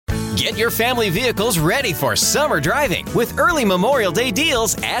Get your family vehicles ready for summer driving with early Memorial Day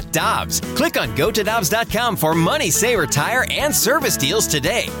deals at Dobbs. Click on GoToDobbs.com for money saver tire and service deals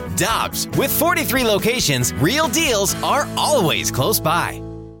today. Dobbs, with 43 locations, real deals are always close by.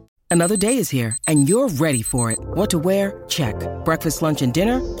 Another day is here, and you're ready for it. What to wear? Check. Breakfast, lunch, and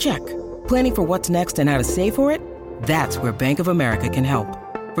dinner? Check. Planning for what's next and how to save for it? That's where Bank of America can help.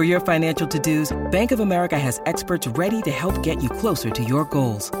 For your financial to-dos, Bank of America has experts ready to help get you closer to your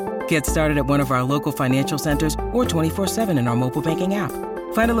goals. Get started at one of our local financial centers or 24/7 in our mobile banking app.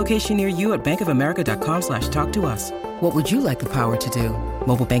 Find a location near you at bankofamerica.com/talktous. What would you like the power to do?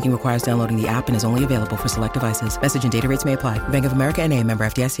 Mobile banking requires downloading the app and is only available for select devices. Message and data rates may apply. Bank of America N.A., member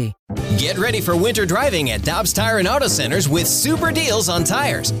FDIC. Get ready for winter driving at Dobbs Tire and Auto Centers with super deals on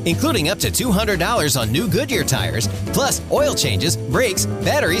tires, including up to $200 on new Goodyear tires, plus oil changes, brakes,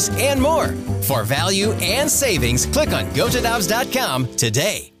 batteries, and more. For value and savings, click on GoToDobbs.com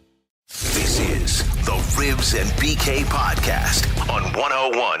today. This is the Ribs and BK podcast on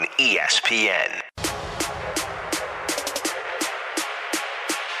 101 ESPN.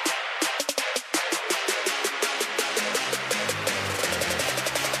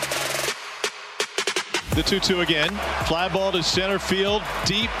 The 2-2 again. Fly ball to center field.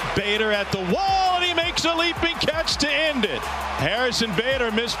 Deep. Bader at the wall, and he makes a leaping catch to end it. Harrison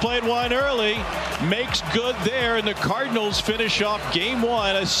Bader misplayed one early. Makes good there, and the Cardinals finish off Game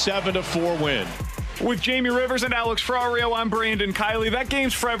 1, a 7-4 win. With Jamie Rivers and Alex Ferrario, I'm Brandon Kiley. That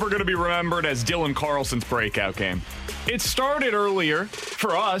game's forever going to be remembered as Dylan Carlson's breakout game. It started earlier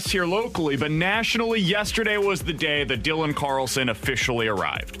for us here locally, but nationally, yesterday was the day that Dylan Carlson officially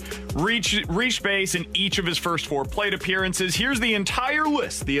arrived. Reached base in each of his first 4 plate appearances. Here's the entire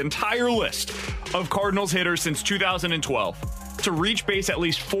list of Cardinals hitters since 2012 to reach base at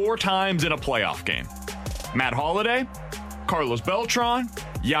least 4 times in a playoff game. Matt Holliday, Carlos Beltran,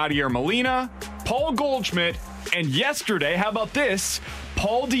 Yadier Molina, Paul Goldschmidt, and yesterday, how about this?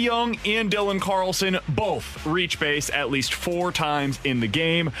 Paul DeJong and Dylan Carlson both reach base at least 4 times in the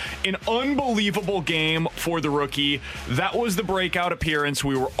game. An unbelievable game for the rookie. That was the breakout appearance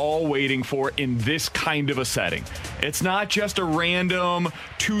we were all waiting for in this kind of a setting. It's not just a random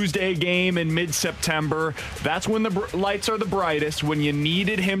Tuesday game in mid-September. That's when the lights are the brightest, when you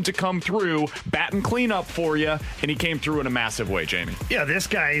needed him to come through, bat and clean up for you, and he came through in a massive way, Jamie. Yeah, this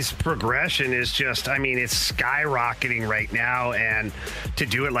guy's progression is just, it's skyrocketing right now, and to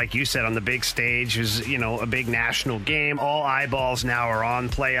do it, like you said, on the big stage is, a big national game. All eyeballs now are on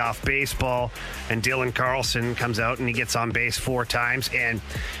playoff baseball, and Dylan Carlson comes out and he gets on base 4 times, and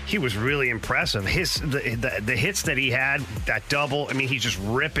he was really impressive. The hits that he had, that double, he's just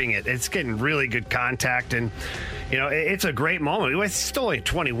ripping it. It's getting really good contact, and it's a great moment. He's still only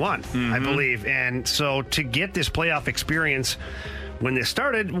 21, I believe, and so to get this playoff experience, when this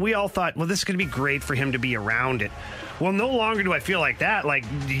started, we all thought, well, this is going to be great for him to be around it. Well, no longer do I feel like that. Like,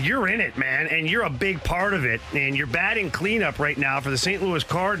 you're in it, man, and you're a big part of it, and you're batting cleanup right now for the St. Louis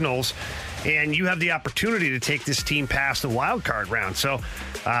Cardinals, and you have the opportunity to take this team past the wild card round. So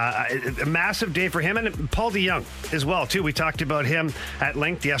a massive day for him, and Paul DeJong as well, too. We talked about him at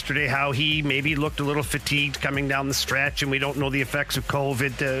length yesterday, how he maybe looked a little fatigued coming down the stretch, and we don't know the effects of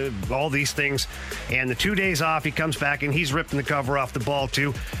COVID, all these things. And the 2 days off, he comes back, and he's ripping the cover off the ball,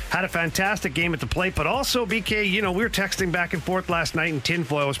 too. Had a fantastic game at the plate, but also, BK, we were texting back and forth last night, and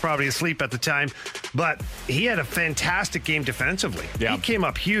Tinfoil was probably asleep at the time, but he had a fantastic game defensively. Yeah. He came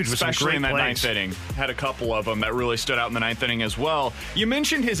up huge with some great plays. Ninth inning. Had a couple of them that really stood out in the ninth inning as well. You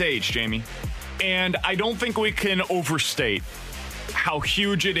mentioned his age, Jamie, and I don't think we can overstate how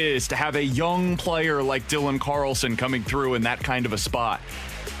huge it is to have a young player like Dylan Carlson coming through in that kind of a spot.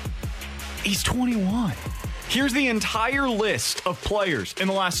 He's 21. Here's the entire list of players in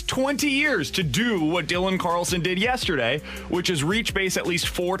the last 20 years to do what Dylan Carlson did yesterday, which is reach base at least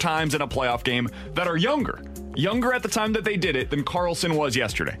 4 times in a playoff game, that are younger at the time that they did it than Carlson was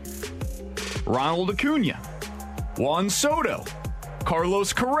yesterday. Ronald Acuna, Juan Soto,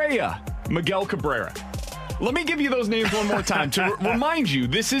 Carlos Correa, Miguel Cabrera. Let me give you those names one more time to remind you,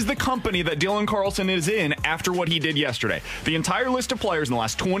 this is the company that Dylan Carlson is in after what he did yesterday. The entire list of players in the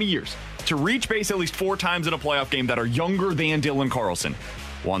last 20 years to reach base at least 4 times in a playoff game that are younger than Dylan Carlson.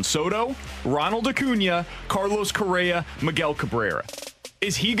 Juan Soto, Ronald Acuna, Carlos Correa, Miguel Cabrera.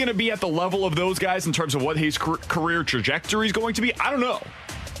 Is he going to be at the level of those guys in terms of what his career trajectory is going to be? I don't know.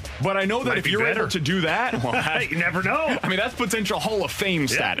 But I know that if you're able to do that, well, you never know. I mean, that's potential Hall of Fame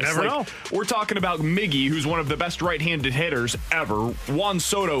status. Never know. We're talking about Miggy, who's one of the best right-handed hitters ever. Juan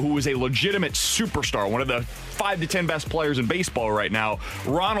Soto, who is a legitimate superstar, one of the 5 to 10 best players in baseball right now.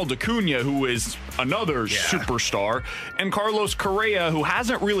 Ronald Acuna, who is another superstar. And Carlos Correa, who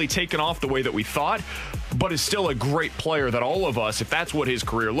hasn't really taken off the way that we thought, but is still a great player that all of us, if that's what his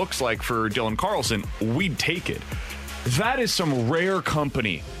career looks like for Dylan Carlson, we'd take it. That is some rare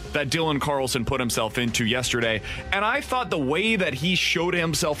company that Dylan Carlson put himself into yesterday. And I thought the way that he showed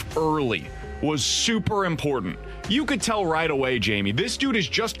himself early was super important. You could tell right away, Jamie, this dude is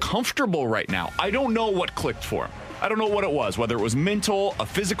just comfortable right now. I don't know what clicked for him. I don't know what it was, whether it was mental, a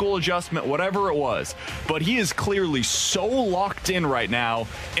physical adjustment, whatever it was. But he is clearly so locked in right now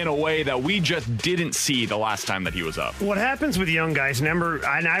in a way that we just didn't see the last time that he was up. What happens with young guys, and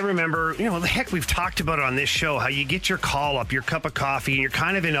I remember, heck, we've talked about it on this show, how you get your call up, your cup of coffee, and you're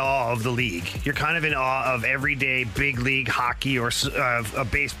kind of in awe of the league. You're kind of in awe of everyday big league hockey or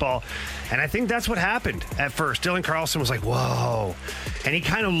baseball. And I think that's what happened at first. Dylan Carlson was like, whoa. And he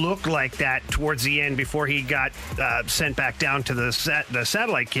kind of looked like that towards the end before he got sent back down to the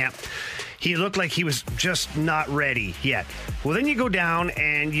satellite camp. He looked like he was just not ready yet. Well, then you go down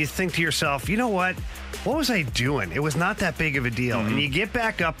and you think to yourself, you know what? What was I doing? It was not that big of a deal. Mm-hmm. And you get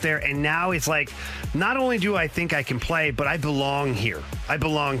back up there, and now it's like, not only do I think I can play, but I belong here. I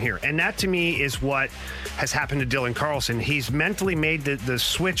belong here. And that, to me, is what has happened to Dylan Carlson. He's mentally made the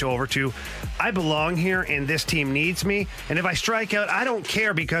switch over to, I belong here, and this team needs me. And if I strike out, I don't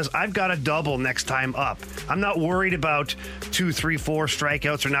care because I've got a double next time up. I'm not worried about 2, 3, 4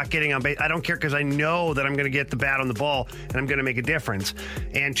 strikeouts or not getting on base. I don't care because I know that I'm going to get the bat on the ball and I'm going to make a difference.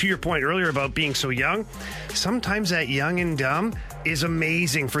 And to your point earlier about being so young, sometimes that young and dumb is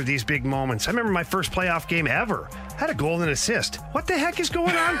amazing for these big moments. I remember my first playoff game ever. I had a goal and an assist. What the heck is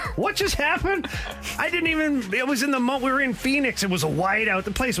going on? What just happened? It was in the moment. We were in Phoenix. It was a whiteout.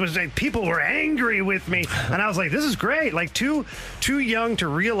 The place was like, people were angry with me. And I was like, this is great. Like too young to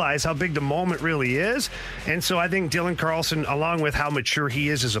realize how big the moment really is. And so I think Dylan Carlson, along with how mature he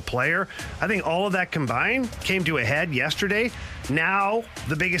is as a player, I think all of that combined came to a head yesterday. Now,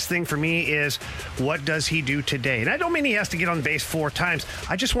 the biggest thing for me is, what does he do today? And I don't mean he has to get on base 4 times.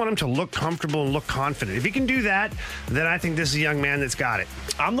 I just want him to look comfortable and look confident. If he can do that, then I think this is a young man that's got it.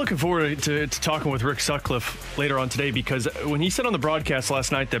 I'm looking forward to talking with Rick Sutcliffe later on today, because when he said on the broadcast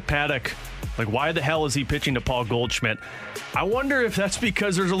last night that Paddock, like, why the hell is he pitching to Paul Goldschmidt? I wonder if that's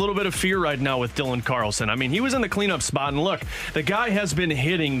because there's a little bit of fear right now with Dylan Carlson. I mean, he was in the cleanup spot, and look, the guy has been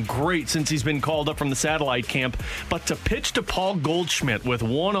hitting great since he's been called up from the satellite camp, but to pitch to Paul Goldschmidt with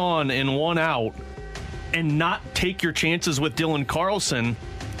 1 on and 1 out and not take your chances with Dylan Carlson,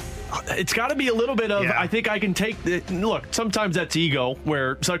 it's got to be a little bit of, I think I can take it. Look, sometimes that's ego,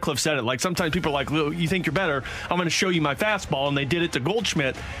 where Sutcliffe said it. Like, sometimes people are like, you think you're better, I'm going to show you my fastball, and they did it to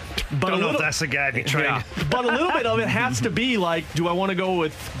Goldschmidt. But don't know if that's the guy they trained. Yeah, but a little bit of it has to be like, do I want to go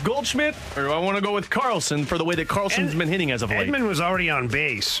with Goldschmidt or do I want to go with Carlson for the way that Carlson's been hitting as of late? Edman was already on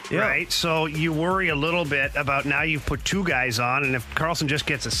base, right? So you worry a little bit about now you've put 2 guys on, and if Carlson just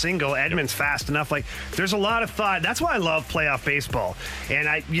gets a single, Edman's fast enough. Like, there's a lot of thought. That's why I love playoff baseball. And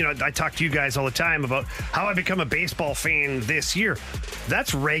I talk to you guys all the time about how I become a baseball fan this year.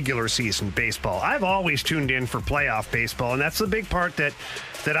 That's regular season baseball. I've always tuned in for playoff baseball, and that's the big part that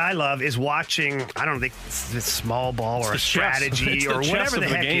I love, is watching, I don't think it's small ball or a strategy or whatever the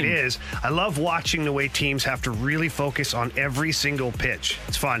heck it is. I love watching the way teams have to really focus on every single pitch.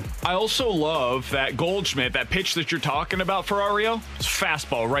 It's fun. I also love that Goldschmidt, that pitch that you're talking about, Ferrario, is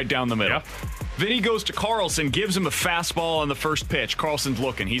fastball right down the middle. Yep. Then he goes to Carlson, gives him a fastball on the first pitch. Carlson's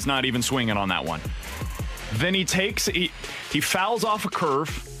looking. He's not even swinging on that one. Then he fouls off a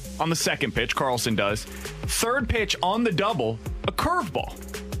curve on the second pitch. Carlson does. Third pitch on the double, a curveball.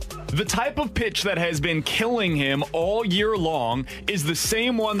 The type of pitch that has been killing him all year long is the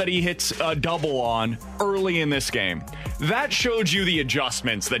same one that he hits a double on early in this game. That showed you the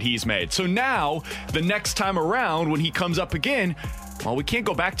adjustments that he's made. So now, the next time around, when he comes up again, well, we can't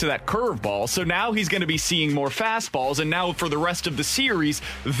go back to that curveball, so now he's going to be seeing more fastballs, and now for the rest of the series,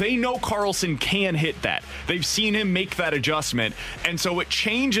 they know Carlson can hit that. They've seen him make that adjustment, and so it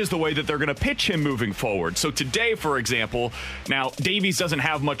changes the way that they're going to pitch him moving forward. So today, for example, now, Davies doesn't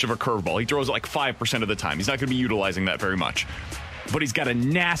have much of a curveball. He throws it like 5% of the time. He's not going to be utilizing that very much. but he's got a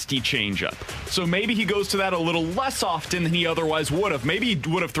nasty changeup. So maybe he goes to that a little less often than he otherwise would have. Maybe he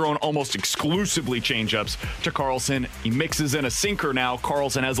would have thrown almost exclusively changeups to Carlson. He mixes in a sinker now.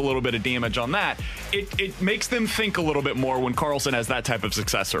 Carlson has a little bit of damage on that. It makes them think a little bit more when Carlson has that type of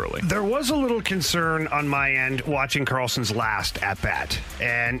success early. There was a little concern on my end watching Carlson's last at-bat.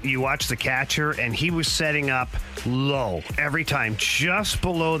 And you watch the catcher, and he was setting up low every time, just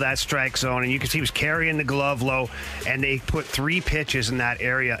below that strike zone. And you could see he was carrying the glove low, and they put 3 pitches in that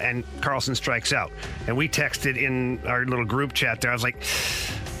area, and Carlson strikes out. And we texted in our little group chat there. I was like,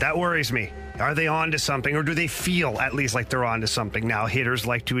 that worries me. Are they on to something, or do they feel at least like they're on to something? Now, hitters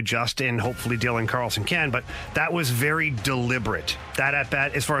like to adjust, and hopefully Dylan Carlson can, but that was very deliberate. That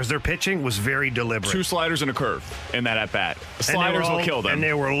at-bat, as far as their pitching, was very deliberate. 2 sliders and a curve in that at-bat. The sliders will kill them. And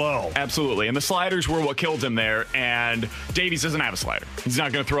they were low. Absolutely. And the sliders were what killed him there, and Davies doesn't have a slider. He's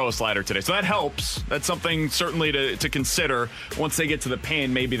not going to throw a slider today. So that helps. That's something certainly to consider. Once they get to the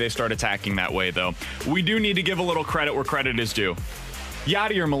pin, maybe they start attacking that way, though. We do need to give a little credit where credit is due.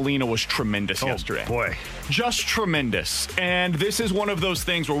 Yadier Molina was tremendous yesterday. Boy. Just tremendous. And this is one of those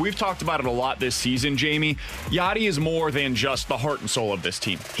things where we've talked about it a lot this season, Jamie. Yadi is more than just the heart and soul of this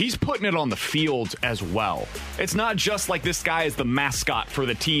team. He's putting it on the field as well. It's not just like this guy is the mascot for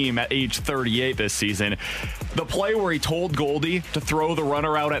the team at age 38 this season. The play where he told Goldie to throw the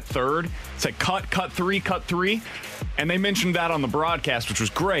runner out at third, said cut 3, and they mentioned that on the broadcast, which was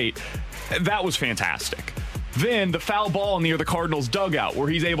great. That was fantastic. Then the foul ball near the Cardinals' dugout where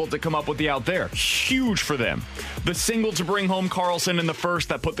he's able to come up with the out there. Huge for them. The single to bring home Carlson in the first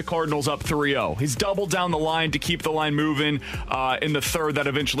that put the Cardinals up 3-0. He's doubled down the line to keep the line moving in the third that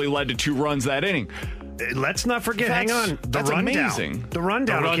eventually led to 2 runs that inning. Let's not forget, hang on, the rundown. Amazing. The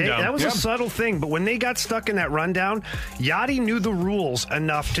rundown, okay? That was a subtle thing, but when they got stuck in that rundown, Yadi knew the rules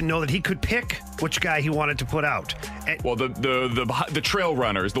enough to know that he could pick which guy he wanted to put out. Well, the trail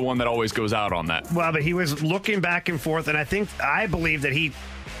runner is the one that always goes out on that. Well, but he was looking back and forth, and I believe that he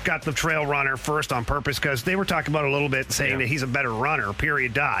got the trail runner first on purpose because they were talking about a little bit saying that he's a better runner,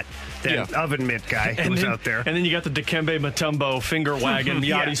 period, than Oven Mitt guy who was out there. And then you got the Dikembe Mutombo finger wagging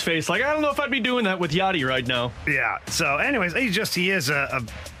Yadi's face. Like, I don't know if I'd be doing that with Yadi right now. Yeah. So, anyways, he is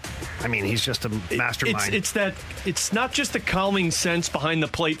he's just a mastermind. It's not just the calming sense behind the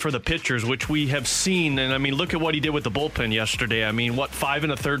plate for the pitchers, which we have seen. And, look at what he did with the bullpen yesterday. 5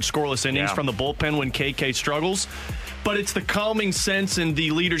 1/3 scoreless innings from the bullpen when KK struggles. But it's the calming sense and the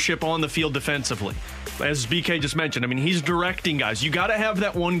leadership on the field defensively. As BK just mentioned, he's directing guys. You got to have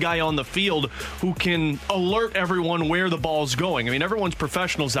that one guy on the field who can alert everyone where the ball's going. Everyone's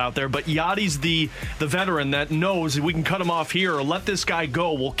professionals out there, but Yadi's the veteran that knows we can cut him off here or let this guy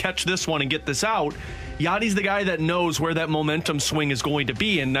go. We'll catch this one and get this out. Yadi's the guy that knows where that momentum swing is going to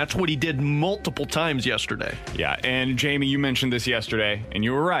be, and that's what he did multiple times yesterday. Yeah, and Jamie, you mentioned this yesterday, and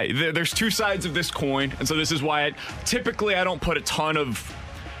you were right. There's 2 sides of this coin, and so this is why typically I don't put a ton of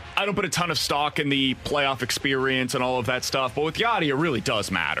stock in the playoff experience and all of that stuff, but with Yadi, it really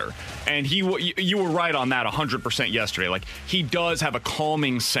does matter. And you were right on that 100% yesterday. Like, he does have a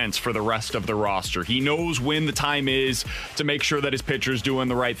calming sense for the rest of the roster. He knows when the time is to make sure that his pitcher's doing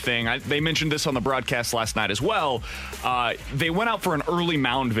the right thing. They mentioned this on the broadcast last night as well. They went out for an early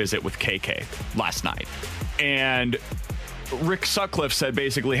mound visit with KK last night. And Rick Sutcliffe said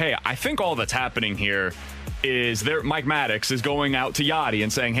basically, hey, I think all that's happening here is Mike Maddox is going out to Yadi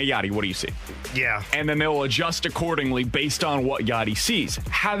and saying, hey, Yadi, what do you see? Yeah. And then they'll adjust accordingly based on what Yadi sees.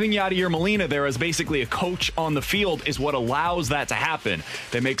 Having Yadier Molina there as basically a coach on the field is what allows that to happen.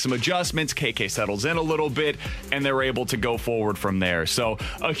 They make some adjustments, KK settles in a little bit, and they're able to go forward from there. So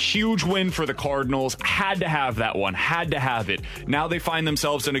a huge win for the Cardinals. Had to have that one. Had to have it. Now they find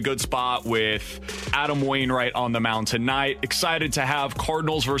themselves in a good spot with Adam Wainwright on the mound tonight. Excited to have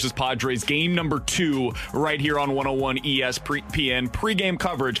Cardinals versus Padres game number 2 right here on 101 ESPN. Pre-game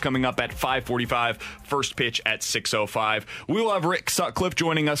coverage coming up at 5:45. First pitch at 6:05. We will have Rick Sutcliffe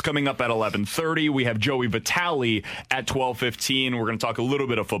joining us coming up at 11:30. We have Joey Vitale at 12:15. We're going to talk a little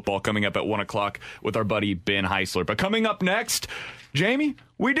bit of football coming up at 1 o'clock with our buddy Ben Heisler. But coming up next, Jamie,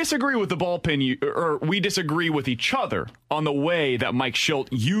 we disagree with the bullpen, or we disagree with each other on the way that Mike Shildt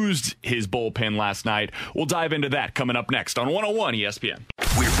used his bullpen last night. We'll dive into that coming up next on 101 ESPN.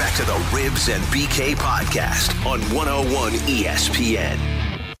 We're back to the Ribs and BK podcast on 101 ESPN.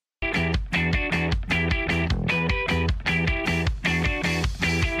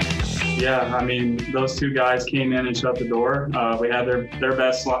 Yeah, I mean, those two guys came in and shut the door. We had their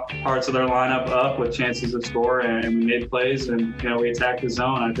best parts of their lineup up with chances to score, and we made plays, and, we attacked the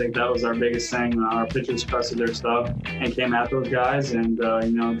zone. I think that was our biggest thing. Our pitchers trusted their stuff and came at those guys, and,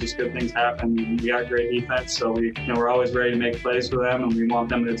 just good things happened. We got great defense, so we're always ready to make plays for them, and we want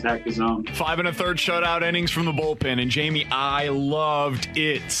them to attack the zone. 5 1/3 shutout innings from the bullpen, and Jamie, I loved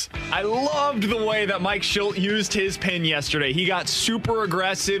it. I loved the way that Mike Shildt used his pen yesterday. He got super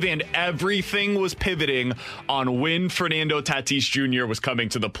aggressive, and everything was pivoting on when Fernando Tatis Jr. was coming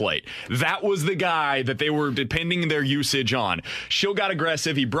to the plate. That was the guy that they were depending their usage on. Shildt got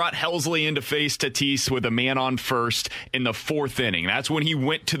aggressive. He brought Helsley in to face Tatis with a man on first in the 4th inning. That's when he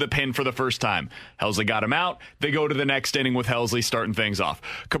went to the pen for the first time. Helsley got him out. They go to the next inning with Helsley starting things off.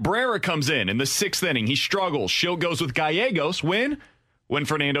 Cabrera comes in the 6th inning. He struggles. Shildt goes with Gallegos. When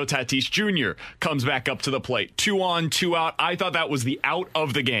Fernando Tatis Jr. comes back up to the plate. 2 on, 2 out. I thought that was the out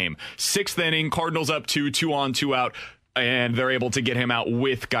of the game. 6th inning, Cardinals up 2 on, 2 out, and they're able to get him out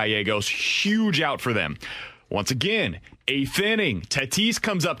with Gallegos. Huge out for them. Once again, 8th inning, Tatis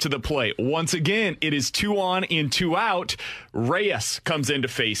comes up to the plate. Once again, it is 2 on and 2 out. Reyes comes in to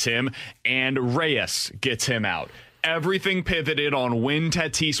face him, and Reyes gets him out. Everything pivoted on when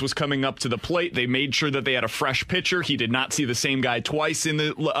Tatis was coming up to the plate. They made sure that they had a fresh pitcher. He did not see the same guy twice in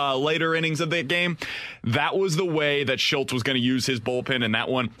the later innings of that game. That was the way that Shildt was going to use his bullpen in that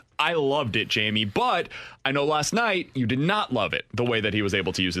one. I loved it, Jamie, but I know last night you did not love it, the way that he was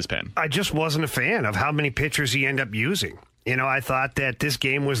able to use his pen. I just wasn't a fan of how many pitchers he ended up using. I thought that this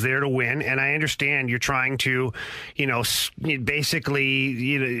game was there to win, and I understand you're trying to,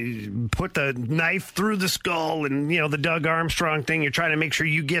 basically, put the knife through the skull and, the Doug Armstrong thing. You're trying to make sure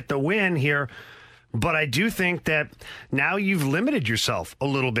you get the win here. But I do think that now you've limited yourself a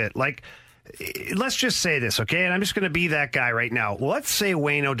little bit. Like, let's just say this, okay? And I'm just going to be that guy right now. Well, let's say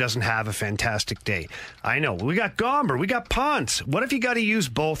Waino doesn't have a fantastic day. I know. We got Gomber. We got Ponce. What if you got to use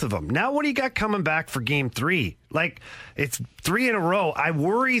both of them? Now, what do you got coming back for game 3? Like, it's 3 in a row. I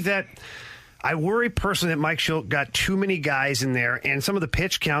worry personally that Mike Shildt got too many guys in there, and some of the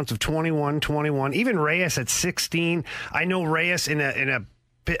pitch counts of 21, even Reyes at 16. I know Reyes in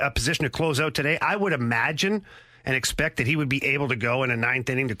a position to close out today. I would imagine and expect that he would be able to go in a 9th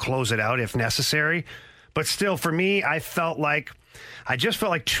inning to close it out if necessary. But still, for me, I just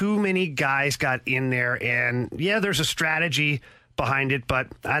felt like too many guys got in there. And, yeah, there's a strategy behind it, but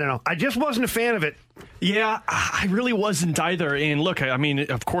I don't know. I just wasn't a fan of it. Yeah, I really wasn't either. And look, I mean,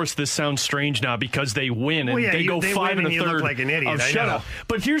 of course, this sounds strange now because they win and they go 5 1/3. You look like an idiot. Shutout.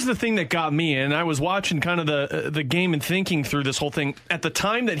 But here's the thing that got me, and I was watching kind of the game and thinking through this whole thing. At the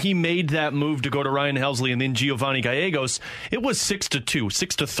time that he made that move to go to Ryan Helsley and then Giovanni Gallegos, it was 6-2,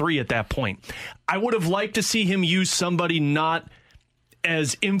 6-3 at that point. I would have liked to see him use somebody not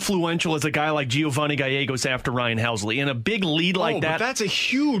as influential as a guy like Giovanni Gallegos after Ryan Helsley. In a big lead like that. But that's a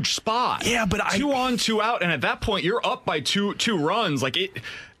huge spot. Yeah, but 2 on, 2 out, and at that point you're up by two runs. Like it.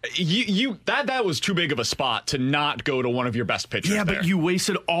 That was too big of a spot to not go to one of your best pitchers. Yeah, but you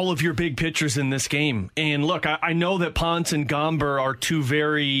wasted all of your big pitchers in this game. And look, I know that Ponce and Gomber are two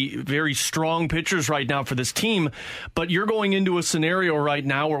very, very strong pitchers right now for this team, but you're going into a scenario right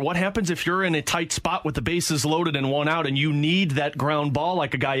now where what happens if you're in a tight spot with the bases loaded and 1 out and you need that ground ball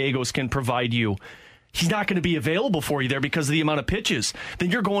like a Gallegos can provide you? He's not going to be available for you there because of the amount of pitches.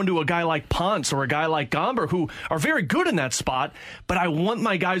 Then you're going to a guy like Ponce or a guy like Gomber who are very good in that spot, but I want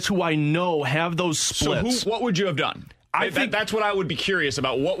my guys who I know have those splits. So what would you have done? I think that's what I would be curious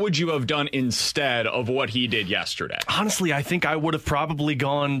about. What would you have done instead of what he did yesterday? Honestly, I think I would have probably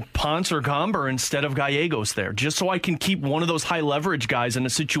gone Ponce or Gomber instead of Gallegos there, just so I can keep one of those high leverage guys in a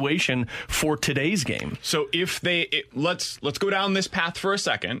situation for today's game. So let's go down this path for a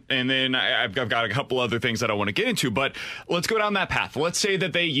second, and then I've got a couple other things that I want to get into, but let's go down that path. Let's say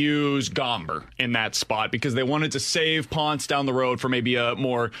that they use Gomber in that spot because they wanted to save Ponce down the road for maybe a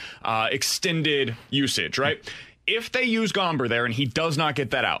more extended usage, right? If they use Gomber there and he does not get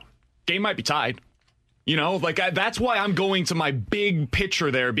that out, game might be tied. That's why I'm going to my big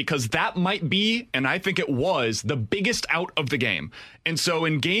pitcher there, because that might be, and I think it was, the biggest out of the game. And so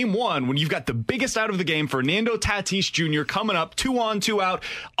in game 1, when you've got the biggest out of the game, Fernando Tatis Jr. coming up 2 on, 2 out,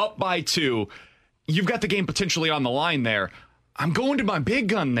 up by 2, you've got the game potentially on the line there. I'm going to my big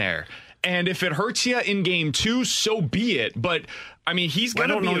gun there. And if it hurts you in game 2, so be it. But, I mean, he's going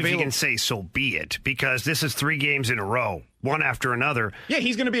to be available. I don't know if you can say so be it, because this is 3 games in a row, one after another. Yeah,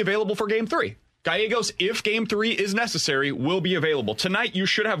 he's going to be available for game 3. Gallegos, if game 3 is necessary, will be available. Tonight, you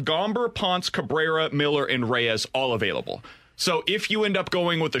should have Gomber, Ponce, Cabrera, Miller, and Reyes all available. So if you end up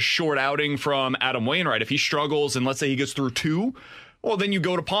going with a short outing from Adam Wainwright, if he struggles and let's say he gets through 2, Well, then you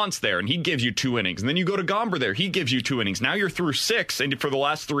go to Ponce there, and he gives you 2 innings. And then you go to Gomber there. He gives you 2 innings. Now you're through 6, and for the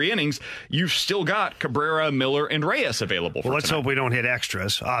last 3 innings, you've still got Cabrera, Miller, and Reyes available. Well, let's hope we don't hit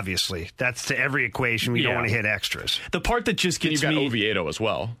extras, obviously. That's to every equation. We don't want to hit extras. The part that just gets me... You've got Oviedo as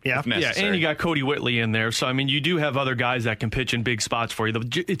well, if necessary. And you got Cody Whitley in there. So, I mean, you do have other guys that can pitch in big spots for you.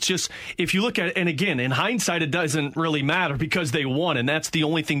 It's just, if you look at it, and again, in hindsight, it doesn't really matter because they won, and that's the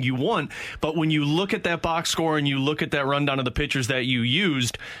only thing you want. But when you look at that box score and you look at that rundown of the pitchers that you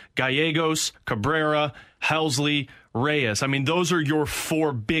used, Gallegos, Cabrera, Helsley, Reyes. I mean, those are your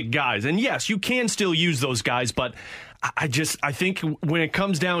 4 big guys. And yes, you can still use those guys, but I think when it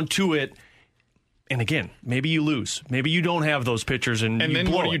comes down to it, and again, maybe you lose. Maybe you don't have those pitchers. And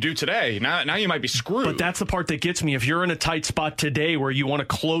then what do you do today? Now you might be screwed. But that's the part that gets me. If you're in a tight spot today where you want to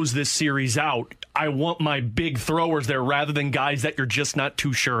close this series out, I want my big throwers there rather than guys that you're just not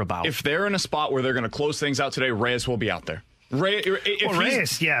too sure about. If they're in a spot where they're going to close things out today, Reyes will be out there.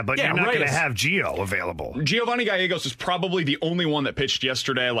 Reyes, but you're not going to have Gio available. Giovanni Gallegos is probably the only one that pitched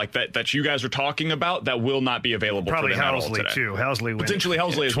yesterday, like that you guys are talking about, that will not be available. Probably for them Helsley too. Helsley potentially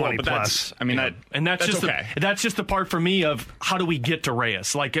Helsley as well, but plus. That's just okay. That's just the part for me of how do we get to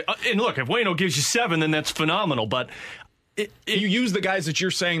Reyes? Like, and look, if Waino gives you 7, then that's phenomenal, but. You use the guys that you're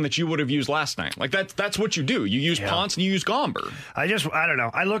saying that you would have used last night. Like that's what you do. You use Ponce and you use Gomber. I don't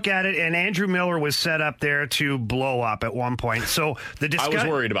know. I look at it, and Andrew Miller was set up there to blow up at one point. So I was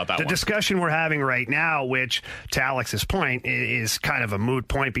worried about that. The discussion we're having right now, which to Alex's point is kind of a moot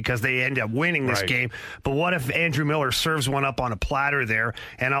point because they end up winning this game. But what if Andrew Miller serves one up on a platter there,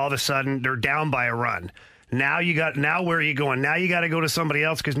 and all of a sudden they're down by a run? Now where are you going? Now you got to go to somebody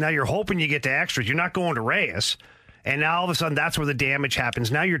else because now you're hoping you get to extras. You're not going to Reyes. And now all of a sudden, that's where the damage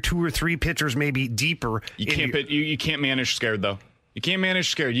happens. Now you're 2 or 3 pitchers maybe deeper. You can't manage scared, though. You can't manage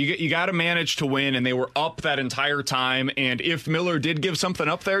scared. You got to manage to win, and they were up that entire time. And if Miller did give something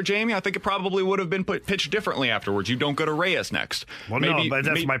up there, Jamie, I think it probably would have been pitched differently afterwards. You don't go to Reyes next. Well, no, but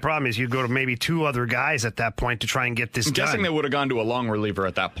that's my problem is you go to maybe 2 other guys at that point to try and get this done. I'm guessing they would have gone to a long reliever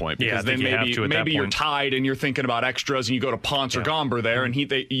at that point. Because then maybe you're tied and you're thinking about extras, and you go to Ponce or Gomber there, and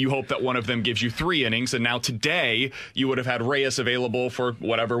you hope that one of them gives you 3 innings. And now today, you would have had Reyes available for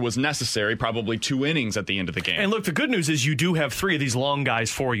whatever was necessary, probably 2 innings at the end of the game. And look, the good news is you do have 3 of these long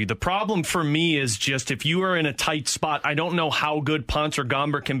guys for you. The problem for me is just if you are in a tight spot, I don't know how good Ponce or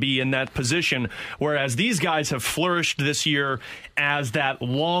Gomber can be in that position, whereas these guys have flourished this year as that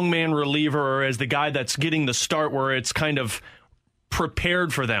long man reliever or as the guy that's getting the start where it's kind of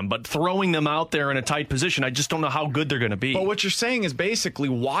prepared for them, but throwing them out there in a tight position, I just don't know how good they're going to be. But what you're saying is basically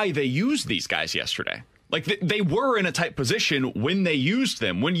why they used these guys yesterday. Like, they were in a tight position when they used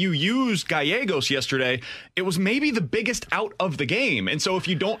them. When you used Gallegos yesterday, it was maybe the biggest out of the game. And so if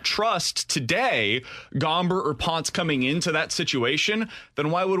you don't trust today Gomber or Ponce coming into that situation,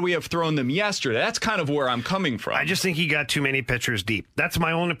 then why would we have thrown them yesterday? That's kind of where I'm coming from. I just think he got too many pitchers deep. That's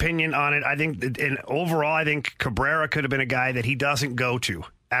my own opinion on it. I think, and overall, I think Cabrera could have been a guy that he doesn't go to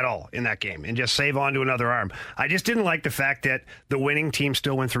at all in that game and just save on to another arm. I just didn't like the fact that the winning team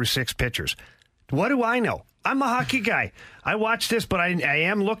still went through 6 pitchers. What do I know? I'm a hockey guy. I watch this, but I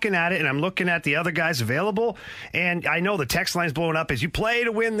am looking at it, and I'm looking at the other guys available, and I know the text line's blowing up as you play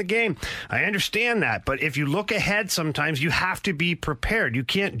to win the game. I understand that, but if you look ahead sometimes, you have to be prepared. You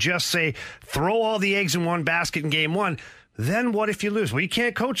can't just say, throw all the eggs in one basket in game 1. Then what if you lose? Well, you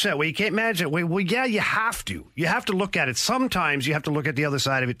can't coach that way. You can't manage that way. Well, yeah, you have to. You have to look at it. Sometimes you have to look at the other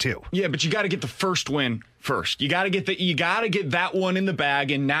side of it too. Yeah, but you got to get the first win first. You got to get that one in the bag,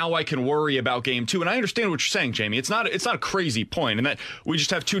 and now I can worry about game 2. And I understand what you're saying, Jamie. It's not a crazy point, and that we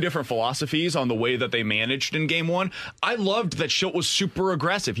just have 2 different philosophies on the way that they managed in game 1. I loved that Schilt was super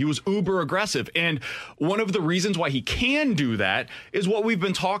aggressive. He was uber aggressive, and one of the reasons why he can do that is what we've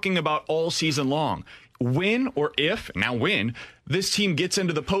been talking about all season long. When this team gets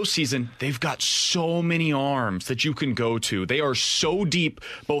into the postseason, they've got so many arms that you can go to. They are so deep,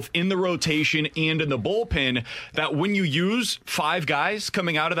 both in the rotation and in the bullpen, that when you use 5 guys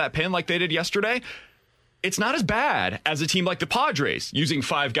coming out of that pen like they did yesterday, it's not as bad as a team like the Padres using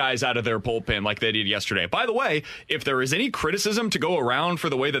 5 guys out of their bullpen like they did yesterday. By the way, if there is any criticism to go around for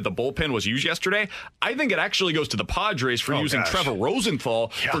the way that the bullpen was used yesterday, I think it actually goes to the Padres for using Trevor Rosenthal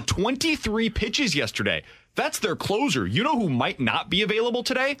for 23 pitches yesterday. That's their closer. You know who might not be available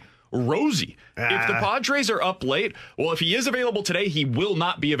today? Rosie. If the Padres are up late, well, if he is available today, he will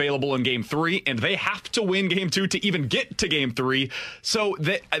not be available in Game 3, and they have to win Game 2 to even get to Game 3. So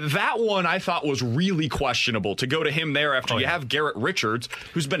that one I thought was really questionable to go to him there after you have Garrett Richards,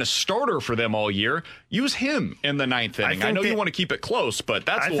 who's been a starter for them all year. Use him in the 9th inning. I know you want to keep it close, but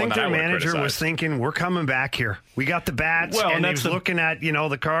that's the one that I would criticize. I think their manager was thinking, we're coming back here. We got the bats, and he was looking at,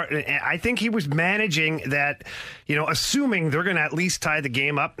 the car. I think he was managing that, assuming they're going to at least tie the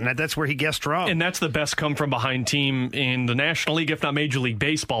game up, and that's where he guessed wrong. And that's the best come-from-behind team in the National League, if not Major League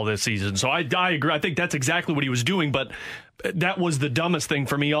Baseball this season. So I agree. I think that's exactly what he was doing, but that was the dumbest thing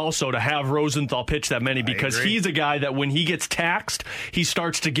for me also, to have Rosenthal pitch that many, because he's a guy that when he gets taxed, he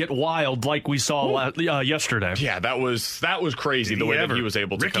starts to get wild like we saw yesterday. Yeah, that was crazy the way that he was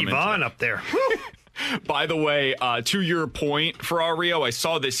able to come in. Ricky Vaughn up there. By the way, to your point, Ferrario, I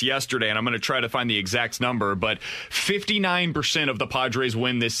saw this yesterday, and I'm going to try to find the exact number, but 59% of the Padres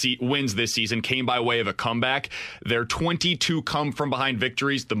wins this season came by way of a comeback. Their 22 come-from-behind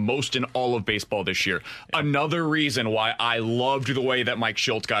victories, the most in all of baseball this year. Another reason why I loved the way that Mike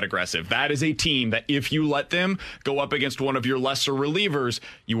Shildt got aggressive. That is a team that if you let them go up against one of your lesser relievers,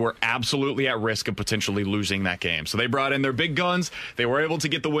 you were absolutely at risk of potentially losing that game. So they brought in their big guns. They were able to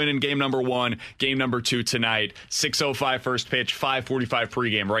get the win in game number 1, game number 2 tonight. 6:05 first pitch, 5:45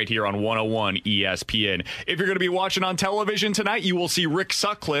 pregame right here on 101 ESPN. If you're going to be watching on television tonight, you will see Rick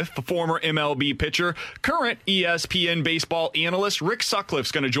Sutcliffe, the former MLB pitcher, current ESPN baseball analyst. Rick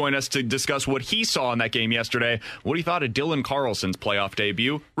Sutcliffe's going to join us to discuss what he saw in that game yesterday, what he thought of Dylan Carlson's playoff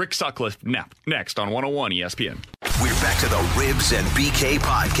debut. Rick Sutcliffe next on 101 ESPN. We're back to the Ribs and BK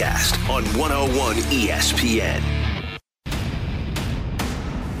podcast on 101 ESPN.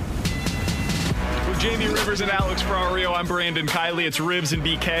 Jamie Rivers and Alex Ferrario, I'm Brandon Kiley. It's Ribs and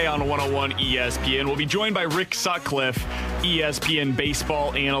BK on 101 ESPN. We'll be joined by Rick Sutcliffe, ESPN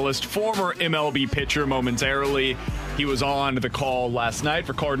baseball analyst, former MLB pitcher momentarily. He was on the call last night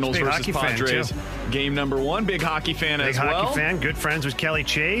for Cardinals versus Padres. Game number 1. Big hockey fan as well. Big hockey fan. Good friends with Kelly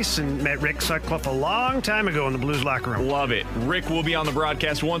Chase and met Rick Sutcliffe a long time ago in the Blues locker room. Love it. Rick will be on the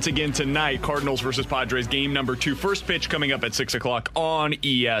broadcast once again tonight. Cardinals versus Padres, game number 2. First pitch coming up at 6 o'clock on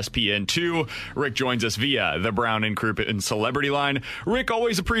ESPN2. Rick joins us via the Brown and Crouppen Celebrity Line. Rick,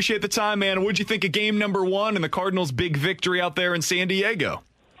 always appreciate the time, man. What'd you think of game number 1 and the Cardinals' big victory out there in San Diego?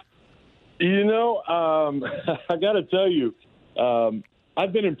 I got to tell you,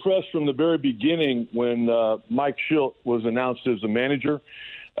 I've been impressed from the very beginning when Mike Shildt was announced as the manager.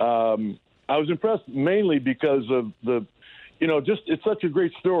 I was impressed mainly because of it's such a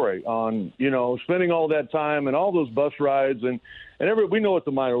great story on, spending all that time and all those bus rides and we know what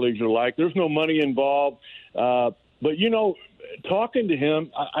the minor leagues are like. There's no money involved. But, talking to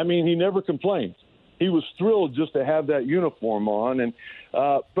him, he never complained. He was thrilled just to have that uniform on. And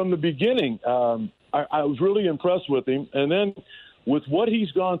from the beginning, I was really impressed with him. And then with what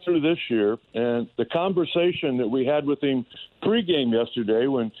he's gone through this year and the conversation that we had with him pregame yesterday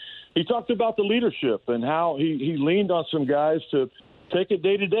when he talked about the leadership and how he leaned on some guys to take it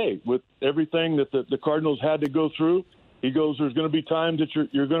day to day with everything that the Cardinals had to go through. He goes, there's going to be times that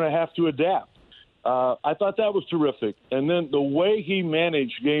you're going to have to adapt. I thought that was terrific. And then the way he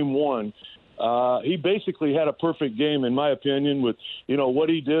managed game 1, he basically had a perfect game, in my opinion, with, what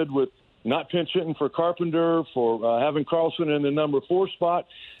he did with not pinch hitting for Carpenter, for having Carlson in the number 4 spot,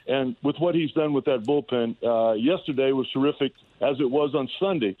 and with what he's done with that bullpen. Yesterday was terrific, as it was on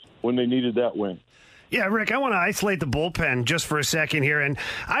Sunday when they needed that win. Yeah, Rick, I want to isolate the bullpen just for a second here. And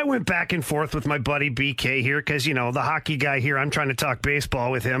I went back and forth with my buddy BK here because, the hockey guy here, I'm trying to talk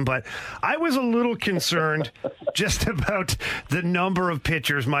baseball with him. But I was a little concerned just about the number of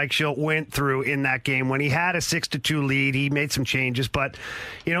pitchers Mike Shildt went through in that game. When he had a 6-2 lead, he made some changes. But,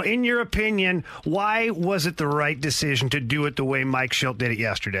 in your opinion, why was it the right decision to do it the way Mike Shildt did it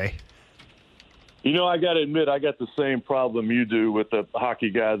yesterday? I got to admit, I got the same problem you do with the hockey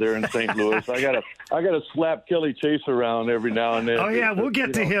guy there in St. Louis. I got to slap Kelly Chase around every now and then. Oh yeah, we'll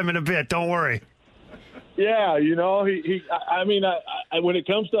get to him in a bit. Don't worry. Yeah, when it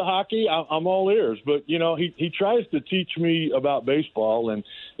comes to hockey, I'm all ears. But he tries to teach me about baseball, and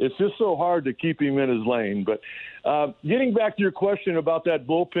it's just so hard to keep him in his lane. But getting back to your question about that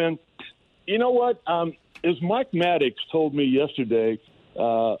bullpen, you know what? As Mike Maddox told me yesterday.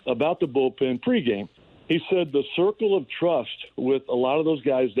 About the bullpen pregame. He said the circle of trust with a lot of those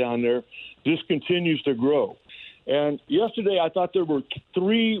guys down there just continues to grow. And yesterday I thought there were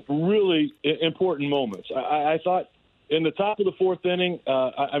 3 really important moments. I thought in the top of the 4th inning,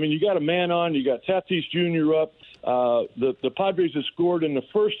 you got a man on, you got Tatis Jr. up. The Padres have scored in the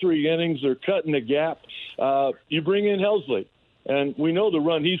first 3 innings. They're cutting the gap. You bring in Helsley. And we know the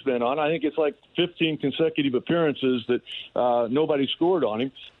run he's been on. I think it's like 15 consecutive appearances that nobody scored on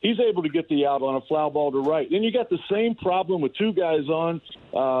him. He's able to get the out on a foul ball to right. Then you got the same problem with two guys on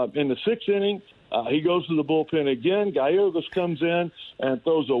in the sixth inning. He goes to the bullpen again. Gallegos comes in and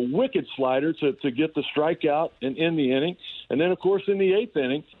throws a wicked slider to get the strikeout and end the inning. And then, of course, in the eighth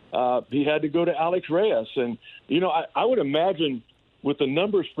inning, he had to go to Alex Reyes. And, I would imagine with the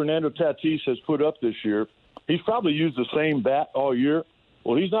numbers Fernando Tatis has put up this year, he's probably used the same bat all year.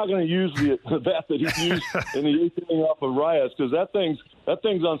 Well, he's not going to use the bat that he used in the eighth inning off of Reyes because that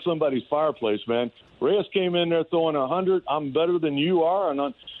thing's on somebody's fireplace, man. Reyes came in there throwing 100. I'm better than you are, and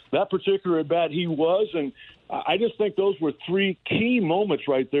on that particular at bat he was. And I just think those were three key moments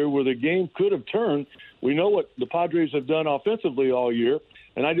right there where the game could have turned. We know what the Padres have done offensively all year,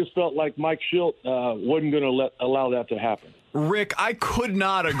 and I just felt like Mike Shildt wasn't going to allow that to happen. Rick, I could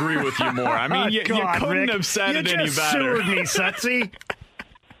not agree with you more. I mean, you couldn't Rick, have said it any better. You just sued me, Sutsy.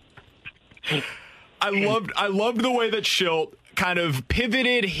 I loved the way that Shildt kind of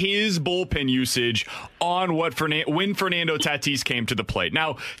pivoted his bullpen usage on when Fernando Tatis came to the plate.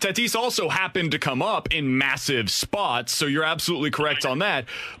 Now, Tatis also happened to come up in massive spots, so you're absolutely correct on that.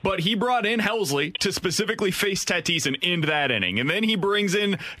 But he brought in Helsley to specifically face Tatis and end that inning. And then he brings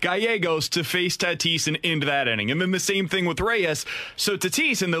in Gallegos to face Tatis and end that inning. And then the same thing with Reyes. So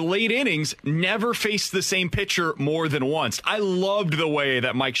Tatis in the late innings never faced the same pitcher more than once. I loved the way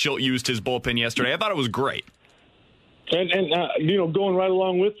that Mike Shildt used his bullpen yesterday. I thought it was great. And going right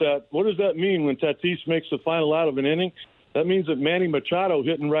along with that, what does that mean when Tatis makes the final out of an inning? That means that Manny Machado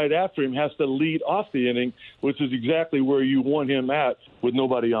hitting right after him has to lead off the inning, which is exactly where you want him at with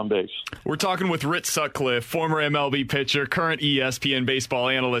nobody on base. We're talking with Rick Sutcliffe, former MLB pitcher, current ESPN baseball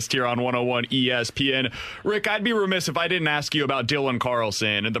analyst here on 101 ESPN. Rick, I'd be remiss if I didn't ask you about Dylan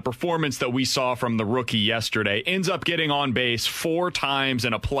Carlson and the performance that we saw from the rookie yesterday. Ends up getting on base 4 times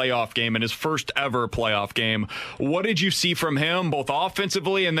in a playoff game, in his first ever playoff game. What did you see from him, both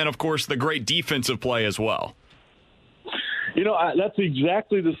offensively and then, of course, the great defensive play as well? That's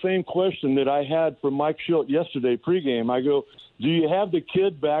exactly the same question that I had from Mike Shildt yesterday pregame. I go, do you have the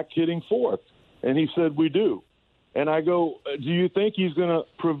kid back hitting fourth? And he said, we do. And I go, do you think he's going to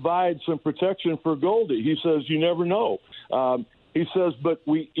provide some protection for Goldie? He says, you never know. He says, but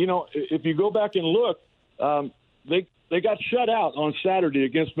if you go back and look, they got shut out on Saturday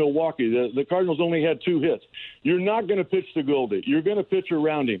against Milwaukee. The Cardinals only had 2 hits. You're not going to pitch to Goldie. You're going to pitch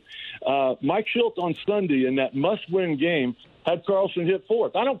around him. Mike Shildt on Sunday in that must-win game had Carlson hit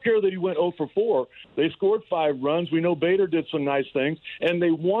fourth. I don't care that he went 0 for 4. They scored 5 runs. We know Bader did some nice things, and they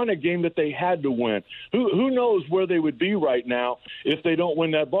won a game that they had to win. Who knows where they would be right now if they don't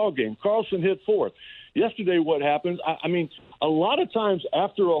win that ball game? Carlson hit fourth. Yesterday, what happens? I mean, a lot of times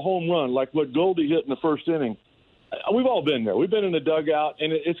after a home run, like what Goldie hit in the first inning, we've all been there. We've been in the dugout,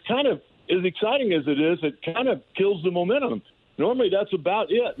 and it's kind of, as exciting as it is, it kind of kills the momentum. Normally, that's about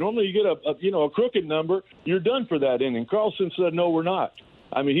it. Normally, you get a crooked number, you're done for that inning. Carlson said, no, we're not.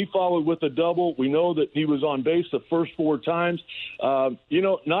 I mean, he followed with a double. We know that he was on base the first 4 times.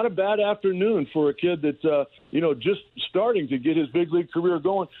 Not a bad afternoon for a kid that, just starting to get his big league career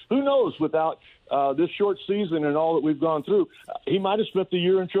going. Who knows, without this short season and all that we've gone through, he might have spent the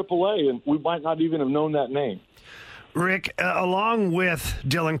year in AAA, and we might not even have known that name. Rick, along with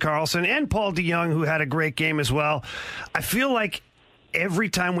Dylan Carlson and Paul DeJong, who had a great game as well, I feel like every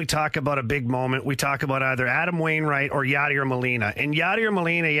time we talk about a big moment, we talk about either Adam Wainwright or Yadier Molina. And Yadier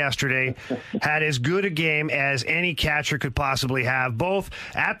Molina yesterday had as good a game as any catcher could possibly have, both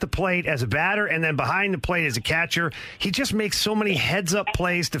at the plate as a batter and then behind the plate as a catcher. He just makes so many heads-up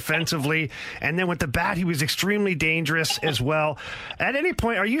plays defensively. And then with the bat, he was extremely dangerous as well. At any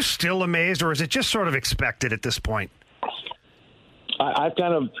point, are you still amazed, or is it just sort of expected at this point? I've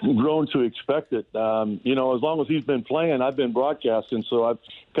kind of grown to expect it. As long as he's been playing, I've been broadcasting, so I've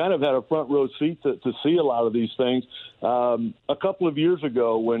kind of had a front row seat to see a lot of these things. A couple of years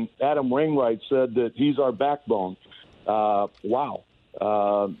ago when Adam Wainwright said that he's our backbone, wow.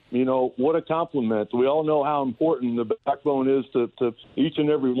 What a compliment. We all know how important the backbone is to each and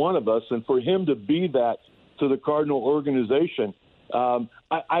every one of us, and for him to be that to the Cardinal organization,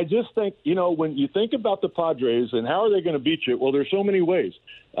 I just think, when you think about the Padres and how are they going to beat you? Well, there's so many ways.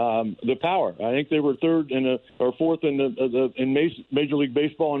 The power. I think they were 3rd or 4th in Major League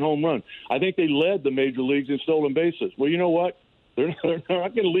Baseball in home run. I think they led the major leagues in stolen bases. Well, you know what? They're not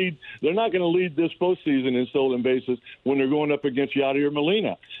going to lead. They're not going to lead this postseason in stolen bases when they're going up against Yadier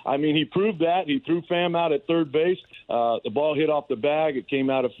Molina. I mean, he proved that. He threw Pham out at third base. The ball hit off the bag. It came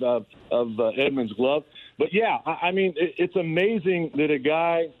out of Edman's glove. But yeah, I mean, it's amazing that a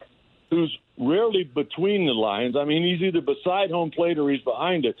guy who's rarely between the lines. I mean, he's either beside home plate or he's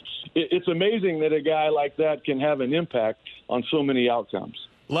behind it. It's amazing that a guy like that can have an impact on so many outcomes.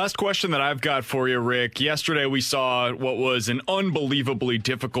 Last question that I've got for you, Rick. Yesterday we saw what was an unbelievably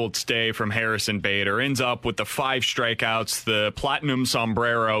difficult stay from Harrison Bader. Ends up with the 5 strikeouts, the platinum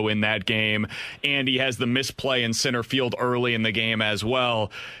sombrero in that game, and he has the misplay in center field early in the game as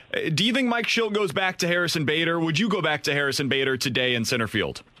well. Do you think Mike Shildt goes back to Harrison Bader? Would you go back to Harrison Bader today in center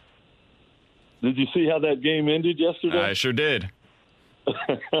field? Did you see how that game ended yesterday? I sure did.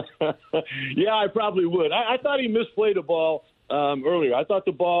 Yeah, I probably would. I thought he misplayed a ball earlier. I thought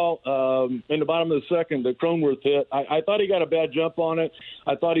the ball in the bottom of the second that Cronenworth hit, I thought he got a bad jump on it.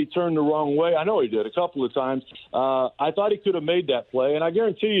 I thought he turned the wrong way. I know he did a couple of times. I thought he could have made that play, and I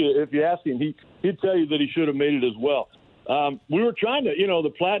guarantee you, if you ask him, he'd tell you that he should have made it as well. We were trying to,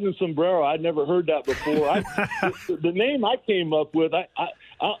 the platinum sombrero. I'd never heard that before. The name I came up with,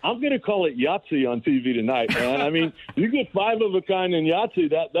 I'm going to call it Yahtzee on TV tonight, man. I mean, you get 5 of a kind in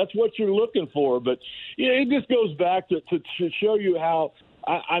Yahtzee, that's what you're looking for. But it just goes back to show you how,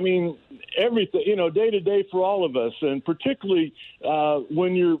 I mean, everything, day to day for all of us, and particularly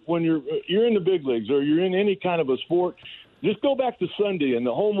when you're in the big leagues or you're in any kind of a sport. Just go back to Sunday and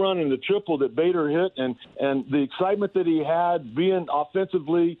the home run and the triple that Bader hit and the excitement that he had being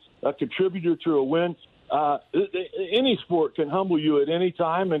offensively a contributor to a win. Any sport can humble you at any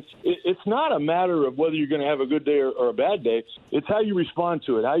time, and it's not a matter of whether you're going to have a good day or a bad day. It's how you respond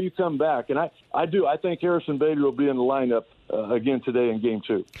to it, how you come back. And I think Harrison Bader will be in the lineup again today in Game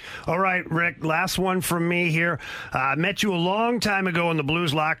 2. All right, Rick, last one from me here. I met you a long time ago in the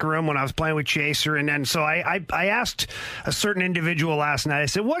Blues locker room when I was playing with Chaser, and then so I asked a certain individual last night, I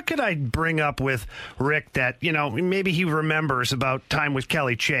said, what could I bring up with Rick that, maybe he remembers about time with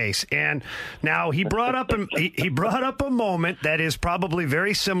Kelly Chase? And now he brought up a moment that is probably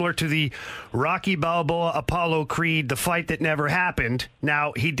very similar to the Rocky Balboa Apollo Creed, the fight that never happened.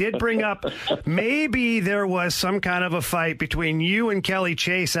 Now, he did bring up maybe there was some kind of a fight between you and Kelly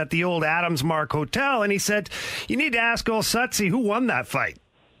Chase at the old Adams Mark Hotel, and he said, you need to ask old Sutsy who won that fight.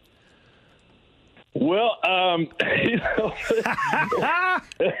 Well,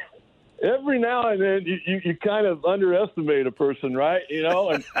 every now and then you kind of underestimate a person, right?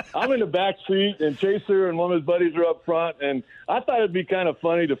 And I'm in the back seat, and Chaser and one of his buddies are up front, and I thought it'd be kind of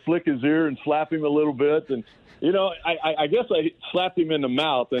funny to flick his ear and slap him a little bit, and I guess I slapped him in the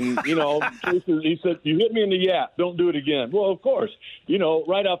mouth, and, Chaser, he said, you hit me in the yap, don't do it again. Well, of course,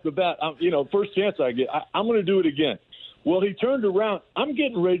 right off the bat, first chance I get, I'm going to do it again. Well, he turned around. I'm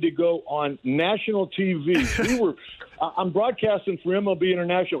getting ready to go on national TV. I'm broadcasting for MLB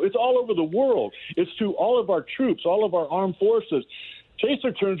International. It's all over the world. It's to all of our troops, all of our armed forces.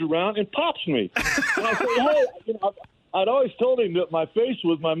 Chaser turns around and pops me. And I say, hey, I'd always told him that my face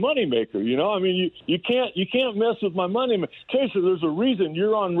was my moneymaker. I mean, you can't mess with my money. Chaser, there's a reason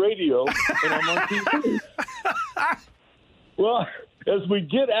you're on radio and I'm on TV. Well, as we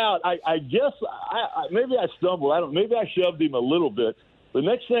get out, I guess maybe I stumbled. Maybe I shoved him a little bit. The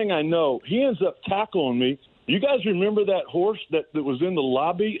next thing I know, he ends up tackling me. You guys remember that horse that was in the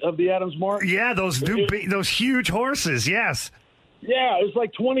lobby of the Adams Mark? Yeah, those huge horses, yes. Yeah, it was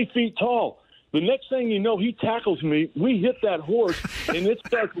like 20 feet tall. The next thing you know, he tackles me. We hit that horse, and it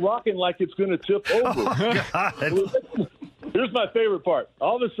starts rocking like it's going to tip over. Oh, God. Here's my favorite part.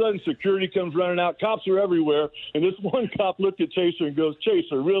 All of a sudden, security comes running out. Cops are everywhere. And this one cop looked at Chaser and goes,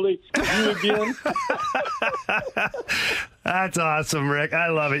 Chaser, really? You again? That's awesome, Rick. I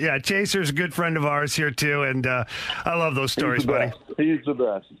love it. Yeah, Chaser's a good friend of ours here, too. And I love those stories, buddy. He's the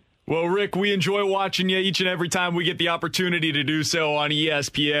best. Well, Rick, we enjoy watching you each and every time we get the opportunity to do so on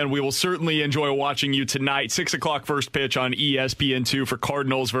ESPN. We will certainly enjoy watching you tonight. 6 o'clock first pitch on ESPN2 for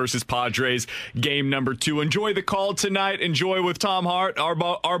Cardinals versus Padres, game number 2. Enjoy the call tonight. Enjoy with Tom Hart,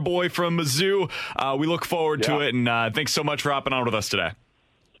 our boy from Mizzou. We look forward to it, and thanks so much for hopping on with us today.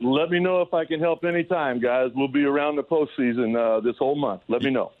 Let me know if I can help anytime, guys. We'll be around the postseason this whole month. Let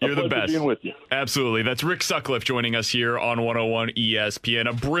me know. You're the best. Being with you. Absolutely. That's Rick Sutcliffe joining us here on 101 ESPN.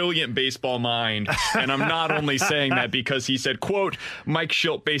 A brilliant baseball mind. And I'm not only saying that because he said, quote, Mike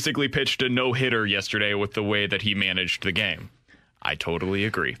Shildt basically pitched a no-hitter yesterday with the way that he managed the game. I totally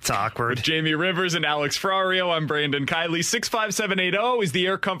agree. It's awkward. With Jamie Rivers and Alex Ferrario, I'm Brandon Kiley. 65780 is the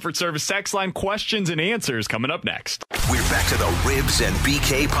Air Comfort Service text line. Questions and answers coming up next. We're back to the Ribs and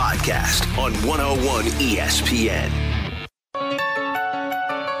BK podcast on 101 ESPN.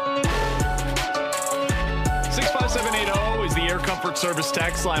 65780 is the Air Comfort Service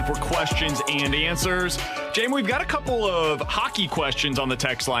text line for questions and answers. Jamie, we've got a couple of hockey questions on the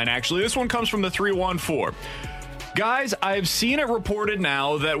text line, actually. This one comes from the 314. Guys, I've seen it reported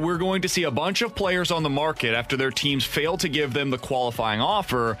now that we're going to see a bunch of players on the market after their teams fail to give them the qualifying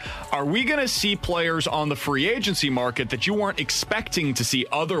offer. Are we going to see players on the free agency market that you weren't expecting to see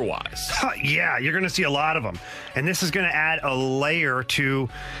otherwise? Yeah, you're going to see a lot of them. And this is going to add a layer to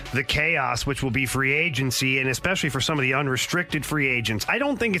the chaos, which will be free agency, and especially for some of the unrestricted free agents. I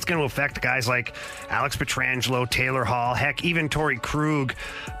don't think it's going to affect guys like Alex Pietrangelo, Taylor Hall, heck, even Torrey Krug.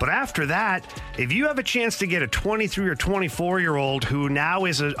 But after that, if you have a chance to get a 23 or 24-year-old who now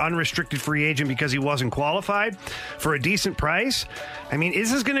is an unrestricted free agent because he wasn't qualified for a decent price, I mean,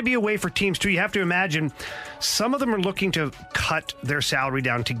 this is going to be a way for teams, too. You have to imagine some of them are looking to cut their salary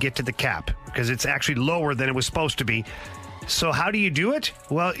down to get to the cap because it's actually lower than it was supposed to be. So how do you do it?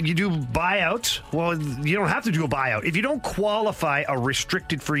 Well, you do buyouts. Well, you don't have to do a buyout. If you don't qualify a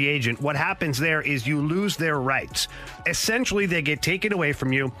restricted free agent, what happens there is you lose their rights. Essentially, they get taken away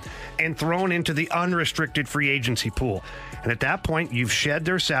from you and thrown into the unrestricted free agency pool. And at that point, you've shed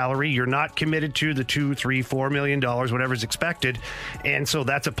their salary. You're not committed to the $2, $3, $4 million, whatever's expected. And so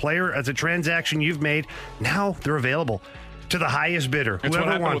that's a player, as a transaction you've made. Now they're available to the highest bidder. It's what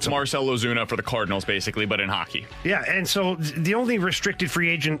happened with Marcell Ozuna for the Cardinals, basically, but in hockey. Yeah, and so the only restricted free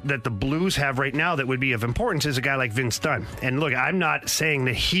agent that the Blues have right now that would be of importance is a guy like Vince Dunn. And look, I'm not saying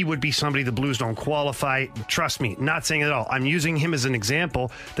that he would be somebody the Blues don't qualify. Trust me, not saying it at all. I'm using him as an example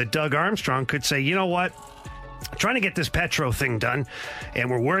that Doug Armstrong could say, you know what? Trying to get this Petro thing done,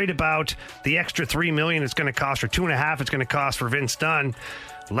 and we're worried about the extra $3 million it's going to cost, or $2.5 million it's going to cost for Vince Dunn.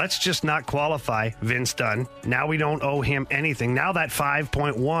 Let's just not qualify Vince Dunn. Now we don't owe him anything. Now that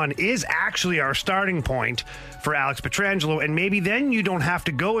 5.1 is actually our starting point for Alex Pietrangelo, and maybe then you don't have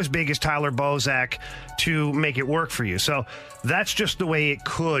to go as big as Tyler Bozak to make it work for you. So that's just the way it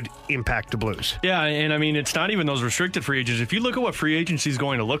could impact the Blues. Yeah, and I mean, it's not even those restricted free agents. If you look at what free agency is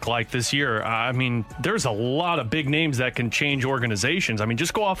going to look like this year, I mean, there's a lot of big names that can change organizations. I mean,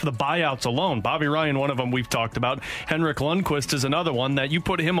 just go off of the buyouts alone. Bobby Ryan, one of them we've talked about. Henrik Lundqvist is another one that you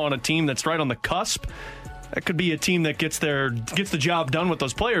put him on a team that's right on the cusp. That could be a team that gets the job done with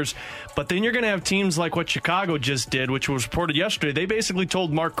those players. But then you're going to have teams like what Chicago just did, which was reported yesterday. They basically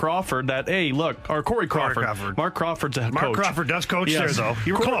told Mark Crawford that, hey, look, or Corey Crawford. Mark Crawford's a coach. Mark Crawford does coach there, though.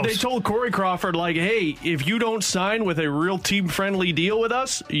 You were close. They told Corey Crawford, like, hey, if you don't sign with a real team-friendly deal with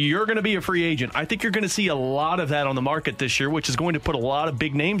us, you're going to be a free agent. I think you're going to see a lot of that on the market this year, which is going to put a lot of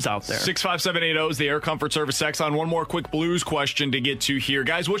big names out there. 65780 is the Air Comfort Service Sex on. One more quick Blues question to get to here.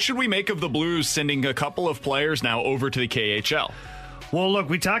 Guys, what should we make of the Blues sending a couple of players now over to the KHL? Well, look,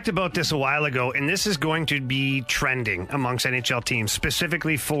 we talked about this a while ago, and this is going to be trending amongst NHL teams,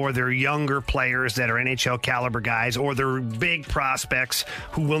 specifically for their younger players that are NHL caliber guys or their big prospects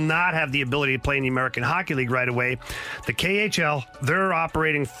who will not have the ability to play in the American Hockey League right away. The KHL, they're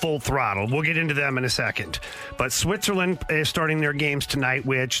operating full throttle. We'll get into them in a second. But Switzerland is starting their games tonight,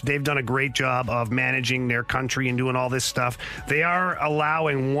 which they've done a great job of managing their country and doing all this stuff. They are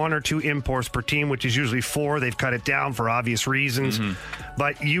allowing 1 or 2 imports per team, which is usually 4. They've cut it down for obvious reasons.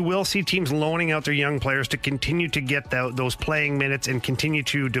 But you will see teams loaning out their young players to continue to get those playing minutes and continue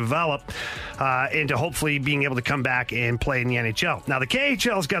to develop into hopefully being able to come back and play in the NHL. Now, the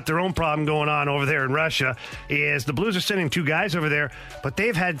KHL's got their own problem going on over there in Russia. Is the Blues are sending 2 guys over there, but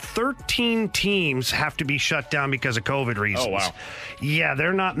they've had 13 teams have to be shut down because of COVID reasons. Oh, wow. Yeah,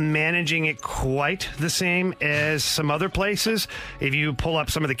 they're not managing it quite the same as some other places. If you pull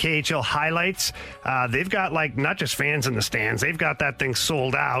up some of the KHL highlights, they've got, like, not just fans in the stands. They've got that thing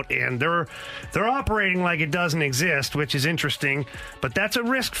sold out, and they're operating like it doesn't exist, which is interesting, but that's a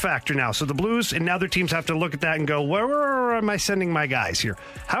risk factor now. So the Blues and other teams have to look at that and go, where am I sending my guys here?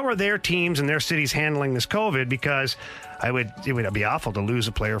 How are their teams and their cities handling this COVID? Because it would be awful to lose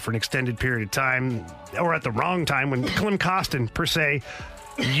a player for an extended period of time or at the wrong time when Klim Kostin, per se,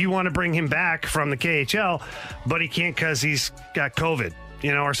 you want to bring him back from the KHL, but he can't because he's got COVID.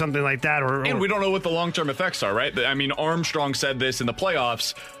 Or something like that. And we don't know what the long-term effects are, right? I mean, Armstrong said this in the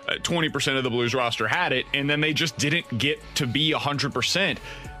playoffs, 20% of the Blues roster had it, and then they just didn't get to be 100%.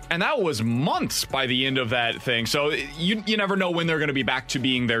 And that was months by the end of that thing. So you never know when they're going to be back to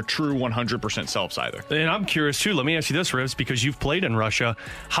being their true 100% selves either. And I'm curious, too. Let me ask you this, Rivs, because you've played in Russia.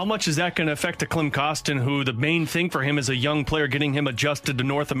 How much is that going to affect a Klim Kostin, who the main thing for him is a young player, getting him adjusted to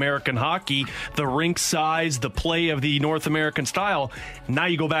North American hockey, the rink size, the play of the North American style? Now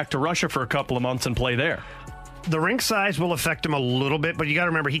you go back to Russia for a couple of months and play there. The rink size will affect him a little bit, but you got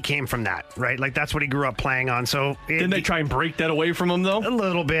to remember he came from that, right? Like that's what he grew up playing on. So didn't they try and break that away from him though? A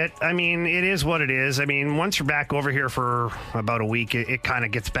little bit. I mean, it is what it is. I mean, once you're back over here for about a week, it kind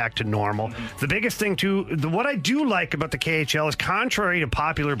of gets back to normal. Mm-hmm. The biggest thing too, what I do like about the KHL is, contrary to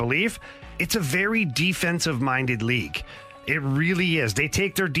popular belief, it's a very defensive-minded league. It really is. They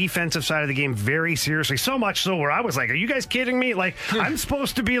take their defensive side of the game very seriously. So much so where I was like, are you guys kidding me? Like, I'm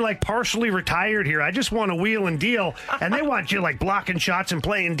supposed to be like partially retired here. I just want to wheel and deal. And they want you like blocking shots and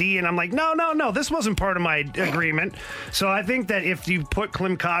playing D. And I'm like, no. This wasn't part of my agreement. So I think that if you put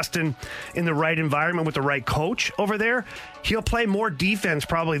Klim Kostin in the right environment with the right coach over there, he'll play more defense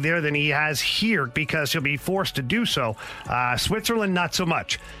probably there than he has here because he'll be forced to do so. Switzerland, not so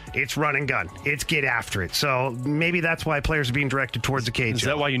much. It's run and gun. It's get after it. So maybe that's why players are being directed towards the cage. Is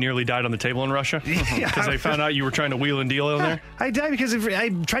that why you nearly died on the table in Russia? Yeah. Because they found out you were trying to wheel and deal in there? I died because I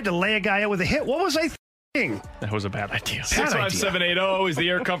tried to lay a guy out with a hit. What was I thinking? That was a bad idea. 65780 is the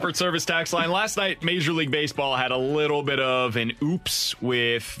Air Comfort Service tax line. Last night, Major League Baseball had a little bit of an oops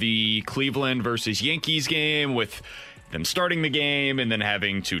with the Cleveland versus Yankees game, with them starting the game and then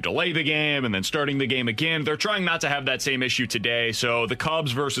having to delay the game and then starting the game again. They're trying not to have that same issue today. So the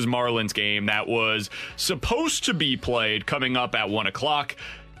Cubs versus Marlins game that was supposed to be played coming up at 1 o'clock,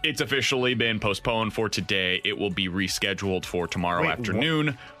 it's officially been postponed for today. It will be rescheduled for tomorrow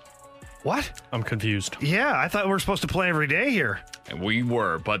afternoon. What? I'm confused. Yeah, I thought we were supposed to play every day here. And we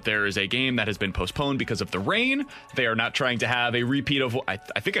were, but there is a game that has been postponed because of the rain. They are not trying to have a repeat of, I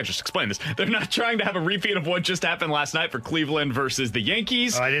think I just explained this. They're not trying to have a repeat of what just happened last night for Cleveland versus the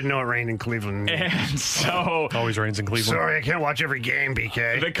Yankees. Oh, I didn't know it rained in Cleveland. And so... always rains in Cleveland. Sorry, I can't watch every game,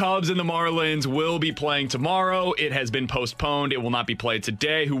 BK. The Cubs and the Marlins will be playing tomorrow. It has been postponed. It will not be played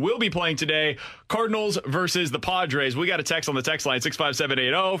today. Who will be playing today? Cardinals versus the Padres. We got a text on the text line,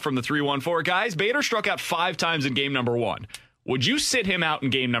 65780 from the 314. Guys, Bader struck out 5 times in game number 1. Would you sit him out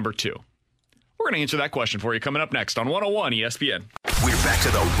in game number 2? We're going to answer that question for you coming up next on 101 ESPN. We're back to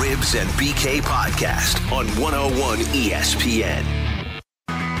the Ribs and BK podcast on 101 ESPN.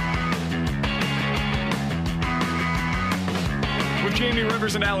 With Jamie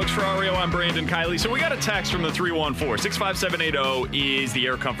Rivers and Alex Ferrario, I'm Brandon Kiley. So we got a text from the 314. 65780 is the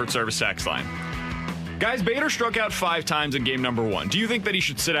Air Comfort Service text line. Guys, Bader struck out 5 times in game number 1. Do you think that he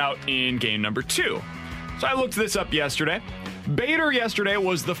should sit out in game number 2? So I looked this up yesterday. Bader yesterday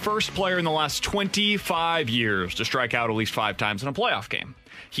was the first player in the last 25 years to strike out at least 5 times in a playoff game.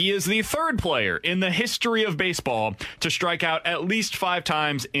 He is the 3rd player in the history of baseball to strike out at least 5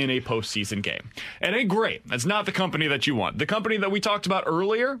 times in a postseason game. It ain't great. That's not the company that you want. The company that we talked about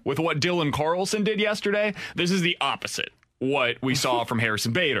earlier with what Dylan Carlson did yesterday, this is the opposite. What we saw from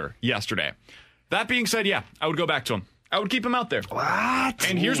Harrison Bader yesterday. That being said, yeah, I would go back to him. I would keep him out there. What?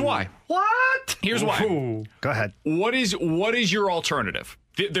 And here's why. What? Here's why. Ooh. Go ahead. What is your alternative?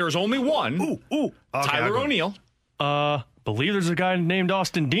 There's only one. Okay, Tyler O'Neill. Believe there's a guy named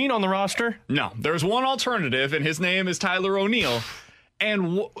Austin Dean on the roster. No, there's one alternative, and his name is Tyler O'Neill.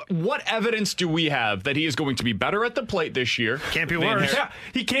 And what evidence do we have that he is going to be better at the plate this year? Can't be worse. Yeah,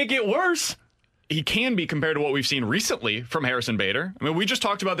 he can't get worse. He can be compared to what we've seen recently from Harrison Bader. I mean, we just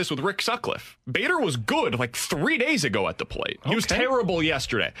talked about this with Rick Sutcliffe. Bader was good like 3 days ago at the plate. He was terrible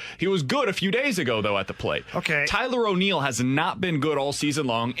yesterday. He was good a few days ago, though, at the plate. Okay. Tyler O'Neill has not been good all season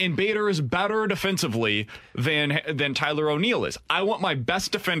long, and Bader is better defensively than Tyler O'Neill is. I want my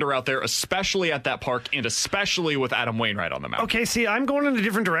best defender out there, especially at that park, and especially with Adam Wainwright on the mound. Okay, see, I'm going in a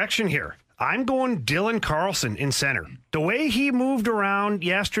different direction here. I'm going Dylan Carlson in center. The way he moved around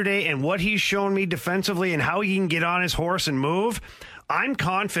yesterday and what he's shown me defensively and how he can get on his horse and move, I'm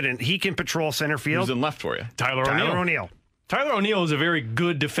confident he can patrol center field. Who's in left for you? Tyler O'Neill. Tyler O'Neill is a very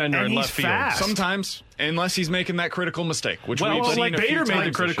good defender and in he's left field. fast. Sometimes, unless he's making that critical mistake. Which Well, we've seen like a few Bader made the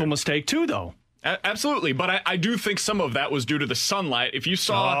times critical this year. mistake too, though. Absolutely, but I do think some of that was due to the sunlight. If you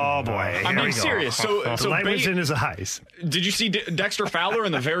saw, Oh, boy. I'm Here being we go. serious. So The light was in his eyes. Did you see Dexter Fowler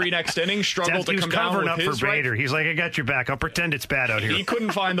in the very next inning struggle to He was come down covering with up his for Bader. He's like, I got your back. I'll pretend it's bad out here. He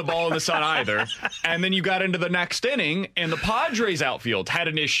couldn't find the ball in the sun either. And then you got into the next inning, and the Padres outfield had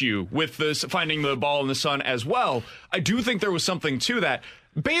an issue with this finding the ball in the sun as well. I do think there was something to that.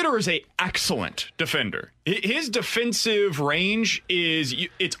 Bader is an excellent defender. His defensive range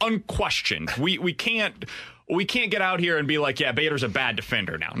it's unquestioned. We can't get out here and be like, yeah, Bader's a bad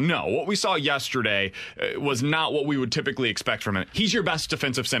defender now. No, what we saw yesterday was not what we would typically expect from him. He's your best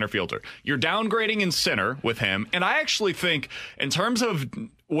defensive center fielder. You're downgrading in center with him, and I actually think in terms of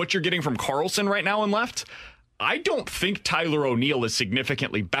what you're getting from Carlson right now in left, I don't think Tyler O'Neill is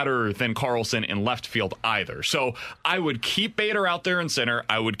significantly better than Carlson in left field either. So I would keep Bader out there in center.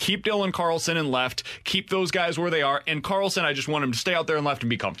 I would keep Dylan Carlson in left, keep those guys where they are. And Carlson, I just want him to stay out there in left and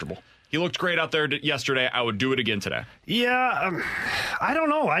be comfortable. He looked great out there yesterday. I would do it again today. Yeah, I don't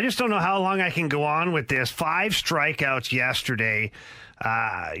know. I just don't know how long I can go on with this. 5 strikeouts yesterday.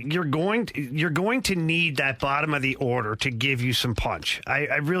 You're going to need that bottom of the order to give you some punch.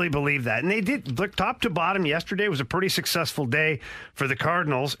 I really believe that. And they did look top to bottom yesterday. It was a pretty successful day for the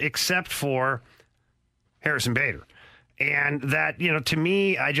Cardinals, except for Harrison Bader. And that, to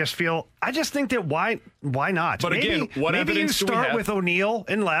me, I just think that why not? But again, what evidence do we have? Maybe you start with O'Neill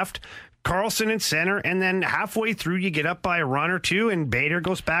in left, Carlson in center, and then halfway through you get up by a run or two and Bader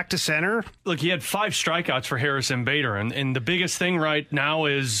goes back to center. Look, he had 5 strikeouts for Harrison Bader, and the biggest thing right now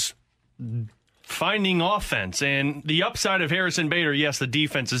is finding offense. And the upside of Harrison Bader, yes, the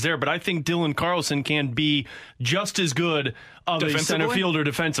defense is there, but I think Dylan Carlson can be just as good of a center fielder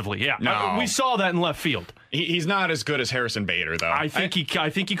defensively. Yeah, no. We saw that in left field. He's not as good as Harrison Bader, though. I think he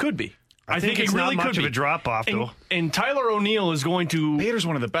could be. I think it's really not much of a drop-off, though. And Tyler O'Neill is going to... Bader's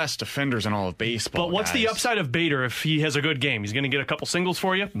one of the best defenders in all of baseball, But what's the upside of Bader if he has a good game? He's going to get a couple singles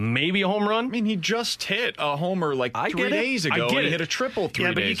for you, maybe a home run? I mean, he just hit a homer 3 days ago. And he hit a triple 3 days ago.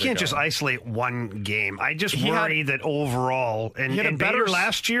 Yeah, but you can't just isolate one game. I just worry that overall... And Bader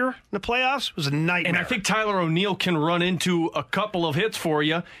last year in the playoffs was a nightmare. And I think Tyler O'Neill can run into a couple of hits for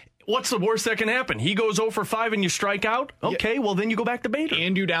you. What's the worst that can happen? He goes 0 for 5 and you strike out? Okay, well, then you go back to Bader.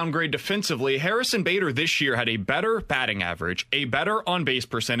 And you downgrade defensively. Harrison Bader this year had a better batting average, a better on-base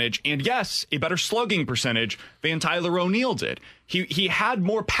percentage, and yes, a better slugging percentage than Tyler O'Neill did. He had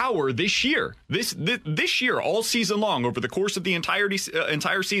more power this year. This year, all season long, over the course of the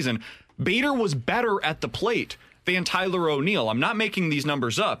entire season, Bader was better at the plate than Tyler O'Neill. I'm not making these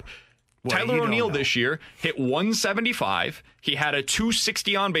numbers up. Well, Tyler O'Neill this year hit 175. He had a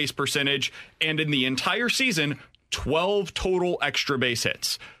 260 on-base percentage, and in the entire season, 12 total extra base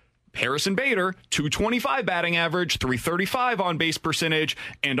hits. Harrison Bader, 225 batting average, 335 on-base percentage,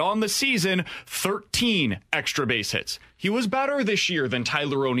 and on the season, 13 extra base hits. He was better this year than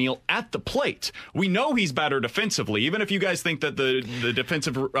Tyler O'Neill at the plate. We know he's better defensively, even if you guys think that the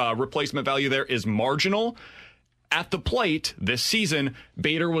defensive replacement value there is marginal. At the plate this season,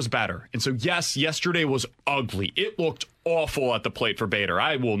 Bader was better. And so, yes, yesterday was ugly. It looked awful at the plate for Bader.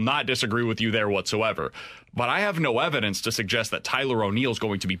 I will not disagree with you there whatsoever. But I have no evidence to suggest that Tyler O'Neill is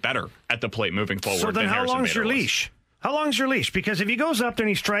going to be better at the plate moving forward. So then how long's your leash? How long's your leash? Because if he goes up there and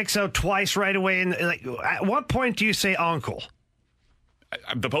he strikes out twice right away, and at what point do you say uncle?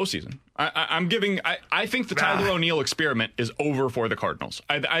 The postseason. I think the Tyler O'Neill experiment is over for the Cardinals.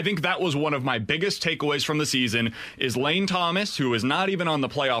 I think that was one of my biggest takeaways from the season is Lane Thomas, who is not even on the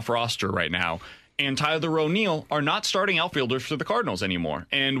playoff roster right now, and Tyler O'Neill are not starting outfielders for the Cardinals anymore.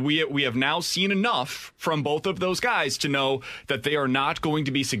 And we have now seen enough from both of those guys to know that they are not going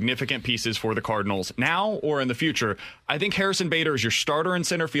to be significant pieces for the Cardinals now or in the future. I think Harrison Bader is your starter in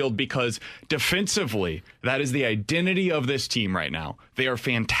center field because defensively, that is the identity of this team right now. They are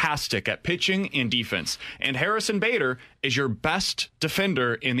fantastic at pitching and defense. And Harrison Bader is your best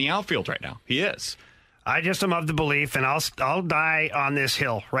defender in the outfield right now. He is. I just am of the belief, and I'll die on this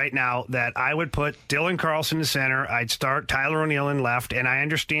hill right now, that I would put Dylan Carlson in center. I'd start Tyler O'Neill in left, and I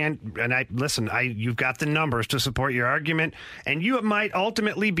understand, and you've got the numbers to support your argument, and you might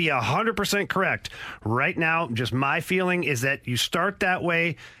ultimately be 100% correct. Right now, just my feeling is that you start that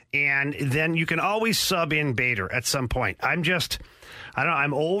way, and then you can always sub in Bader at some point. I'm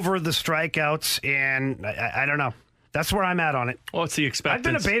over the strikeouts, and I don't know. That's where I'm at on it. Well, it's the expectancy.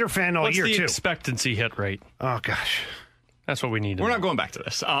 I've been a Bader fan all year, too. What's the expectancy hit rate? Oh, gosh. That's what we need to know. We're not going back to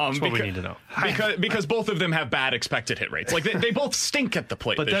this. That's what we need to know. Because both of them have bad expected hit rates. Like, they both stink at the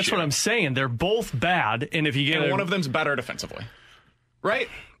plate But that's year. what I'm saying. They're both bad, and if you get one of them's better defensively. Right?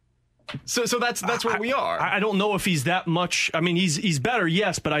 So that's where we are. I don't know if he's that much. I mean, he's better,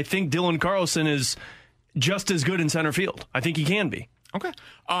 yes, but I think Dylan Carlson is just as good in center field. I think he can be. Okay.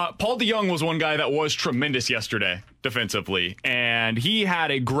 Paul DeJong was one guy that was tremendous yesterday defensively, and he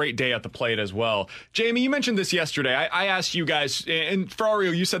had a great day at the plate as well. Jamie, you mentioned this yesterday. I asked you guys, and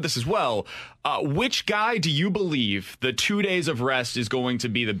Ferrario, you said this as well. Which guy do you believe the 2 days of rest is going to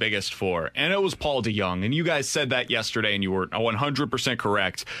be the biggest for? And it was Paul DeJong, and you guys said that yesterday, and you were 100%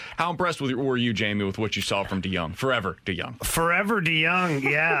 correct. How impressed were you, Jamie, with what you saw from DeJong? Forever DeJong. Forever DeJong,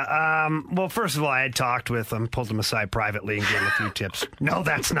 yeah. Well, first of all, I had talked with him, pulled him aside privately, and gave him a few tips. No,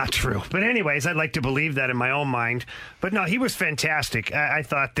 that's not true. But anyways, I'd like to believe that in my own mind. But no, he was fantastic. I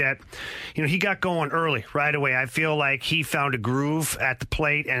thought that, he got going early, right away. I feel like he found a groove at the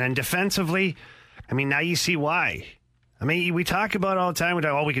plate, and then defensively, I mean, now you see why. I mean, we talk about it all the time.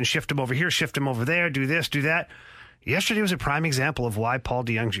 We can shift him over here, shift him over there, do this, do that. Yesterday was a prime example of why Paul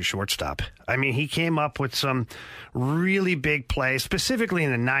DeJong's your shortstop. I mean, he came up with some really big plays, specifically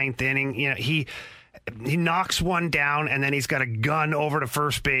in the ninth inning. You know, he knocks one down, and then he's got a gun over to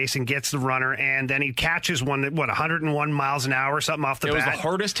first base and gets the runner, and then he catches one at, 101 miles an hour or something off the bat. It was the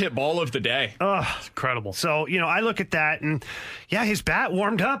hardest hit ball of the day. Oh, it's incredible. So, I look at that, and, yeah, his bat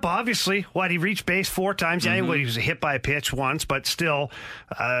warmed up, obviously. He reached base 4 times. Yeah, he was hit by a pitch once, but still,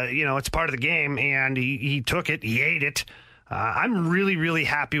 it's part of the game, and he took it. He ate it. I'm really, really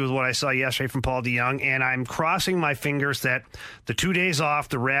happy with what I saw yesterday from Paul DeJong, and I'm crossing my fingers that the 2 days off,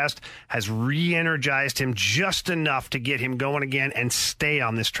 the rest, has re-energized him just enough to get him going again and stay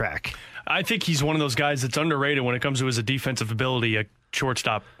on this track. I think he's one of those guys that's underrated when it comes to his defensive ability at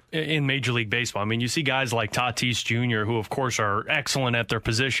shortstop in Major League Baseball. I mean, you see guys like Tatis Jr., who, of course, are excellent at their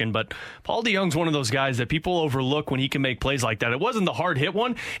position, but Paul DeJong's one of those guys that people overlook when he can make plays like that. It wasn't the hard hit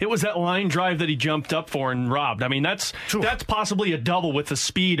one. It was that line drive that he jumped up for and robbed. I mean, that's possibly a double with the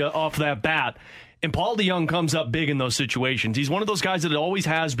speed off that bat. And Paul DeJong comes up big in those situations. He's one of those guys that it always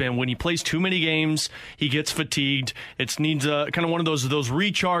has been. When he plays too many games, he gets fatigued. It needs kind of one of those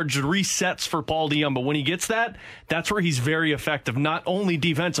recharged resets for Paul DeJong. But when he gets that, that's where he's very effective, not only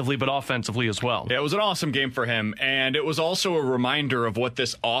defensively, but offensively as well. Yeah, it was an awesome game for him. And it was also a reminder of what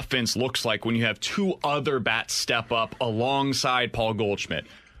this offense looks like when you have 2 other bats step up alongside Paul Goldschmidt.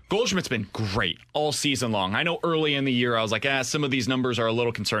 Goldschmidt's been great all season long. I know early in the year I was like, some of these numbers are a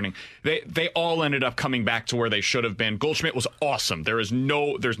little concerning. They all ended up coming back to where they should have been. Goldschmidt was awesome. There's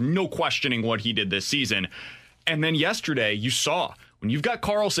no questioning what he did this season. And then yesterday you saw when you've got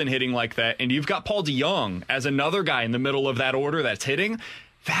Carlson hitting like that and you've got Paul DeJong as another guy in the middle of that order that's hitting,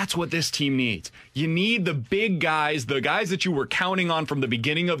 that's what this team needs. You need the big guys, the guys that you were counting on from the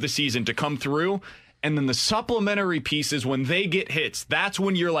beginning of the season to come through. And then the supplementary pieces, when they get hits, that's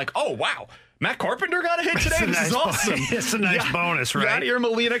when you're like, oh, wow, Matt Carpenter got a hit today. This is awesome. It's a nice bonus, right? Yadier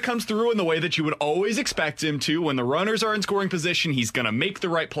Molina comes through in the way that you would always expect him to. When the runners are in scoring position, he's going to make the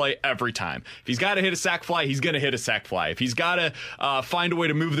right play every time. If he's got to hit a sac fly, he's going to hit a sac fly. If he's got to find a way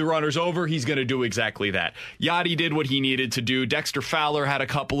to move the runners over, he's going to do exactly that. Yadi did what he needed to do. Dexter Fowler had a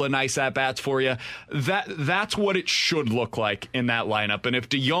couple of nice at-bats for you. That's what it should look like in that lineup. And if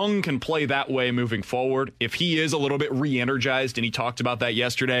DeJong can play that way moving forward, if he is a little bit re-energized, and he talked about that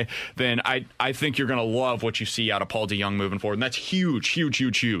yesterday, then I think you're going to love what you see out of Paul DeJong moving forward. And that's huge, huge,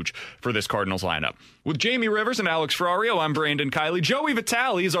 huge, huge for this Cardinals lineup. With Jamie Rivers and Alex Ferrario, I'm Brandon Kiley. Joey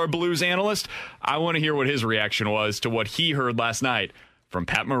Vitale is our Blues analyst. I want to hear what his reaction was to what he heard last night from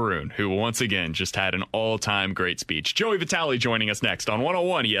Pat Maroon, who once again just had an all-time great speech. Joey Vitale joining us next on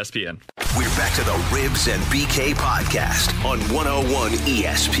 101 ESPN. We're back to the Ribs and BK podcast on 101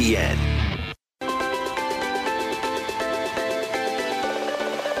 ESPN.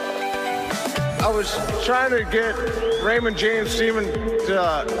 I was trying to get Raymond James Steven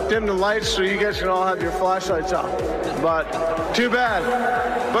to dim the lights so you guys can all have your flashlights on. But too bad.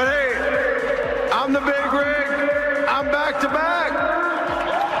 But hey, I'm the big rig. I'm back to back.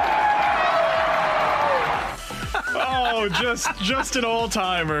 Oh, just an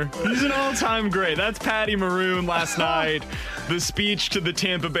all-timer. He's an all-time great. That's Patty Maroon last night. The speech to the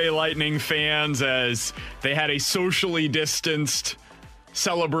Tampa Bay Lightning fans as they had a socially distanced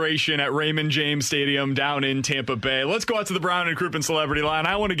celebration at Raymond James Stadium down in Tampa Bay. Let's go out to the Brown and Crouppen Celebrity Line.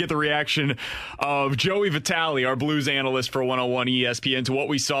 I want to get the reaction of Joey Vitale, our Blues analyst for 101 ESPN, to what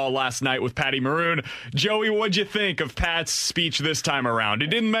we saw last night with Patty Maroon. Joey, what'd you think of Pat's speech this time around? It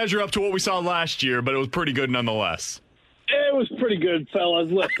didn't measure up to what we saw last year, but it was pretty good nonetheless. It was pretty good, fellas.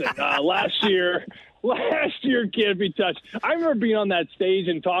 Listen, last year can't be touched. I remember being on that stage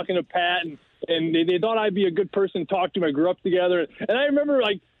and talking to Pat, and they thought I'd be a good person to talk to. I grew up together. And I remember,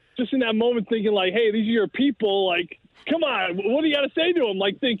 just in that moment thinking, hey, these are your people. Come on, what do you got to say to them?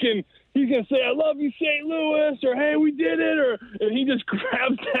 Thinking he's going to say, I love you, St. Louis, or hey, we did it. And he just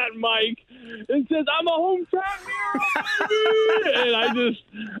grabs that mic and says, I'm a hometown hero, baby.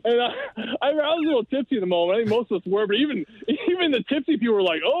 I was a little tipsy in the moment. I think most of us were, but even the tipsy people were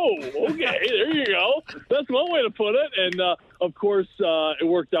like, oh, okay, there you go. That's one way to put it. And, of course, it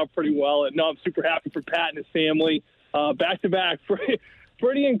worked out pretty well. And I'm super happy for Pat and his family. Back-to-back,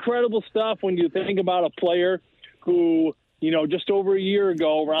 pretty incredible stuff when you think about a player who, just over a year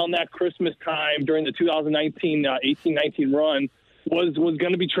ago, around that Christmas time during the 2019, 18-19 run, was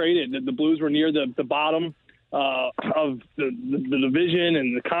going to be traded. The Blues were near the bottom of the division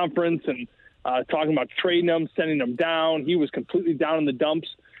and the conference, and talking about trading him, sending him down. He was completely down in the dumps.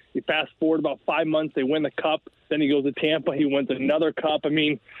 You fast forward about 5 months, they win the Cup. Then he goes to Tampa. He wins another Cup. I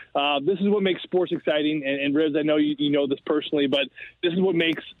mean, this is what makes sports exciting. And Rivs, I know you know this personally, but this is what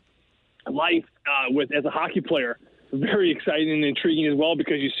makes life as a hockey player very exciting and intriguing as well,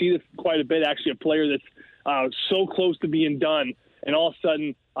 because you see this quite a bit, actually, a player that's so close to being done, and all of a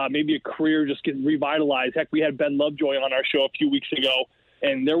sudden maybe a career just gets revitalized. Heck, we had Ben Lovejoy on our show a few weeks ago,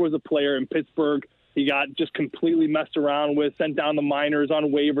 and there was a player in Pittsburgh. He got just completely messed around with, sent down the minors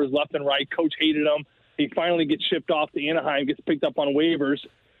on waivers left and right. Coach hated him. He finally gets shipped off to Anaheim, gets picked up on waivers,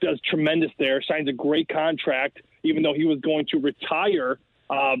 does tremendous there, signs a great contract, even though he was going to retire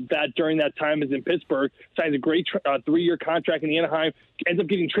that during that time is in Pittsburgh, signs a great 3-year contract in Anaheim, ends up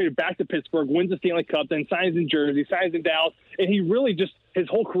getting traded back to Pittsburgh, wins the Stanley Cup, then signs in Jersey, signs in Dallas, and he really just, his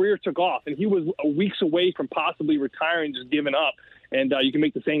whole career took off, and he was weeks away from possibly retiring, just giving up. And you can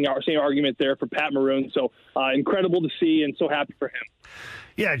make the same argument there for Pat Maroon. So incredible to see, and so happy for him.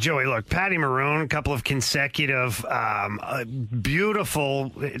 Yeah, Joey, look, Patty Maroon, a couple of consecutive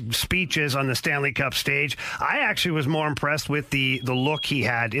beautiful speeches on the Stanley Cup stage. I actually was more impressed with the look he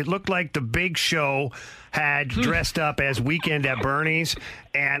had. It looked like the Big Show had dressed up as Weekend at Bernie's,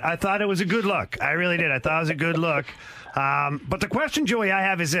 and I thought it was a good look. I really did. I thought it was a good look. But the question, Joey, I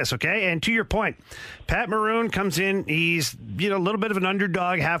have is this, okay? And to your point, Pat Maroon comes in. He's, a little bit of an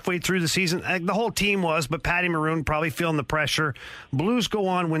underdog halfway through the season. The whole team was, but Patty Maroon probably feeling the pressure. Blues go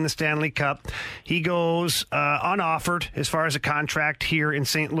on, win the Stanley Cup. He goes unoffered as far as a contract here in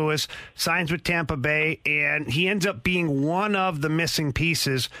St. Louis, signs with Tampa Bay, and he ends up being one of the missing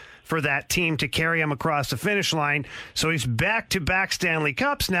pieces for that team to carry him across the finish line. So he's back-to-back Stanley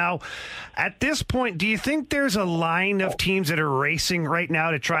Cups now. At this point, do you think there's a line of teams that are racing right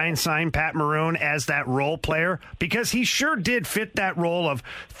now to try and sign Pat Maroon as that role player? Because he sure did fit that role of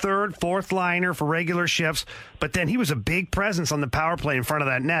third, fourth liner for regular shifts, but then he was a big presence on the power play in front of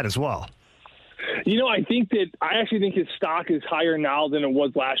that net as well. I actually think his stock is higher now than it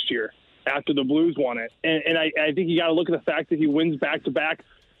was last year after the Blues won it. And I think you got to look at the fact that he wins back-to-back.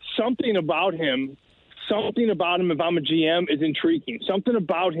 Something about him, if I'm a GM, is intriguing. Something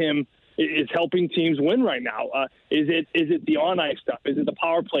about him is helping teams win right now. Is it the on-ice stuff? Is it the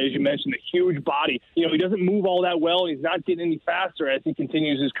power play, as you mentioned, the huge body? He doesn't move all that well. He's not getting any faster as he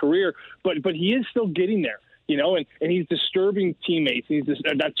continues his career, but he is still getting there. And he's disturbing teammates.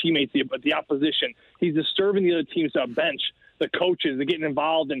 Not teammates, but the opposition. He's disturbing the other team's bench, the coaches. They're getting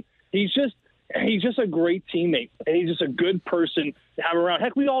involved, and he's just a great teammate, and he's just a good person to have around.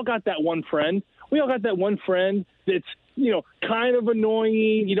 Heck, we all got that one friend. That's, kind of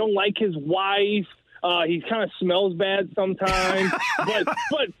annoying. You don't like his wife. He kind of smells bad sometimes.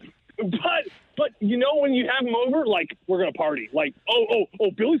 but when you have him over, like, we're going to party. Like,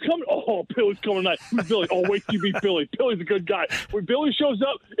 oh, Billy's coming? Oh, Billy's coming tonight. Who's Billy? Oh, wait till you meet Billy. Billy's a good guy. When Billy shows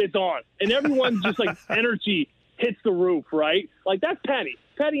up, it's on. And everyone's just like energy hits the roof, right? Like, that's Patty.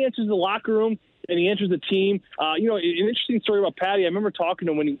 Patty enters the locker room, and he enters the team. An interesting story about Patty, I remember talking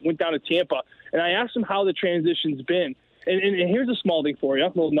to him when he went down to Tampa, and I asked him how the transition's been. And here's a small thing for you, a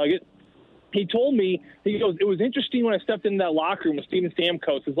little nugget. He told me, he goes, it was interesting when I stepped into that locker room with Steven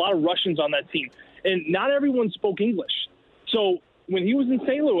Stamkos. There's a lot of Russians on that team, and not everyone spoke English. So when he was in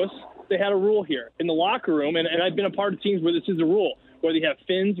St. Louis, they had a rule here in the locker room, and I've been a part of teams where this is a rule, whether you have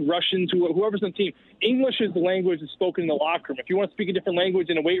Finns, Russians, whoever's on the team. English is the language that's spoken in the locker room. If you want to speak a different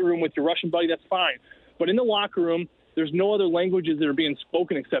language in a weight room with your Russian buddy, that's fine. But in the locker room, there's no other languages that are being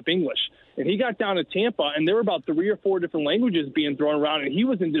spoken except English. And he got down to Tampa, and there were about 3 or 4 different languages being thrown around, and he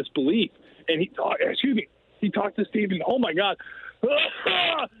was in disbelief. And he talked to Steven. Oh, my God.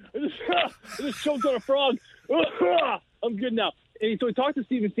 I just choked on a frog. I'm good now. And so he talked to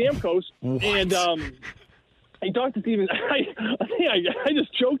Steven Stamkos, and he talked to Steven. I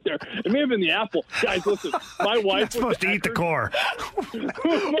just choked there. It may have been the apple. Guys, listen, my wife was supposed to eat the core.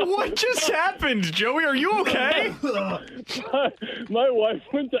 What just happened, Joey? Are you okay? My wife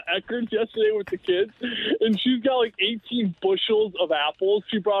went to Eckerd's yesterday with the kids, and she's got like 18 bushels of apples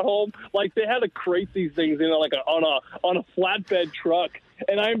she brought home. Like, they had to crate these things in on a flatbed truck.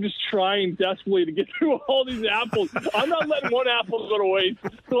 And I'm just trying desperately to get through all these apples. I'm not letting one apple go to waste.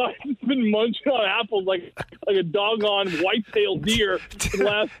 So I've just been munching on apples like a doggone white-tailed deer for the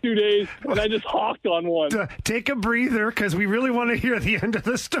last 2 days, and I just hawked on one. Take a breather, because we really want to hear the end of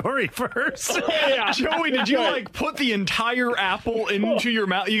the story first. Yeah. Joey, did you put the entire apple into your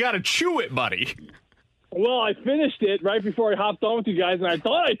mouth? You got to chew it, buddy. Well, I finished it right before I hopped on with you guys, and I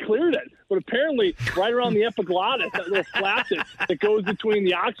thought I cleared it. But apparently, right around the epiglottis, that little flap that goes between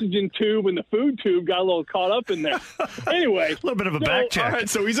the oxygen tube and the food tube got a little caught up in there. Anyway. A little bit of a back check. All right,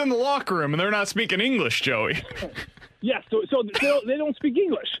 so he's in the locker room, and they're not speaking English, Joey. Yeah, so they don't speak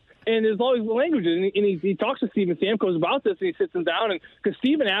English. And there's all these languages. And he talks to Steven Stamkos about this, and he sits him down. And because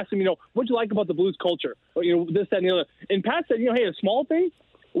Steven asked him, what'd you like about the Blues culture? Or, this, that, and the other. And Pat said, hey, a small thing,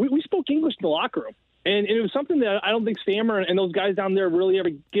 we spoke English in the locker room. And it was something that I don't think Stammer and those guys down there really ever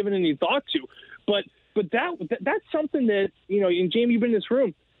given any thought to. But that's something that, and Jamie, you've been in this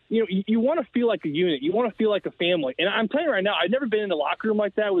room, you want to feel like a unit. You want to feel like a family. And I'm telling you right now, I've never been in a locker room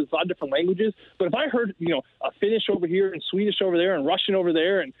like that with a lot of different languages. But if I heard, a Finnish over here and Swedish over there and Russian over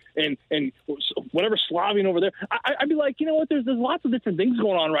there and whatever Slavian over there, I'd be like, there's lots of different things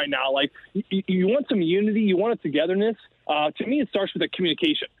going on right now. Like you want some unity, you want a togetherness. To me, it starts with the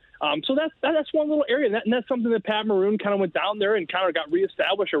communication. So that's one little area, and that's something that Pat Maroon kind of went down there and kind of got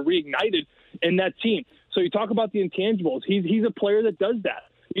reestablished or reignited in that team. So you talk about the intangibles. He's a player that does that.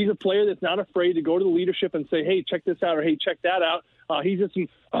 He's a player that's not afraid to go to the leadership and say, hey, check this out, or hey, check that out. He's just an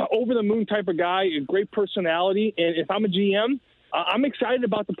over-the-moon type of guy, a great personality. And if I'm a GM, I'm excited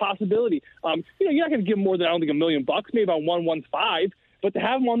about the possibility. You're not going to give him more than, I don't think, $1 million, maybe on 1.15, but to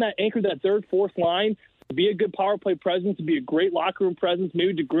have him on that anchor, that third, fourth line, to be a good power play presence, to be a great locker room presence,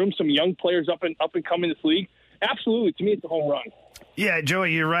 maybe to groom some young players up and coming in this league, absolutely, to me, it's a home run. Yeah,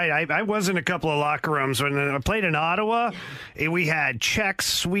 Joey, you're right. I was in a couple of locker rooms. When I played in Ottawa, we had Czechs,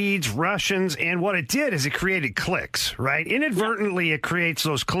 Swedes, Russians, and what it did is it created cliques, right? Inadvertently, it creates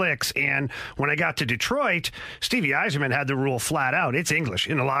those cliques. And when I got to Detroit, Stevie Yzerman had the rule flat out. It's English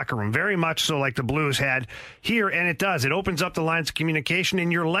in the locker room, very much so like the Blues had here, and it does. It opens up the lines of communication,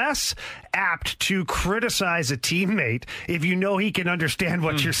 and you're less apt to criticize a teammate if you know he can understand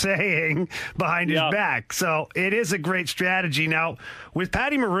what you're saying behind his back. So it is a great strategy. Now, with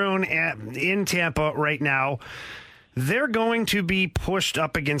Patty Maroon in Tampa right now, they're going to be pushed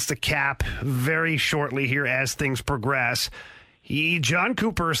up against the cap very shortly here as things progress. John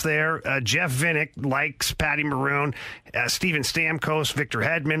Cooper's there. Jeff Vinik likes Patty Maroon. Steven Stamkos, Victor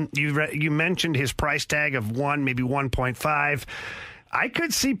Hedman. You mentioned his price tag of 1, maybe 1.5. I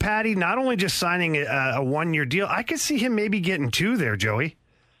could see Patty not only just signing a one-year deal, I could see him maybe getting 2 there, Joey.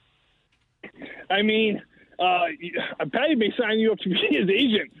 I mean, Patty may sign you up to be his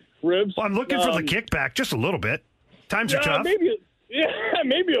agent, Ribs. Well, I'm looking for the kickback just a little bit. Times are tough. Maybe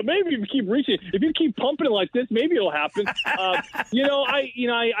if you keep reaching, if you keep pumping it like this, maybe it'll happen. I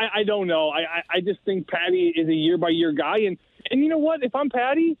don't know. I just think Patty is a year-by-year guy, and you know what? If I'm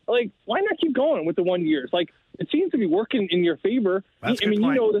Patty, why not keep going with the 1 year? It seems to be working in your favor. That's you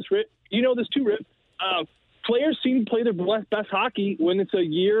know this, Rip. You know this too, Rip. Players seem to play their best hockey when it's a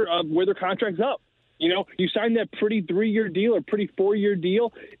year where their contract's up. You sign that pretty 3-year deal or pretty 4-year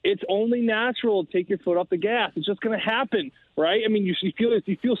deal. It's only natural to take your foot off the gas. It's just going to happen, right? I mean, you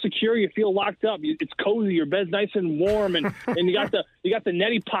feel secure, you feel locked up. It's cozy, your bed's nice and warm, and you got the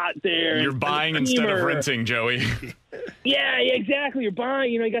neti pot there. You're buying instead of renting, Joey. Yeah, exactly. You're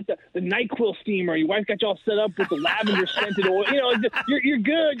buying. You got the NyQuil steamer. Your wife got you all set up with the lavender scented oil. You're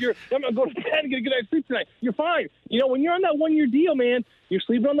good. I'm gonna go to bed and get a good night's sleep tonight. You're fine. When you're on that 1 year deal, man, you're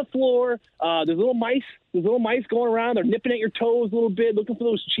sleeping on the floor. There's little mice. There's little mice going around. They're nipping at your toes a little bit, looking for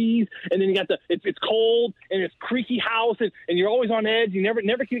those cheese. And then you got it's cold and it's creaky house, and you're always on edge. You never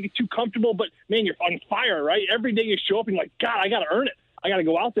can get too comfortable. But man, you're on fire, right? Every day you show up and you're like, God, I got to earn it. I got to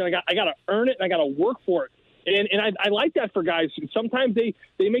go out there. I got to earn it, and I got to work for it. And I like that for guys. Sometimes they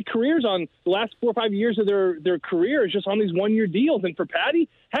make careers on the last 4 or 5 years of their career is just on these 1 year deals. And for Patty,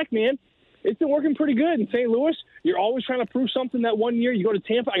 heck, man, it's been working pretty good in St. Louis. You're always trying to prove something that 1 year. You go to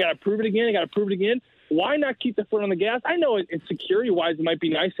Tampa, I got to prove it again. Why not keep the foot on the gas? I know it's security-wise it might be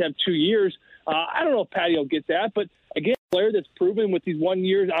nice to have 2 years. I don't know if Patty will get that. But, again, a player that's proven with these 1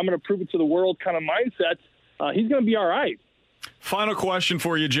 year, I'm going to prove it to the world kind of mindsets, he's going to be all right. Final question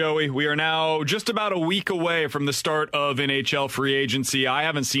for you, Joey. We are now just about a week away from the start of NHL free agency. I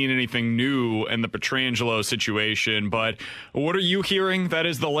haven't seen anything new in the Pietrangelo situation, but what are you hearing that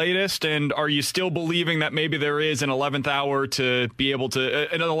is the latest? And are you still believing that maybe there is an 11th hour to be able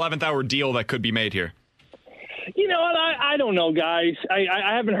to, an 11th hour deal that could be made here? You know what? I don't know, guys.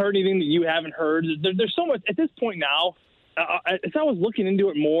 I haven't heard anything that you haven't heard. There's so much at this point now. As I was looking into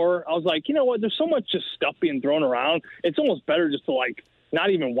it more, I was like, you know what? There's so much just stuff being thrown around. It's almost better just to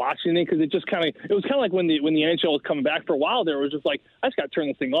not even watch anything, because it was kind of like when the NHL was coming back for a while there. It was just like, I just got to turn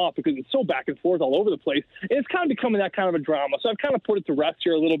this thing off because it's so back and forth all over the place. And it's kind of becoming that kind of a drama. So I've kind of put it to rest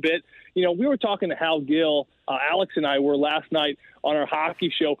here a little bit. We were talking to Hal Gill, Alex and I were last night on our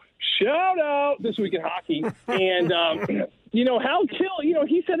hockey show. Shout out This Week in Hockey. And, Hal Gill,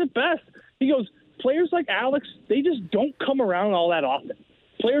 he said it best. He goes, players like Alex, they just don't come around all that often.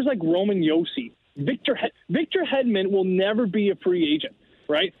 Players like Roman Josi, Victor Hedman will never be a free agent,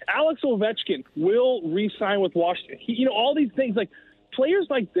 right? Alex Ovechkin will re-sign with Washington. All these things, like players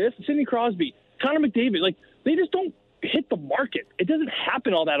like this, Sidney Crosby, Connor McDavid, like they just don't hit the market. It doesn't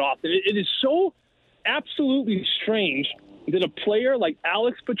happen all that often. It is so absolutely strange that a player like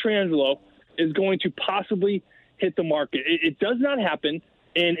Alex Pietrangelo is going to possibly hit the market. It does not happen.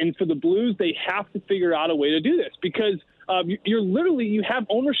 And for the Blues, they have to figure out a way to do this because you have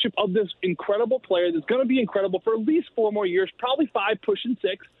ownership of this incredible player that's going to be incredible for at least 4 more years, probably 5, pushing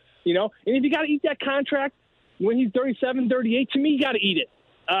 6, And if you got to eat that contract when he's 37, 38, to me, you got to eat it.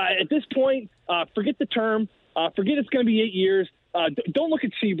 At this point, forget the term. Forget it's going to be 8 years. Don't look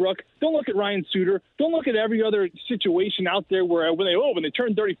at Seabrook. Don't look at Ryan Suter. Don't look at every other situation out there where when they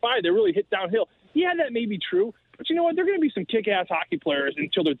turn 35, they really hit downhill. Yeah, that may be true. But you know what? They're going to be some kick-ass hockey players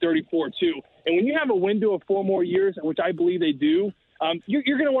until they're 34, too. And when you have a window of 4 more years, which I believe they do, you're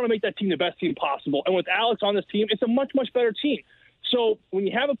going to want to make that team the best team possible. And with Alex on this team, it's a much, much better team. So when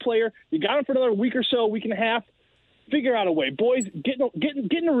you have a player, you got him for another week or so, week and a half, figure out a way. Boys, get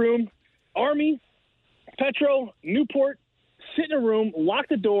in a room. Army, Petro, Newport, sit in a room, lock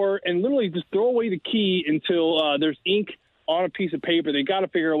the door, and literally just throw away the key until there's ink on a piece of paper. They got to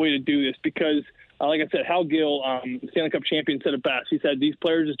figure out a way to do this because – like I said, Hal Gill, Stanley Cup champion, said it best. He said these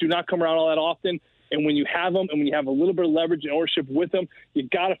players just do not come around all that often, and when you have them and when you have a little bit of leverage and ownership with them, you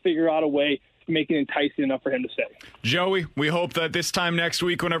got to figure out a way to make it enticing enough for him to stay. Joey, we hope that this time next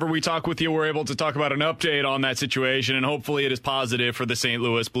week, whenever we talk with you, we're able to talk about an update on that situation, and hopefully it is positive for the St.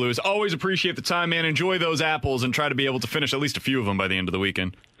 Louis Blues. Always appreciate the time, man. Enjoy those apples and try to be able to finish at least a few of them by the end of the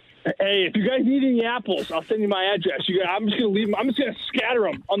weekend. Hey, if you guys need any apples, I'll send you my address. I'm just going to leave them. I'm just going to scatter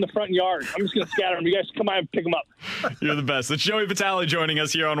them on the front yard. I'm just going to scatter them. You guys come by and pick them up. You're the best. It's Joey Vitale joining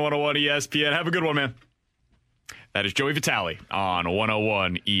us here on 101 ESPN. Have a good one, man. That is Joey Vitale on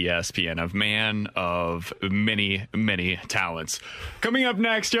 101 ESPN, a man of many, many talents. Coming up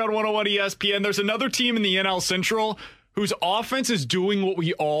next here on 101 ESPN, there's another team in the NL Central whose offense is doing what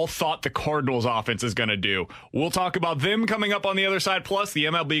we all thought the Cardinals' offense is going to do. We'll talk about them coming up on the other side, plus the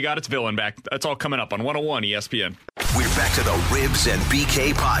MLB got its villain back. That's all coming up on 101 ESPN. We're back to the Ribs and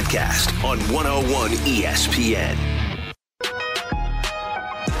BK podcast on 101 ESPN.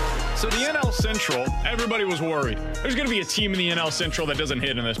 So the NL Central, everybody was worried. There's going to be a team in the NL Central that doesn't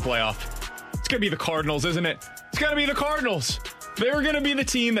hit in this playoff. It's going to be the Cardinals, isn't it? It's going to be the Cardinals. They're going to be the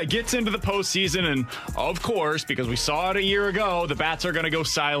team that gets into the postseason, and of course, because we saw it a year ago, the bats are going to go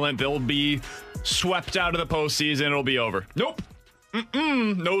silent. They'll be swept out of the postseason. It'll be over. Nope.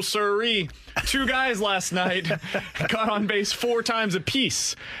 No sirree. 2 guys last night got on base 4 times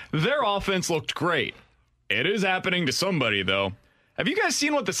apiece. Their offense looked great. It is happening to somebody, though. Have you guys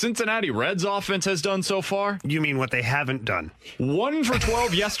seen what the Cincinnati Reds offense has done so far? You mean what they haven't done? 1 for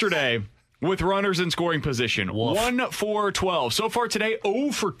 12 yesterday. With runners in scoring position. Woof. 1 for 12. So far today,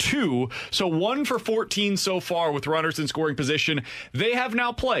 0 for 2. So 1 for 14 so far with runners in scoring position. They have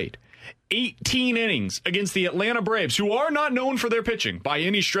now played 18 innings against the Atlanta Braves, who are not known for their pitching by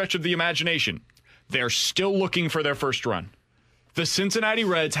any stretch of the imagination. They're still looking for their first run. The Cincinnati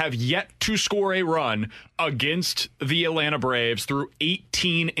Reds have yet to score a run against the Atlanta Braves through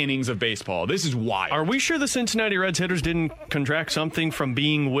 18 innings of baseball. This is wild. Are we sure the Cincinnati Reds hitters didn't contract something from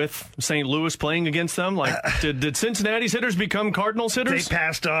being with St. Louis playing against them? Like, did Cincinnati's hitters become Cardinals hitters? They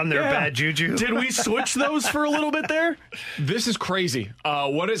passed on their bad juju. Did we switch those for a little bit there? This is crazy.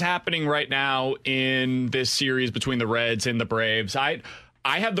 What is happening right now in this series between the Reds and the Braves?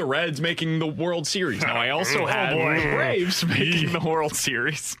 I have the Reds making the World Series. Now, I also have the Braves making the World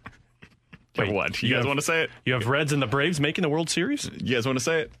Series. Wait, what? You guys want to say it? You have Reds and the Braves making the World Series? You guys want to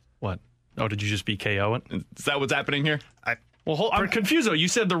say it? What? Oh, did you just BKO it? Is that what's happening here? I'm confused, though. You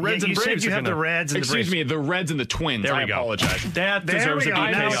said the Reds and Braves. You have the Reds and the Braves. Excuse me, the Reds and the Twins. There we I apologize. That deserves a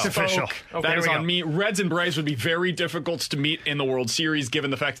BKO. Now it's official. That is on me. Reds and Braves would be very difficult to meet in the World Series,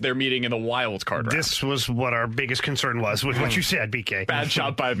 given the fact that they're meeting in the wild card round. This was what our biggest concern was with what you said, BK. Bad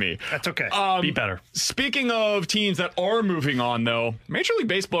job by me. That's okay. Be better. Speaking of teams that are moving on, though, Major League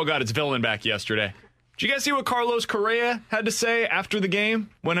Baseball got its villain back yesterday. Did you guys see what Carlos Correa had to say after the game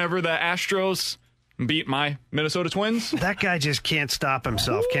whenever the Astros beat my Minnesota Twins? That guy just can't stop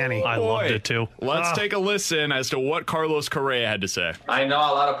himself, can he? I loved it, too. Let's take a listen as to what Carlos Correa had to say. I know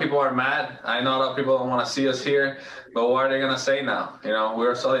a lot of people are mad. I know a lot of people don't want to see us here. But what are they going to say now? You know,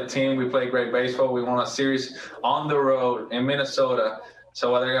 we're a solid team. We play great baseball. We won a series on the road in Minnesota. So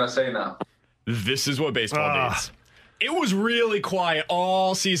what are they going to say now? This is what baseball needs. It was really quiet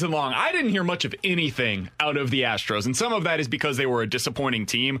all season long. I didn't hear much of anything out of the Astros, and some of that is because they were a disappointing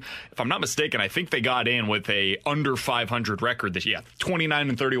team. If I'm not mistaken, I think they got in with a under 500 record this year.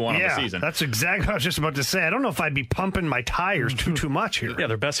 29-31 on the season. That's exactly what I was just about to say. I don't know if I'd be pumping my tires too much here. Yeah,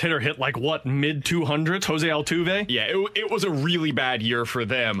 their best hitter hit mid-200s, Jose Altuve? Yeah, it was a really bad year for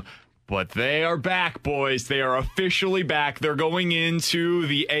them. But they are back, boys. They are officially back. They're going into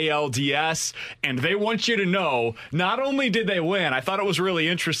the ALDS, and they want you to know, not only did they win, I thought it was really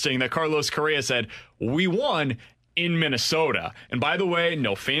interesting that Carlos Correa said, we won in Minnesota. And by the way,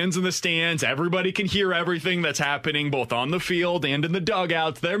 no fans in the stands. Everybody can hear everything that's happening, both on the field and in the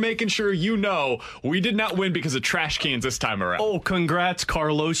dugouts. They're making sure you know we did not win because of trash cans this time around. Oh, congrats,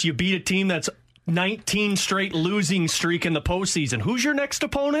 Carlos. You beat a team that's 19 straight losing streak in the postseason. Who's your next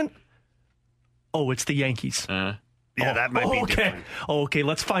opponent? Oh, it's the Yankees. Yeah, that might be different. Okay,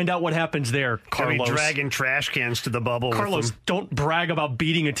 let's find out what happens there, Carlos. Be dragging trash cans to the bubble. Carlos, with them. Don't brag about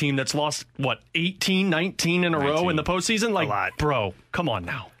beating a team that's lost, 18, 19 in a row in the postseason? A lot. Bro, come on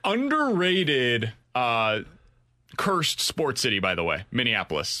now. Underrated cursed sports city, by the way,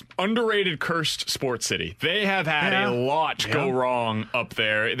 Minneapolis. Underrated cursed sports city. They have had a lot go wrong up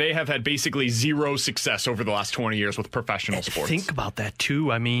there. They have had basically zero success over the last 20 years with professional sports. Think about that,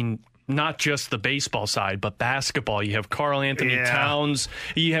 too. I mean, not just the baseball side, but basketball. You have Karl Anthony Towns.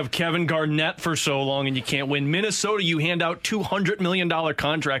 You have Kevin Garnett for so long, and you can't win. Minnesota, you hand out $200 million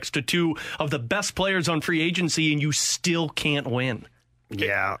contracts to two of the best players on free agency, and you still can't win.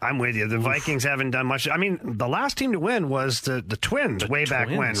 Yeah, I'm with you. The Vikings haven't done much. I mean, the last team to win was the Twins back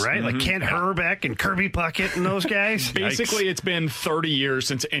when, right? Mm-hmm. Like Kent Herbeck and Kirby Puckett and those guys. Basically, it's been 30 years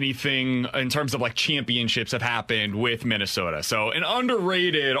since anything in terms of championships have happened with Minnesota. So an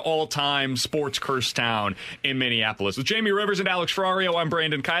underrated all-time sports curse town in Minneapolis. With Jamie Rivers and Alex Ferrario, I'm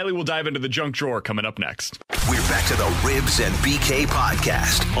Brandon Kiley. We'll dive into the junk drawer coming up next. We're back to the Ribs and BK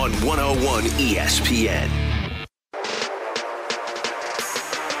podcast on 101 ESPN.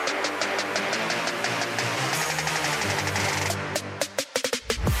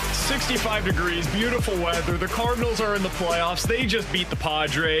 65 degrees, beautiful weather. The Cardinals are in the playoffs. They just beat the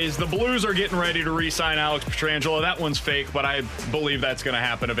Padres. The Blues are getting ready to re-sign Alex Pietrangelo. That one's fake, but I believe that's going to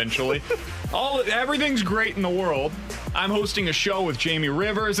happen eventually. Everything's great in the world. I'm hosting a show with Jamie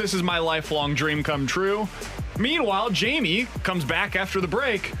Rivers. This is my lifelong dream come true. Meanwhile, Jamie comes back after the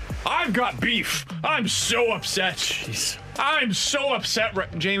break. I've got beef. I'm so upset. Jeez. I'm so upset.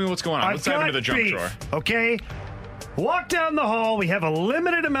 Jamie, what's going on? Let's dive into the junk drawer. Okay. Walk down the hall. We have a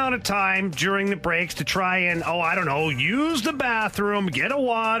limited amount of time during the breaks to try and, use the bathroom, get a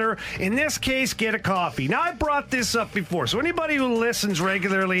water. In this case, get a coffee. Now, I brought this up before. So anybody who listens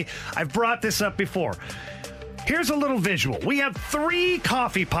regularly, I've brought this up before. Here's a little visual. We have 3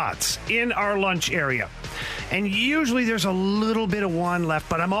 coffee pots in our lunch area. And usually there's a little bit of one left,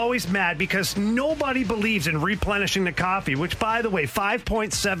 but I'm always mad because nobody believes in replenishing the coffee, which, by the way,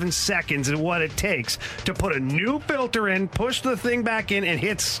 5.7 seconds is what it takes to put a new filter in, push the thing back in, and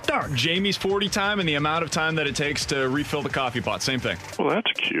hit start. Jamie's 40 time and the amount of time that it takes to refill the coffee pot. Same thing. Well,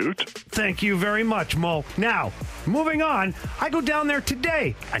 that's cute. Thank you very much, Mo. Now, moving on, I go down there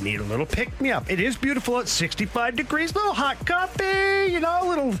today. I need a little pick-me-up. It is beautiful at 65 degrees. Little hot coffee, a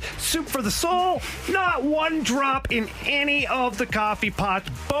little soup for the soul. Not one drop in any of the coffee pots.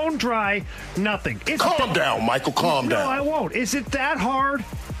 Bone dry, nothing. Calm down, Michael. Calm down. No, I won't. Is it that hard?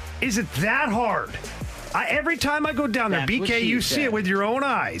 Is it that hard? Every time I go down there, BK, you see it with your own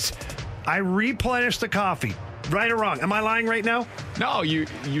eyes. I replenish the coffee. Right or wrong? Am I lying right now? No, you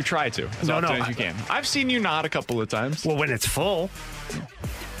try to as often as you can. I've seen you nod a couple of times. Well, when it's full.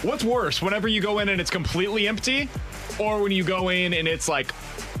 What's worse, whenever you go in and it's completely empty, or when you go in and it's like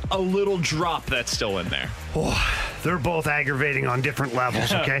a little drop that's still in there? Oh, they're both aggravating on different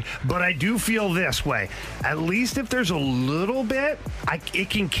levels, okay? But I do feel this way. At least if there's a little bit,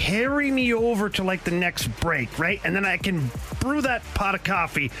 it can carry me over to the next break, right? And then I can brew that pot of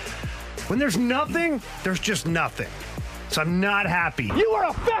coffee. When there's nothing, there's just nothing. So I'm not happy. You are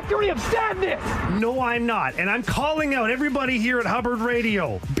a factory of sadness! No, I'm not. And I'm calling out everybody here at Hubbard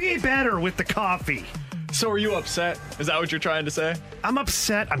Radio. Be better with the coffee. So are you upset? Is that what you're trying to say? I'm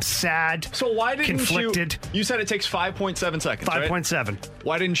upset. I'm sad. So why didn't conflicted. You said it takes 5.7 seconds, 5.7. Right?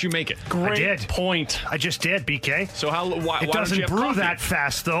 Why didn't you make it? Great point. I just did, BK. So why it doesn't brew that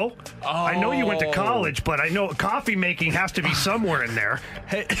fast, though. Oh. I know you went to college, but I know coffee making has to be somewhere in there.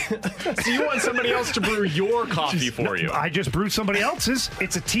 Hey, so you want somebody else to brew your coffee for you? I just brewed somebody else's.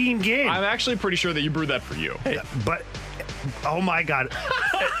 It's a team game. I'm actually pretty sure that you brewed that for you. But Oh my God!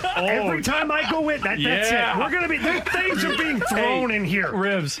 Every time I go in, that's it. We're gonna be. Things are being thrown in here.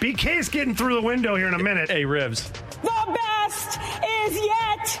 Ribs. BK's getting through the window here in a minute. Hey, Ribs. The best is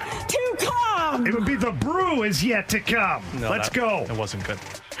yet to come. It would be the brew is yet to come. No, Let's go. That wasn't good.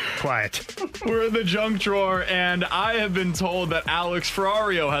 Quiet. We're in the junk drawer, and I have been told that Alex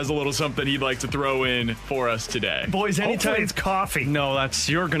Ferrario has a little something he'd like to throw in for us today. Boys, anytime Hopefully it's coffee. No,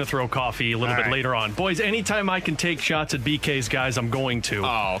 you're going to throw coffee a little bit later on. Boys, anytime I can take shots at BK's guys, I'm going to.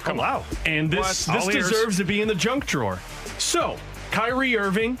 Oh, come on. Wow. And this deserves to be in the junk drawer. So, Kyrie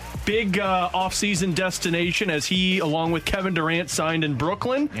Irving, big offseason destination as he, along with Kevin Durant, signed in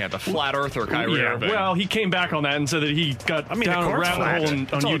Brooklyn. Yeah, the flat earther Kyrie Irving. Well, he came back on that and said that he got down a rabbit hole on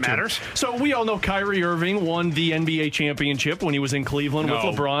YouTube. Matters. So we all know Kyrie Irving won the NBA championship when he was in Cleveland with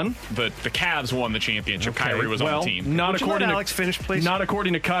LeBron. The Cavs won the championship. Okay. Kyrie was on the team. Not according to Alex finish, please. Not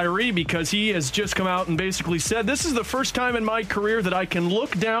according to Kyrie, because he has just come out and basically said, this is the first time in my career that I can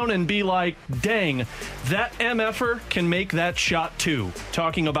look down and be like, dang, that MFer can make that shot too.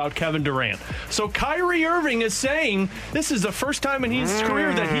 Talking about Kevin Durant. So Kyrie Irving is saying this is the first time in his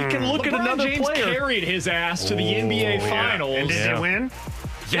career that he can look at another James player. Carried his ass to the NBA Finals. And did they win?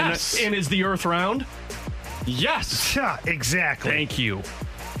 Yes. And is the Earth round? Yes. Yeah, exactly. Thank you.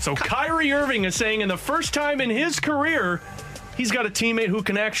 So Kyrie Irving is saying in the first time in his career, he's got a teammate who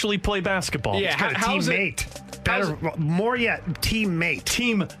can actually play basketball. Yeah, he's got a teammate. Better, more yet, teammate.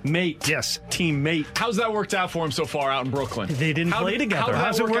 Teammate. Yes. Teammate. How's that worked out for him so far out in Brooklyn? They didn't play together.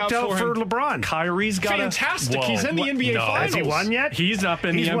 How's it worked out for LeBron? Kyrie's got fantastic. He's in the NBA Finals. Has he won yet? He's not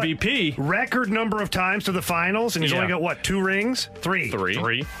been the MVP. Record number of times to the finals, and he's only got, what, 2 rings?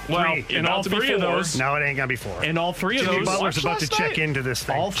 3. Well, in all 3 of those. No, it ain't going to be 4. And all 3 of those. Jimmy Butler's about to check into this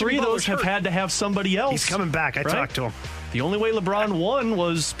thing. All 3 of those have had to have somebody else. He's coming back. I talked to him. The only way LeBron won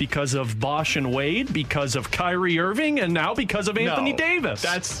was because of Bosh and Wade, because of Kyrie Irving, and now because of Anthony Davis.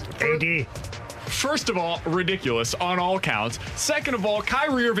 That's AD. First of all, ridiculous on all counts. Second of all,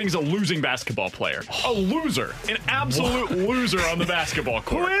 Kyrie Irving's a losing basketball player. A loser. An absolute loser on the basketball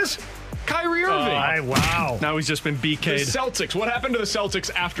court. Who is? Kyrie Irving. Wow. Now he's just been BK'd. The Celtics. What happened to the Celtics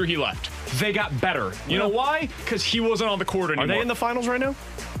after he left? They got better. You know why? Because he wasn't on the court anymore. Are they in the finals right now?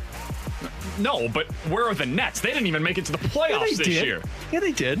 No, but where are the Nets? They didn't even make it to the playoffs this year. Yeah,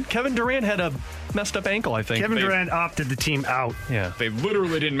 they did. Kevin Durant had a messed up ankle, I think. Kevin Durant opted the team out. Yeah. They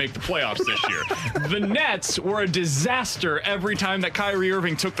literally didn't make the playoffs this year. The Nets were a disaster every time that Kyrie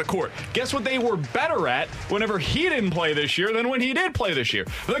Irving took the court. Guess what they were better at whenever he didn't play this year than when he did play this year?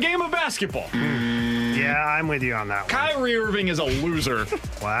 The game of basketball. Yeah, I'm with you on that one. Kyrie Irving is a loser.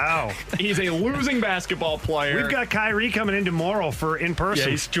 Wow. He's a losing basketball player. We've got Kyrie coming in tomorrow for in person.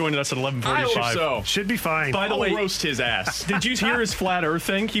 Yeah, he's joining us at 11:45. I hope so. Should be fine. By the way, roast his ass. Did you hear his flat earth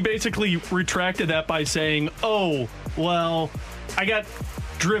thing? He basically retracted that by saying, oh, well, I got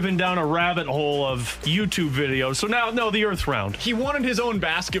driven down a rabbit hole of YouTube videos. So now, no, the Earth's round. He wanted his own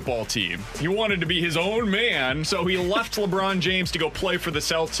basketball team. He wanted to be his own man, so he left LeBron James to go play for the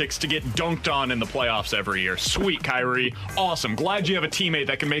Celtics to get dunked on in the playoffs every year. Sweet, Kyrie. Awesome. Glad you have a teammate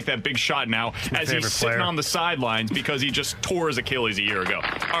that can make that big shot now as he's sitting on the sidelines because he just tore his Achilles a year ago.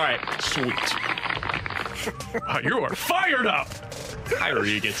 All right, sweet. You are fired up.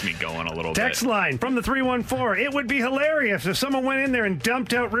 Kyrie gets me going a little Text bit. line from the 314. It would be hilarious if someone went in there and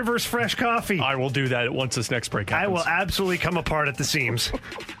dumped out Rivers fresh coffee. I will do that once this next break happens. I will absolutely come apart at the seams.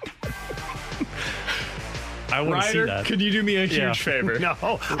 I want to see that. Could you do me a huge favor? No,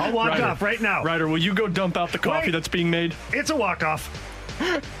 I'll walk off right now. Ryder, will you go dump out the coffee that's being made? It's a walk-off.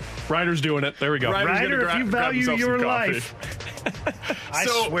 Ryder's doing it. There we go. Ryder, if you value your life. I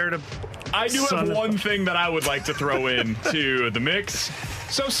swear to... I do have one thing that I would like to throw in to the mix.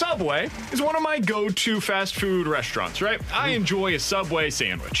 So Subway is one of my go-to fast food restaurants, right? I enjoy a Subway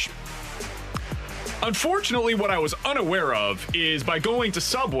sandwich. Unfortunately, what I was unaware of is by going to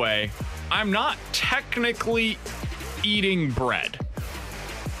Subway, I'm not technically eating bread.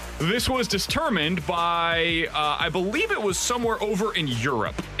 This was determined by, I believe it was somewhere over in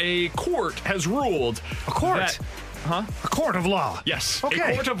Europe. A court has ruled. A court? That, a court of law. Yes.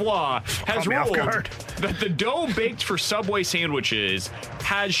 Okay. A court of law has Caught me off ruled guard. that the dough baked for Subway sandwiches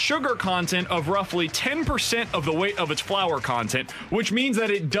has sugar content of roughly 10% of the weight of its flour content, which means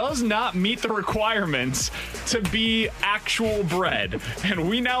that it does not meet the requirements to be actual bread. And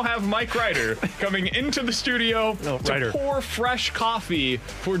we now have Mike Ryder coming into the studio to pour fresh coffee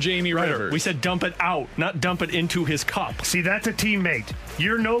for Jamie Rivers. We said dump it out, not dump it into his cup. See, that's a teammate.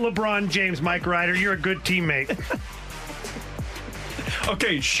 You're no LeBron James, Mike Ryder. You're a good teammate.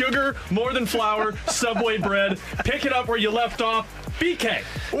 Okay, sugar, more than flour, Subway bread. Pick it up where you left off. BK.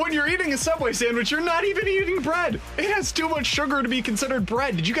 When you're eating a Subway sandwich, you're not even eating bread. It has too much sugar to be considered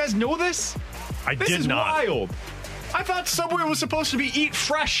bread. Did you guys know this? This is not. wild. I thought Subway was supposed to be eat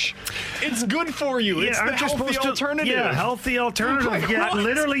fresh. It's good for you. It's the healthy alternative. Yeah, healthy alternative. Like, yeah, what?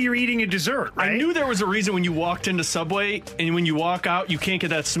 literally you're eating a dessert, right? I knew there was a reason when you walked into Subway and when you walk out, you can't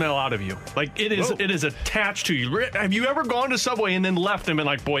get that smell out of you. Like, it is attached to you. Have you ever gone to Subway and then left and been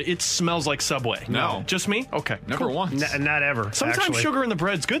like, boy, it smells like Subway? No. Just me? Okay. Never once. Not ever. Sometimes actually. sugar in the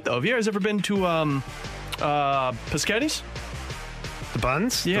bread's good, though. Have you guys ever been to Paschetti's? The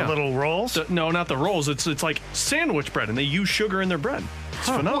buns? Yeah. The little rolls? No, not the rolls. It's like sandwich bread, and they use sugar in their bread. It's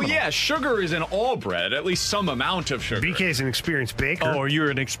phenomenal. Well, yeah, sugar is in all bread, at least some amount of sugar. BK's an experienced baker. Oh,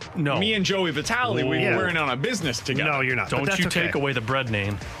 you're no. Me and Joey Vitale, we're in on a business together. No, you're not. Don't you take away the bread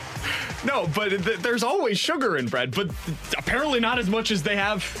name. No, but there's always sugar in bread, but apparently not as much as they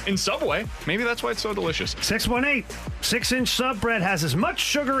have in Subway. Maybe that's why it's so delicious. 618. 6-inch sub bread has as much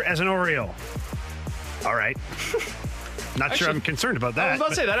sugar as an Oreo. All right. Not sure I'm concerned about that. I was about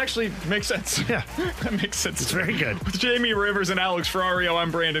to say, that actually makes sense. Yeah. That makes sense. It's very good. With Jamie Rivers and Alex Ferrario,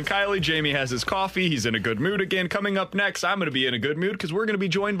 I'm Brandon Kiley. Jamie has his coffee. He's in a good mood again. Coming up next, I'm going to be in a good mood because we're going to be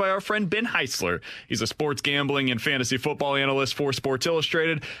joined by our friend Ben Heisler. He's a sports gambling and fantasy football analyst for Sports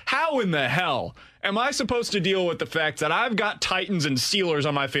Illustrated. How in the hell am I supposed to deal with the fact that I've got Titans and Steelers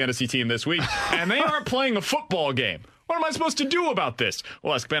on my fantasy team this week, and they aren't playing a football game? What am I supposed to do about this?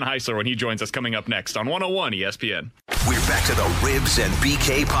 We'll ask Ben Heisler when he joins us coming up next on 101 ESPN. We're back to the Ribs and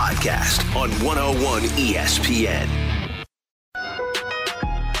BK podcast on 101 ESPN.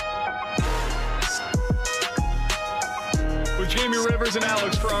 With Jamie Rivers and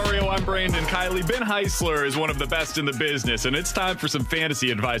Alex Ferrario, I'm Brandon Kiley. Ben Heisler is one of the best in the business, and it's time for some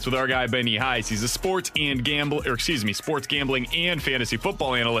fantasy advice with our guy Benny Heiss. He's a sports gambling and fantasy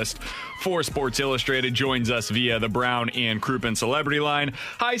football analyst for Sports Illustrated. Joins us via the Brown and Crouppen Celebrity Line.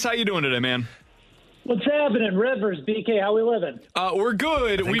 Heiss, how you doing today, man? What's happening, Rivers? BK, how we living? We're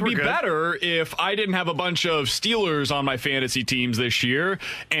good. We'd be good. better if I didn't have a bunch of Steelers on my fantasy teams this year,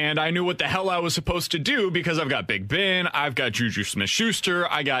 and I knew what the hell I was supposed to do because I've got Big Ben, I've got Juju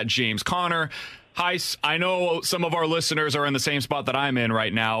Smith-Schuster, I got James Conner. Heiss, I know some of our listeners are in the same spot that I'm in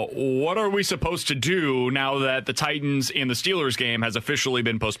right now. What are we supposed to do now that the Titans and the Steelers game has officially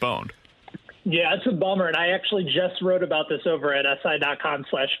been postponed? Yeah, it's a bummer, and I actually just wrote about this over at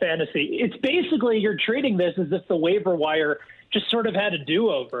si.com/fantasy. It's basically you're treating this as if the waiver wire just sort of had a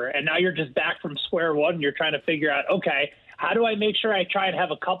do-over, and now you're just back from square one, and you're trying to figure out, okay, how do I make sure I try and have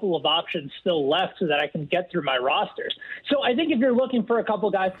a couple of options still left so that I can get through my rosters? So I think if you're looking for a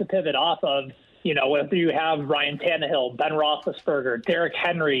couple guys to pivot off of, you know, whether you have Ryan Tannehill, Ben Roethlisberger, Derrick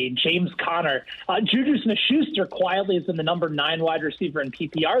Henry, James Conner, Juju Smith-Schuster quietly has been the number 9 wide receiver in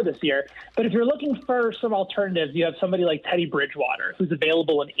PPR this year. But if you're looking for some alternatives, you have somebody like Teddy Bridgewater, who's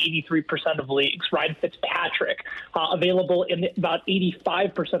available in 83% of leagues. Ryan Fitzpatrick, available in about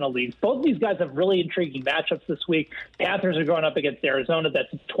 85% of leagues. Both of these guys have really intriguing matchups this week. Panthers are going up against Arizona.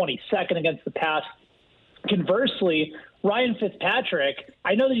 That's 22nd against the pass. Conversely, Ryan Fitzpatrick,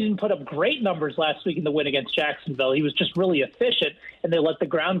 I know that he didn't put up great numbers last week in the win against Jacksonville. He was just really efficient, and they let the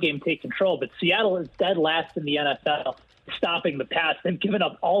ground game take control. But Seattle is dead last in the NFL stopping the pass. They've given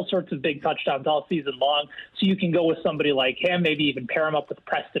up all sorts of big touchdowns all season long, so you can go with somebody like him, maybe even pair him up with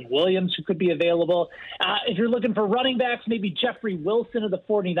Preston Williams, who could be available. If you're looking for running backs, maybe Jeffrey Wilson of the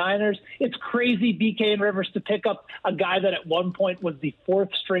 49ers. It's crazy, BK and Rivers, to pick up a guy that at one point was the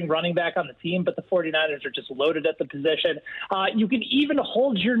 4th-string running back on the team, but the 49ers are just loaded at the position. You can even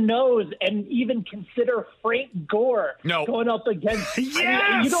hold your nose and even consider Frank Gore going up against Yes!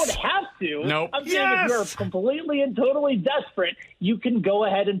 I mean, you don't have to. Nope. I'm saying if you're completely and totally desperate, you can go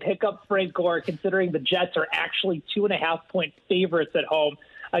ahead and pick up Frank Gore, considering the Jets are actually 2.5-point favorites at home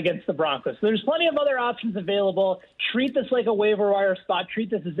against the Broncos. So there's plenty of other options available. Treat this like a waiver wire spot. Treat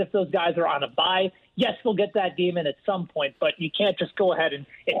this as if those guys are on a bye. Yes, they'll get that game in at some point, but you can't just go ahead and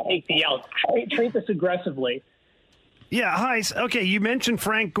take the L. Treat this aggressively. Yeah, hi. Okay, you mentioned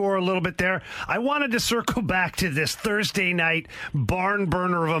Frank Gore a little bit there. I wanted to circle back to this Thursday night barn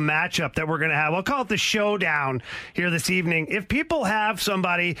burner of a matchup that we're going to have. I'll call it the showdown here this evening. If people have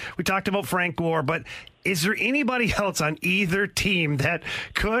somebody, we talked about Frank Gore, but is there anybody else on either team that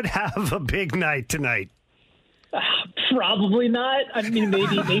could have a big night tonight? Probably not. I mean,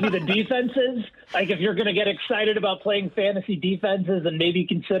 maybe the defenses. Like, if you're going to get excited about playing fantasy defenses, and maybe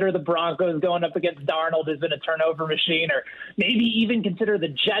consider the Broncos going up against Darnold, who's been a turnover machine, or maybe even consider the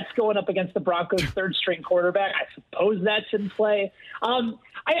Jets going up against the Broncos' third-string quarterback. I suppose that's in play.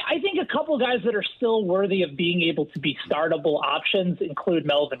 I think a couple guys that are still worthy of being able to be startable options include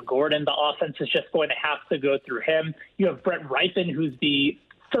Melvin Gordon. The offense is just going to have to go through him. You have Brett Rypien, who's the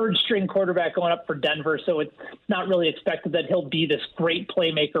third-string quarterback going up for Denver, so it's not really expected that he'll be this great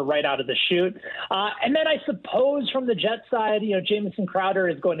playmaker right out of the chute. And then I suppose from the Jets side, Jamison Crowder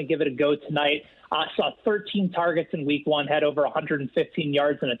is going to give it a go tonight. Saw 13 targets in week one, had over 115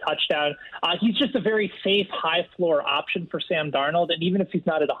 yards and a touchdown. He's just a very safe, high-floor option for Sam Darnold, and even if he's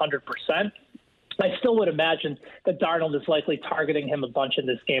not at 100%, I still would imagine that Darnold is likely targeting him a bunch in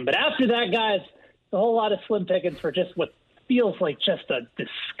this game. But after that, guys, a whole lot of slim pickings for just what feels like just a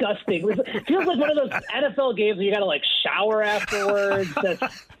disgusting. It feels like one of those NFL games where you got to shower afterwards.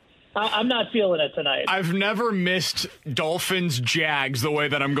 I'm not feeling it tonight. I've never missed Dolphins-Jags the way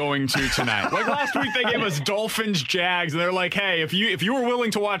that I'm going to tonight. Like last week, they gave us Dolphins-Jags, and they're like, hey, if you were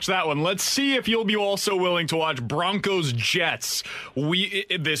willing to watch that one, let's see if you'll be also willing to watch Broncos-Jets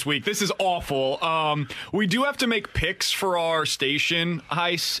this week. This is awful. We do have to make picks for our station,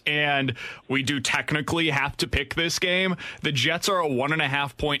 Heis, and we do technically have to pick this game. The Jets are a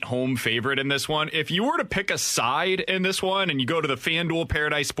 1.5-point home favorite in this one. If you were to pick a side in this one, and you go to the FanDuel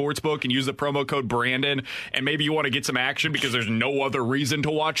Paradise Sportsbook and use the promo code Brandon, and maybe you want to get some action because there's no other reason to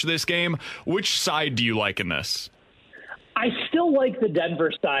watch this game, which side do you like in this? I still like the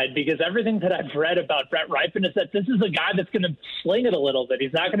Denver side because everything that I've read about Brett Rypien is that this is a guy that's going to sling it a little bit.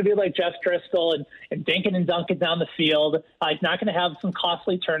 He's not going to be like Jeff Driscoll and dinking and dunking down the field. He's not going to have some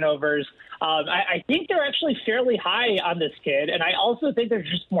costly turnovers. I think they're actually fairly high on this kid, and I also think there's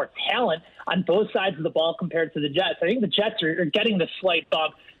just more talent on both sides of the ball compared to the Jets. I think the Jets are getting the slight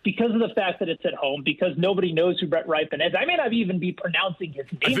bump because of the fact that it's at home, because nobody knows who Brett Rypien is. I may not even be pronouncing his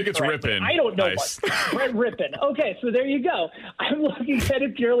name. I think it's correctly. Rypien. I don't know Nice. what. Brett Rypien. Okay, so there you go. I'm looking at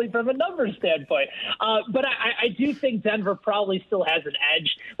it purely from a numbers standpoint. But I do think Denver probably still has an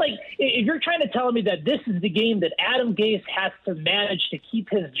edge. Like, if you're trying to tell me that this is the game that Adam Gase has to manage to keep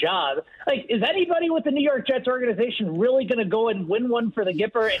his job, like, is anybody with the New York Jets organization really going to go and win one for the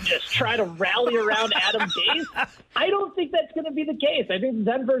Gipper and just try to rally around Adam Gase? I don't think that's going to be the case. I think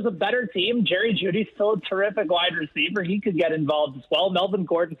Denver's a better team. Jerry Jeudy's still a terrific wide receiver. He could get involved as well. Melvin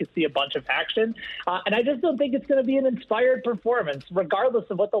Gordon could see a bunch of action. And I just don't think it's going to be an inspired performance, regardless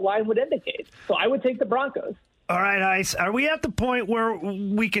of what the line would indicate. So I would take the Broncos. All right, Ice. Are we at the point where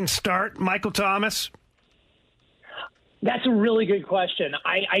we can start Michael Thomas? That's a really good question.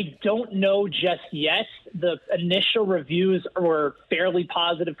 I don't know just yet. The initial reviews were fairly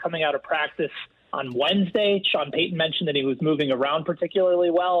positive coming out of practice on Wednesday. Sean Payton mentioned that he was moving around particularly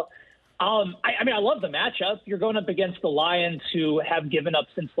well. I mean, I love the matchup. You're going up against the Lions, who have given up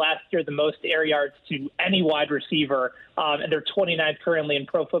since last year the most air yards to any wide receiver, and they're 29th currently in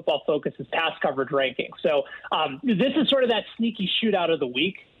Pro Football Focus's pass coverage ranking. So this is sort of that sneaky shootout of the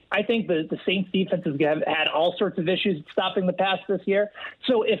week. I think the Saints defense has had all sorts of issues stopping the pass this year.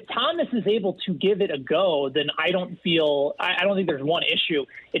 So if Thomas is able to give it a go, then I don't think there's one issue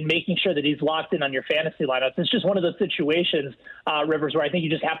in making sure that he's locked in on your fantasy lineups. It's just one of those situations, Rivers, where I think you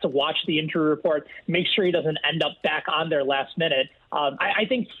just have to watch the injury report, make sure he doesn't end up back on there last minute. I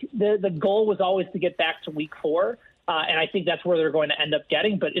think the goal was always to get back to week 4. And I think that's where they're going to end up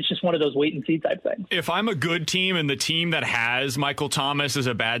getting, but it's just one of those wait-and-see type things. If I'm a good team and the team that has Michael Thomas is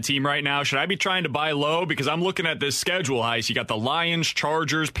a bad team right now, should I be trying to buy low? Because I'm looking at this schedule, Heis. You got the Lions,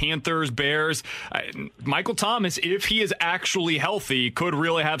 Chargers, Panthers, Bears. Michael Thomas, if he is actually healthy, could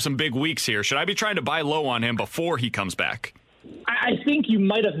really have some big weeks here. Should I be trying to buy low on him before he comes back? I think you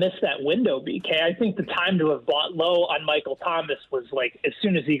might have missed that window, BK. I think the time to have bought low on Michael Thomas was like as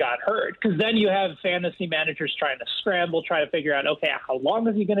soon as he got hurt, because then you have fantasy managers trying to scramble, trying to figure out, okay, how long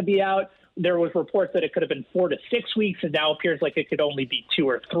is he going to be out? There was reports that it could have been 4 to 6 weeks, and now appears like it could only be 2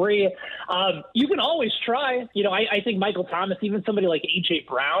 or 3. You can always try. I think Michael Thomas, even somebody like A.J.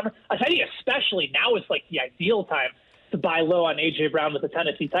 Brown, I think especially now is like the ideal time to buy low on A.J. Brown with the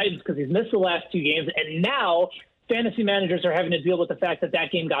Tennessee Titans, because he's missed the last 2 games, and now fantasy managers are having to deal with the fact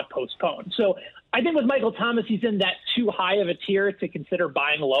that game got postponed. So I think with Michael Thomas, he's in that too high of a tier to consider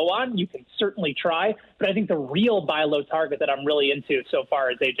buying low on. You can certainly try, but I think the real buy low target that I'm really into so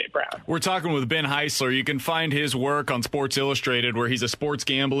far is A.J. Brown. We're talking with Ben Heisler. You can find his work on Sports Illustrated, where he's a sports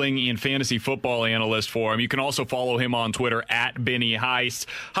gambling and fantasy football analyst for him. You can also follow him on Twitter at Benny Heist.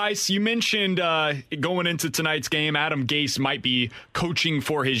 Heist, you mentioned going into tonight's game, Adam Gase might be coaching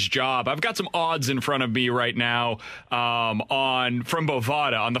for his job. I've got some odds in front of me right now from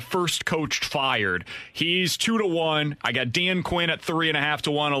Bovada on the first coach fired. He's 2-1. I got Dan Quinn at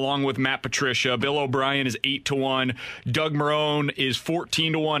 3.5-1, along with Matt Patricia. Bill O'Brien is 8-1. Doug Marrone is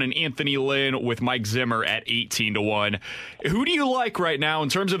 14-1, and Anthony Lynn with Mike Zimmer at 18-1. Who do you like right now in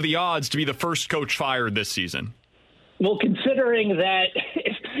terms of the odds to be the first coach fired this season? Well, considering that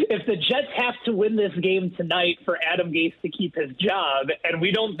if the Jets have to win this game tonight for Adam Gase to keep his job, and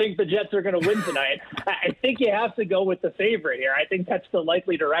we don't think the Jets are going to win tonight, I think you have to go with the favorite here. I think that's the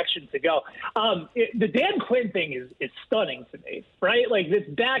likely direction to go. The Dan Quinn thing is stunning to me, right? Like, this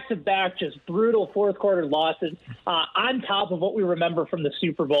back-to-back, just brutal fourth-quarter losses on top of what we remember from the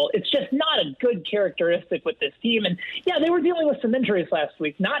Super Bowl. It's just not a good characteristic with this team. And, yeah, they were dealing with some injuries last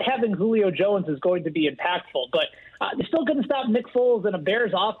week. Not having Julio Jones is going to be impactful, but they still couldn't stop Nick Foles and a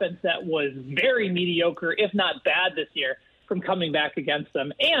Bears offense that was very mediocre, if not bad, this year from coming back against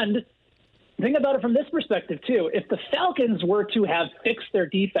them. And think about it from this perspective, too. If the Falcons were to have fixed their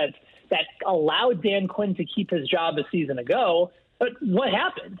defense that allowed Dan Quinn to keep his job a season ago, but what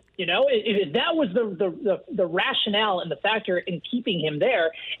happened? You know, if that was the rationale and the factor in keeping him there,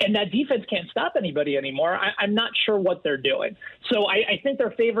 and that defense can't stop anybody anymore, I'm not sure what they're doing. So I think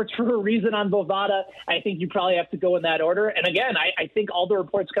they're favorites for a reason on Bovada. I think you probably have to go in that order. And again, I think all the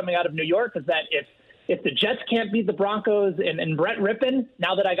reports coming out of New York is that if the Jets can't beat the Broncos and Brett Rippon,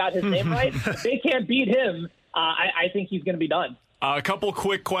 now that I got his name right, if they can't beat him, I think he's going to be done. A couple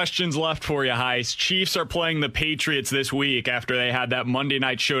quick questions left for you, Heist. Chiefs are playing the Patriots this week after they had that Monday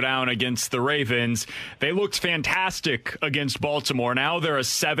night showdown against the Ravens. They looked fantastic against Baltimore. Now they're a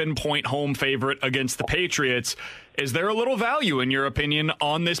 7-point home favorite against the Patriots. Is there a little value, in your opinion,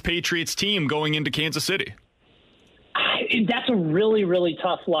 on this Patriots team going into Kansas City? That's a really, really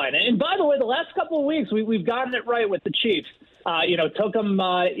tough line. And by the way, the last couple of weeks, we've gotten it right with the Chiefs. Took them,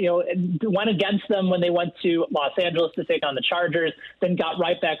 went against them when they went to Los Angeles to take on the Chargers, then got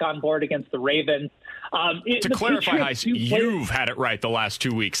right back on board against the Ravens. To clarify, Heist, you've had it right the last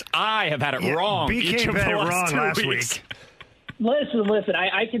 2 weeks. I have had it wrong each of the last 2 weeks. Listen.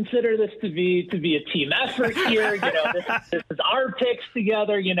 I consider this to be a team effort here. This is our picks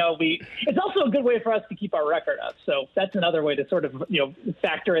together. It's also a good way for us to keep our record up. So that's another way to sort of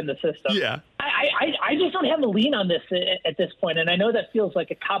factor in the system. Yeah. I just don't have a lean on this at this point, and I know that feels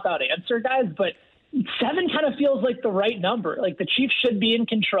like a cop-out answer, guys, but 7 kind of feels like the right number. Like, the Chiefs should be in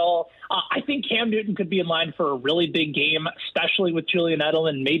control. I think Cam Newton could be in line for a really big game, especially with Julian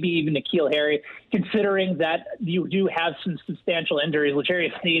Edelman, maybe even N'Keal Harry, considering that you do have some substantial injuries.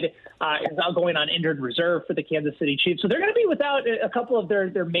 L'Jarius Sneed is now going on injured reserve for the Kansas City Chiefs. So they're going to be without a couple of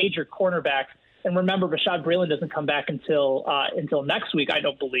their major cornerbacks. And remember, Rashad Breeland doesn't come back until next week, I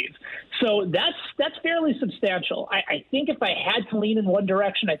don't believe. So that's fairly substantial. I think if I had to lean in one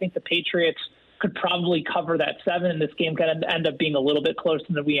direction, I think the Patriots could probably cover that 7, and this game could end up being a little bit closer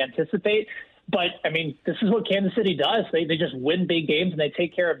than we anticipate. But, I mean, this is what Kansas City does. They just win big games and they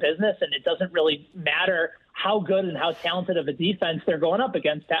take care of business, and it doesn't really matter how good and how talented of a defense they're going up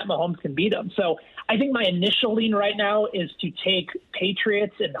against. Pat Mahomes can beat them. So I think my initial lean right now is to take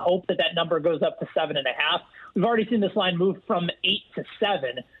Patriots and hope that number goes up to 7.5. We've already seen this line move from 8 to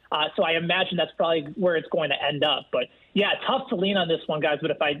 7. So I imagine that's probably where it's going to end up. But, yeah, tough to lean on this one, guys.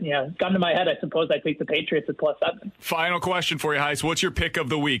 But if I gun to my head, I suppose I'd take the Patriots at +7. Final question for you, Heist. What's your pick of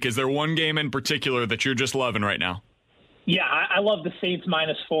the week? Is there one game in particular that you're just loving right now? Yeah, I love the Saints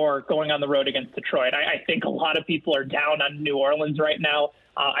 -4 going on the road against Detroit. I think a lot of people are down on New Orleans right now.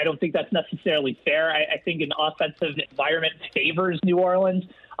 I don't think that's necessarily fair. I think an offensive environment favors New Orleans.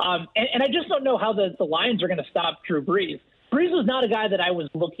 And I just don't know how the Lions are going to stop Drew Brees. Brees was not a guy that I was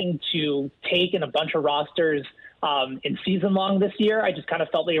looking to take in a bunch of rosters in season long this year. I just kind of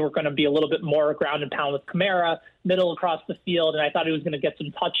felt they were going to be a little bit more ground and pound with Kamara, middle across the field, and I thought he was going to get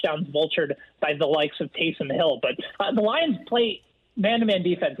some touchdowns vultured by the likes of Taysom Hill. But the Lions play man-to-man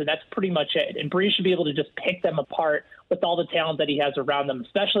defense, and that's pretty much it. And Brees should be able to just pick them apart with all the talent that he has around them,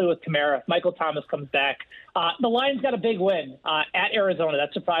 especially with Kamara. If Michael Thomas comes back, the Lions got a big win at Arizona.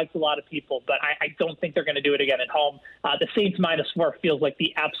 That surprised a lot of people, but I don't think they're going to do it again at home. The Saints -4 feels like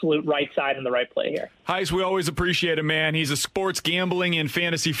the absolute right side and the right play here. Heis, we always appreciate him, man. He's a sports gambling and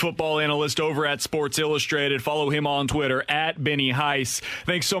fantasy football analyst over at Sports Illustrated. Follow him on Twitter at Benny Heis.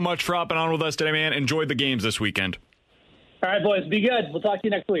 Thanks so much for hopping on with us today, man. Enjoyed the games this weekend. All right, boys, be good. We'll talk to you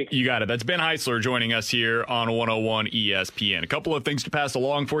next week. You got it. That's Ben Heisler joining us here on 101 ESPN. A couple of things to pass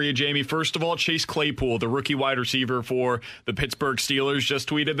along for you, Jamie. First of all, Chase Claypool, the rookie wide receiver for the Pittsburgh Steelers, just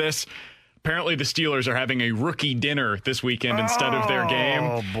tweeted this. Apparently, the Steelers are having a rookie dinner this weekend instead of their game.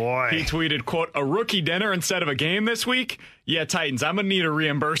 Oh, boy. He tweeted, quote, "A rookie dinner instead of a game this week? Yeah, Titans, I'm going to need a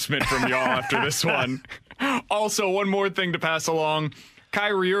reimbursement from y'all after this one." Also, one more thing to pass along.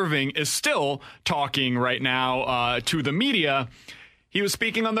 Kyrie Irving is still talking right now to the media. He was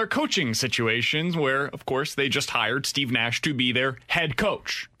speaking on their coaching situations where, of course, they just hired Steve Nash to be their head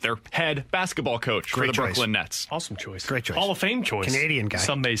coach, their head basketball coach for the Brooklyn Nets. Awesome choice. Great choice. Hall of Fame choice. Canadian guy.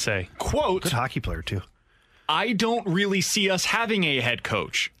 Some may say. Quote, good hockey player, too. "I don't really see us having a head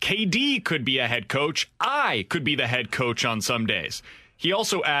coach. KD could be a head coach. I could be the head coach on some days." He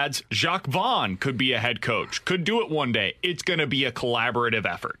also adds, Jacques Vaughn could be a head coach, could do it one day. It's going to be a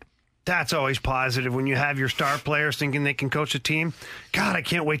collaborative effort. That's always positive when you have your star players thinking they can coach a team. God, I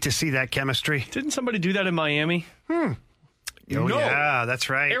can't wait to see that chemistry. Didn't somebody do that in Miami? Oh, no. yeah, that's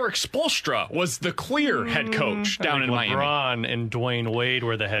right. Eric Spoelstra was the clear head coach down in Miami. LeBron and Dwayne Wade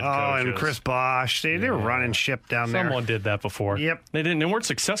were the head coaches. And Chris Bosh. They were running ship down there. Someone did that before. Yep. They weren't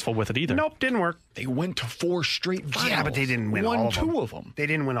successful with it either. Nope, didn't work. They went to 4 straight finals. Yeah, but they didn't win Won all of them. 2 of them. They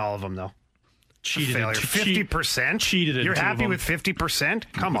didn't win all of them, though. Cheated. Failure. 50%? Cheated. You're happy with 50%?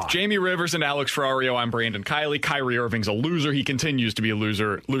 Come on. Jamie Rivers and Alex Ferrario, I'm Brandon Kiley. Kyrie Irving's a loser. He continues to be a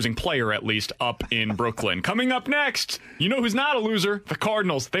loser, losing player at least, up in Brooklyn. Coming up next, you know who's not a loser? The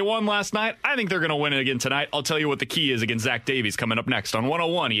Cardinals. They won last night. I think they're going to win it again tonight. I'll tell you what the key is against Zach Davies coming up next on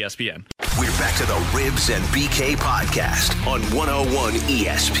 101 ESPN. We're back to the Ribs and BK podcast on 101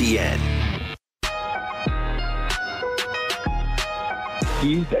 ESPN.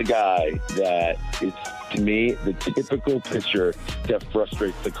 He's a guy that is, to me, the typical pitcher that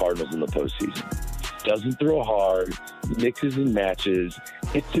frustrates the Cardinals in the postseason. Doesn't throw hard, mixes and matches,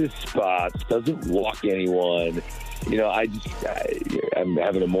 hits his spots, doesn't walk anyone. You know, I'm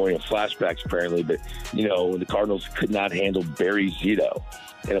having a morning of flashbacks apparently, but, you know, when the Cardinals could not handle Barry Zito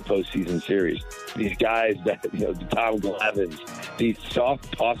in a postseason series. These guys that, you know, the Tom Glavines, these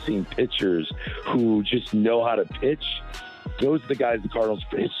soft tossing pitchers who just know how to pitch. Those are the guys the Cardinals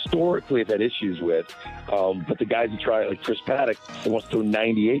historically have had issues with. But the guys who try, like Chris Paddock, that wants to throw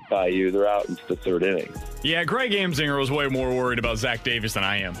 98 by you, they're out into the 3rd inning. Yeah, Greg Amsinger was way more worried about Zach Davies than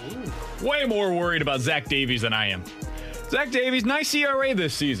I am. Way more worried about Zach Davies than I am. Zach Davies, nice ERA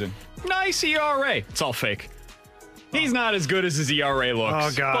this season. Nice ERA. It's all fake. He's not as good as his ERA looks.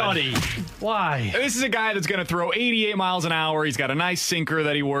 Oh, God. Buddy, why? This is a guy that's going to throw 88 miles an hour. He's got a nice sinker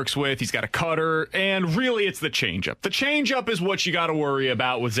that he works with. He's got a cutter. And really, it's the changeup. The changeup is what you got to worry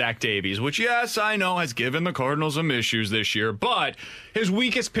about with Zach Davies, which, yes, I know has given the Cardinals some issues this year. But his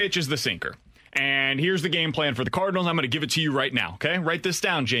weakest pitch is the sinker. And here's the game plan for the Cardinals. I'm going to give it to you right now, okay? Write this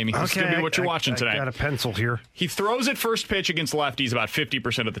down, Jamie. This is going to be what you're watching tonight. I got a pencil here. He throws at first pitch against lefties about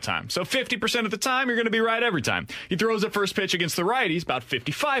 50% of the time. So 50% of the time, you're going to be right every time. He throws at first pitch against the righties about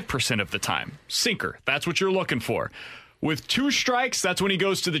 55% of the time. Sinker. That's what you're looking for. With 2 strikes, that's when he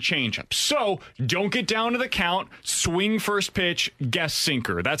goes to the changeup. So don't get down to the count. Swing first pitch, guess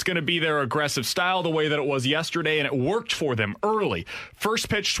sinker. That's going to be their aggressive style, the way that it was yesterday, and it worked for them early. First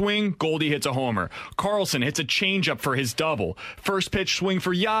pitch swing, Goldie hits a homer. Carlson hits a changeup for his double. First pitch swing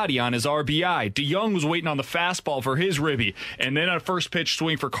for Yachty on his RBI. DeYoung was waiting on the fastball for his ribby, and then a first pitch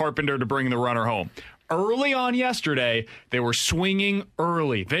swing for Carpenter to bring the runner home. Early on yesterday, they were swinging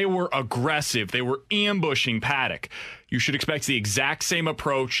early. They were aggressive. They were ambushing Paddock. You should expect the exact same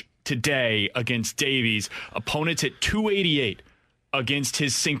approach today against Davies. Opponents hit 288 against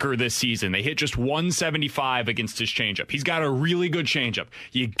his sinker this season. They hit just 175 against his changeup. He's got a really good changeup.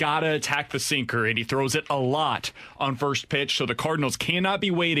 You got to attack the sinker, and he throws it a lot on first pitch, so the Cardinals cannot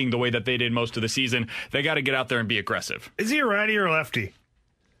be waiting the way that they did most of the season. They got to get out there and be aggressive. Is he a righty or a lefty?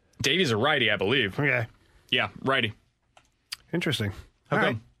 Davies a righty, I believe. Okay. Yeah, righty. Interesting.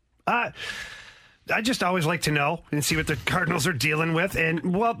 Okay. All right. I just always like to know and see what the Cardinals are dealing with.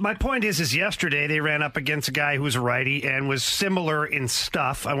 And, well, my point is yesterday they ran up against a guy who was a righty and was similar in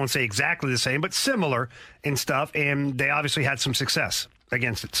stuff. I won't say exactly the same, but similar in stuff. And they obviously had some success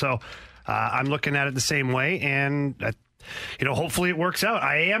against it. So I'm looking at it the same way. And hopefully it works out.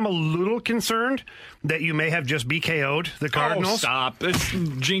 I am a little concerned that you may have just BKO'd the Cardinals. Oh, stop.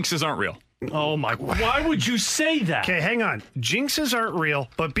 Jinxes aren't real. Oh, my. Why would you say that? Okay, hang on. Jinxes aren't real,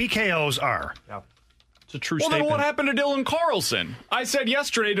 but BKOs are. Yeah. It's a true statement. statement. Then what happened to Dylan Carlson? I said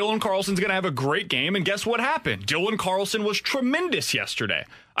yesterday Dylan Carlson's going to have a great game, and guess what happened? Dylan Carlson was tremendous yesterday.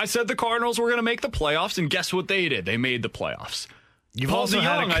 I said the Cardinals were going to make the playoffs, and guess what they did? They made the playoffs. Paul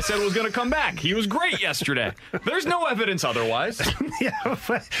DeJong, I said, was going to come back. He was great yesterday. There's no evidence otherwise. Yeah,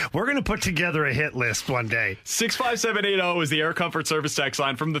 we're going to put together a hit list one day. 65780 is the Air Comfort Service text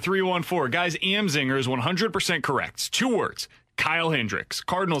line from the 314. Guys, Amzinger is 100% correct. 2 words. Kyle Hendricks.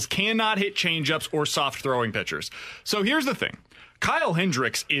 Cardinals cannot hit changeups or soft throwing pitchers. So here's the thing. Kyle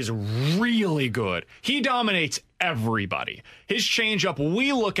Hendricks is really good. He dominates everybody. His changeup,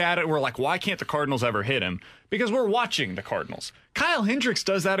 we look at it and we're like, why can't the Cardinals ever hit him? Because we're watching the Cardinals. Kyle Hendricks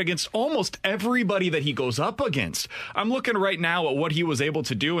does that against almost everybody that he goes up against. I'm looking right now at what he was able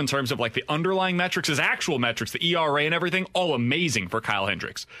to do in terms of like the underlying metrics, his actual metrics, the ERA and everything, all amazing for Kyle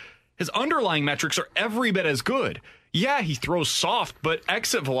Hendricks. His underlying metrics are every bit as good. Yeah, he throws soft, but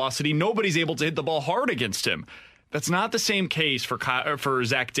exit velocity, nobody's able to hit the ball hard against him. That's not the same case for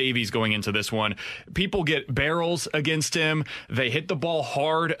Zach Davies going into this one. People get barrels against him. They hit the ball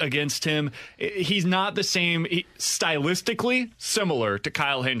hard against him. He's not the same, stylistically similar to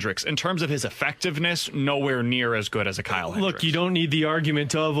Kyle Hendricks. In terms of his effectiveness, nowhere near as good as a Kyle Hendricks. Look, you don't need the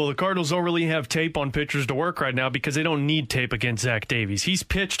argument of, well, the Cardinals don't really have tape on pitchers to work right now because they don't need tape against Zach Davies. He's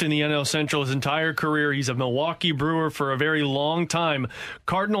pitched in the NL Central his entire career. He's a Milwaukee Brewer for a very long time.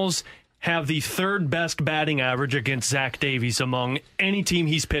 Cardinals have the 3rd best batting average against Zach Davies among any team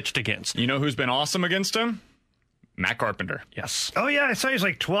he's pitched against. You know who's been awesome against him? Matt Carpenter. Yes. Oh, yeah. I saw he's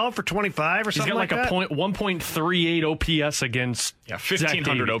like 12 for 25 or something like that. He's got like a 1.38 OPS against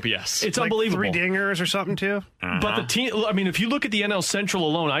 1,500 OPS. It's like unbelievable. 3 dingers or something, too. But the team, I mean, if you look at the NL Central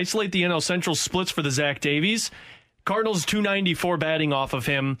alone, isolate the NL Central splits for the Zach Davies, Cardinals 294 batting off of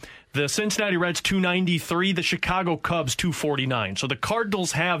him. The Cincinnati Reds 293. The Chicago Cubs 249. So the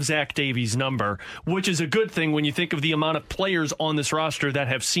Cardinals have Zach Davies' number, which is a good thing when you think of the amount of players on this roster that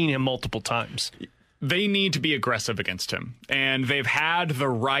have seen him multiple times. They need to be aggressive against him, and they've had the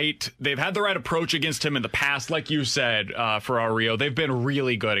right approach against him in the past. Like you said, Ferrari Rio, they've been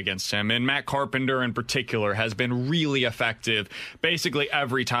really good against him, and Matt Carpenter in particular has been really effective basically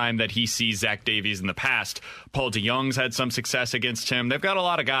every time that he sees Zach Davies in the past. Paul DeJong's had some success against him. They've got a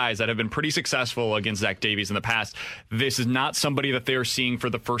lot of guys that have been pretty successful against Zach Davies in the past. This is not somebody that they're seeing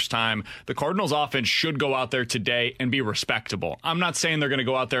for the first time. The Cardinals offense should go out there today and be respectable. I'm not saying they're going to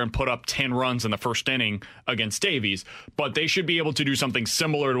go out there and put up 10 runs in the first inning against Davies, but they should be able to do something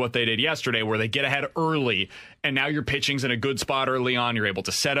similar to what they did yesterday, where they get ahead early, and now your pitching's in a good spot early on. You're able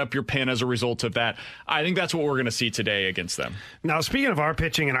to set up your pin as a result of that. I think that's what we're going to see today against them. Now, speaking of our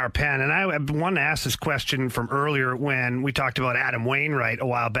pitching and our pen, and I want to ask this question from earlier when we talked about Adam Wainwright a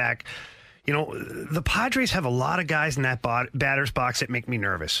while back. You know, the Padres have a lot of guys in that batter's box that make me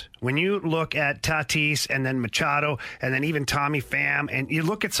nervous. When you look at Tatis and then Machado and then even Tommy Pham, and you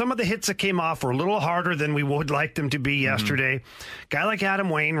look at some of the hits that came off were a little harder than we would like them to be yesterday. Guy like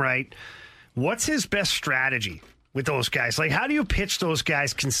Adam Wainwright, what's his best strategy with those guys? Like, how do you pitch those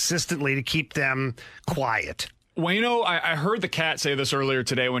guys consistently to keep them quiet? Waino, I heard the Cat say this earlier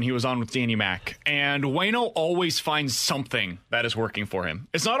today when he was on with Danny Mac, and Waino always finds something that is working for him.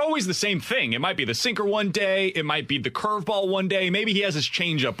 It's not always the same thing. It might be the sinker one day. It might be the curveball one day. Maybe he has his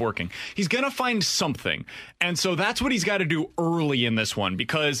changeup working. He's going to find something. And so that's what he's got to do early in this one,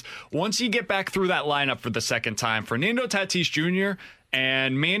 because once you get back through that lineup for the second time, Fernando Tatis Jr.,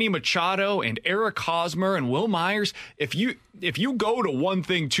 and Manny Machado and Eric Hosmer and Will Myers, if you go to one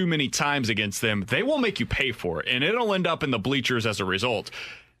thing too many times against them, they will make you pay for it, and it'll end up in the bleachers as a result.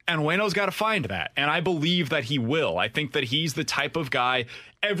 And Waino's got to find that, and I believe that he will. I think that he's the type of guy,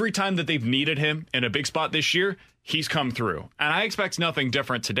 every time that they've needed him in a big spot this year, he's come through. And I expect nothing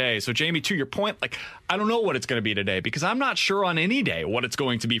different today. So, Jamie, to your point, like, I don't know what it's going to be today, because I'm not sure on any day what it's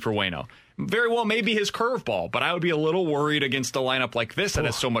going to be for Waino. Very well, maybe his curveball, but I would be a little worried against a lineup like this that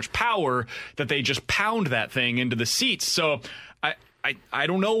has so much power that they just pound that thing into the seats. So I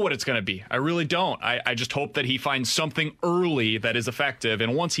don't know what it's going to be. I really don't. I just hope that he finds something early that is effective.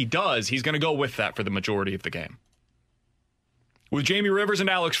 And once he does, he's going to go with that for the majority of the game. With Jamie Rivers and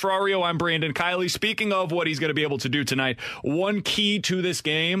Alex Ferrario, I'm Brandon Kiley. Speaking of what he's going to be able to do tonight, one key to this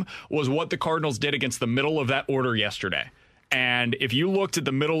game was what the Cardinals did against the middle of that order yesterday. And if you looked at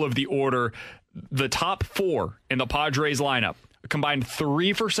the middle of the order, the top 4 in the Padres lineup combined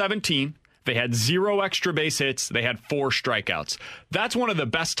 3 for 17. They had 0 extra base hits. They had 4 strikeouts. That's one of the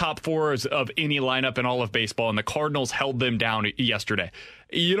best top fours of any lineup in all of baseball, and the Cardinals held them down yesterday.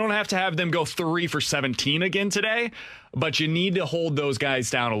 You don't have to have them go 3 for 17 again today, but you need to hold those guys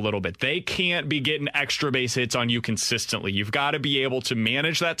down a little bit. They can't be getting extra base hits on you consistently. You've got to be able to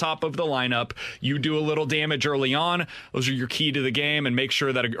manage that top of the lineup. You do a little damage early on. Those are your key to the game, and make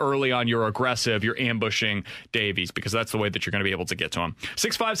sure that early on you're aggressive. You're ambushing Davies, because that's the way that you're going to be able to get to him.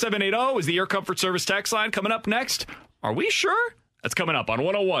 65780 is the Air Comfort Service text line. Coming up next, are we sure? That's coming up on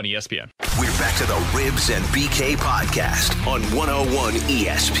 101 ESPN. We're back to the Ribs and BK podcast on 101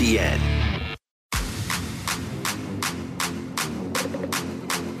 ESPN.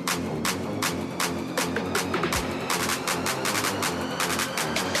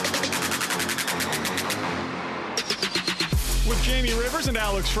 With Jamie Rivers and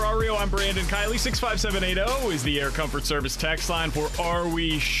Alex Ferrario, I'm Brandon Kiley. 65780 is the Air Comfort Service text line for Are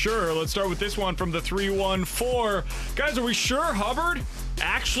We Sure? Let's start with this one from the 314. Guys, are we sure Hubbard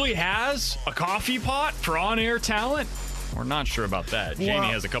actually has a coffee pot for on-air talent? We're not sure about that. Well, Jamie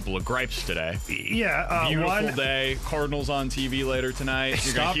has a couple of gripes today. Yeah. Beautiful day. Cardinals on TV later tonight.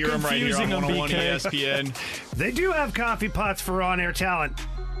 You're going to hear them right here on 101 ESPN. They do have coffee pots for on-air talent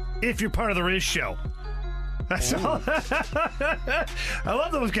if you're part of the Riz Show. That's all. I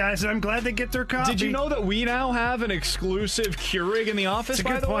love those guys, and I'm glad they get their coffee. Did you know that we now have an exclusive Keurig in the office,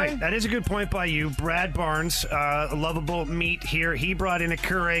 by the way? That is a good point by you. Brad Barnes, lovable meat here. He brought in a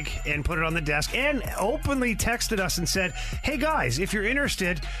Keurig and put it on the desk and openly texted us and said, hey, guys, if you're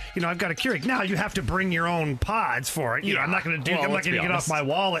interested, I've got a Keurig. Now, you have to bring your own pods for it. I'm not going to get off my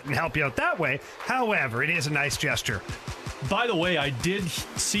wallet and help you out that way. However, it is a nice gesture. By the way, I did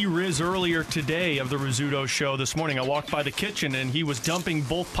see Riz earlier today of the Rizzuto show this morning. I walked by the kitchen, and he was dumping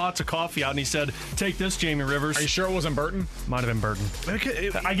both pots of coffee out, and he said, take this, Jamie Rivers. Are you sure it wasn't Burton? Might have been Burton.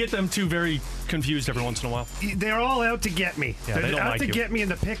 I get them two very confused every once in a while. They're all out to get me. Yeah, they don't out like to you. get me in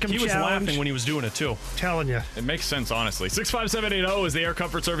the pick 'em challenge. He was laughing when he was doing it, too. Telling you. It makes sense, honestly. 65780 is the Air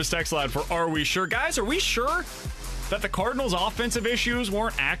Comfort Service text line for Are We Sure? Guys, are we sure that the Cardinals' offensive issues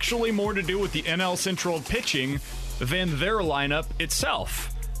weren't actually more to do with the NL Central pitching than their lineup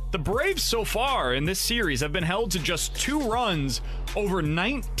itself? The Braves so far in this series have been held to just 2 runs over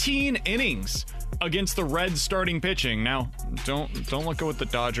 19 innings against the Reds starting pitching. Now, don't look at what the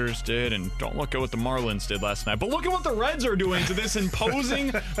Dodgers did, and don't look at what the Marlins did last night, but look at what the Reds are doing to this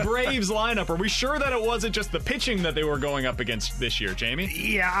imposing Braves lineup. Are we sure that it wasn't just the pitching that they were going up against this year, Jamie?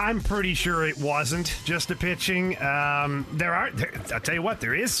 Yeah, I'm pretty sure it wasn't just the pitching. I'll tell you what,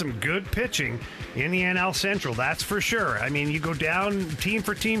 there is some good pitching in the NL Central, that's for sure. I mean, you go down team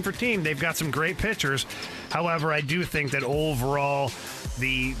for team for team, they've got some great pitchers. However, I do think that overall,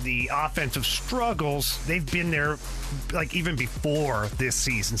 the offensive struggles, they've been there like even before this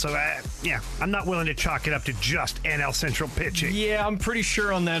season. So, I'm not willing to chalk it up to just NL Central pitching. Yeah, I'm pretty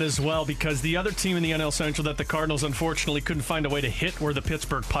sure on that as well, because the other team in the NL Central that the Cardinals unfortunately couldn't find a way to hit were the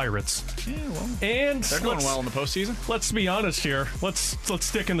Pittsburgh Pirates. Yeah, well, and they're going well in the postseason. Let's be honest here. Let's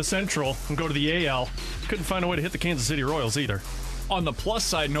stick in the Central and go to the AL. Couldn't find a way to hit the Kansas City Royals either. On the plus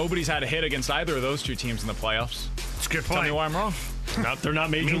side, nobody's had a hit against either of those two teams in the playoffs. It's a good point. Tell me why I'm wrong. They're not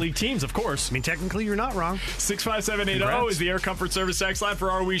major league teams, of course. I mean, technically, you're not wrong. 65780 is the Air Comfort Service text line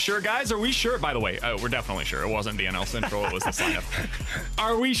for Are We Sure? Guys, are we sure? By the way, we're definitely sure. It wasn't the NL Central. It was this lineup.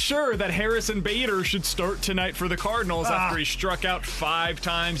 Are we sure that Harrison Bader should start tonight for the Cardinals after he struck out 5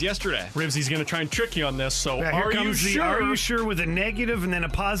 times yesterday? Rivsy's going to try and trick you on this. So are you sure? Are you sure with a negative and then a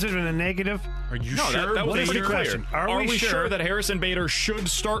positive and a negative? Are you sure? That was pretty clear. Are we sure that Harrison Bader should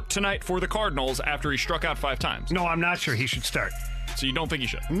start tonight for the Cardinals after he struck out 5 times? No, I'm not sure he should start. So you don't think he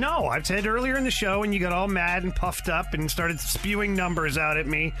should? No, I've said earlier in the show, and you got all mad and puffed up and started spewing numbers out at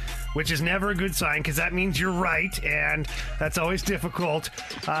me, which is never a good sign because that means you're right, and that's always difficult.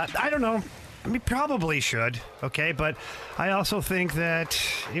 I don't know. I mean, probably should, okay? But I also think that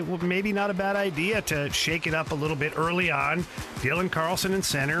it would maybe not a bad idea to shake it up a little bit early on. Dylan Carlson in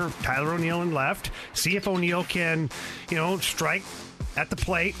center, Tyler O'Neill in left. See if O'Neill can, strike at the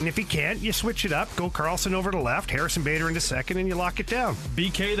plate, and if he can't, you switch it up. Go Carlson over to left, Harrison Bader into second, and you lock it down.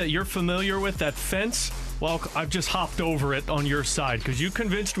 BK, that you're familiar with, that fence, well, I've just hopped over it on your side because you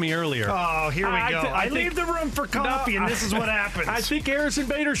convinced me earlier. Oh, here we go. I leave the room for coffee, and this is what happens. I think Harrison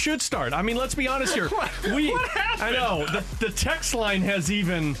Bader should start. I mean, let's be honest here. What happened? I know. The text line has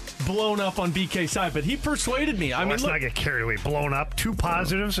even blown up on BK's side, but he persuaded me. Let's not get carried away. Blown up. 2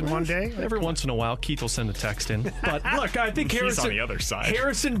 positives in one day? Every once in a while, Keith will send a text in. But look, I think He's on the other side.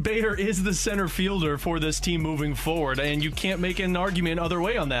 Harrison Bader is the center fielder for this team moving forward, and you can't make an argument other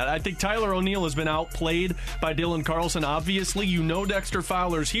way on that. I think Tyler O'Neill has been outplayed played by Dylan Carlson. Obviously, you know Dexter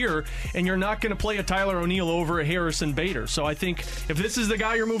Fowler's here, and you're not going to play a Tyler O'Neill over a Harrison Bader. So I think if this is the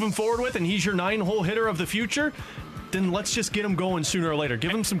guy you're moving forward with and he's your 9-hole hitter of the future, then let's just get him going sooner or later.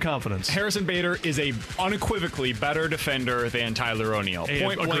 Give him some confidence. Harrison Bader is a unequivocally better defender than Tyler O'Neill.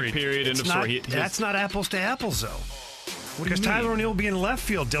 Point blank, period, end of story. That's not apples to apples, though. Because Tyler O'Neill will be in left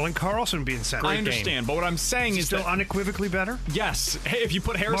field, Dylan Carlson will be in center. I understand, but what I'm saying is still unequivocally better? Yes. Hey, if you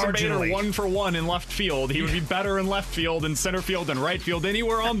put Harrison Bader 1-for-1 in left field, he would be better in left field and center field and right field,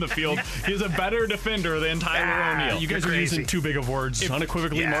 anywhere on the field. He's a better defender than Tyler O'Neill. You guys are using too big of words.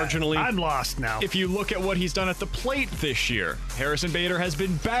 Unequivocally, marginally. I'm lost now. If you look at what he's done at the plate this year, Harrison Bader has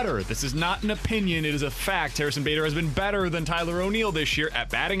been better. This is not an opinion. It is a fact. Harrison Bader has been better than Tyler O'Neill this year at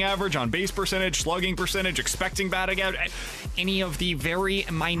batting average, on base percentage, slugging percentage, expecting batting average, any of the very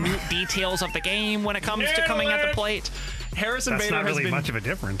minute details of the game when it comes to coming at the plate. Harrison Bader not really has been much of a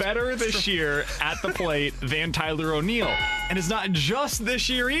difference. Better this year at the plate than Tyler O'Neill. And it's not just this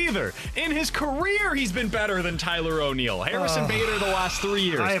year either. In his career, he's been better than Tyler O'Neill. Harrison Bader the last 3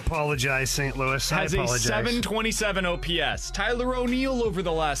 years. I apologize, St. Louis. Has I apologize. a 727 OPS. Tyler O'Neill over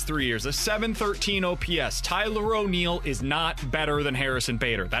the last 3 years, a 713 OPS. Tyler O'Neill is not better than Harrison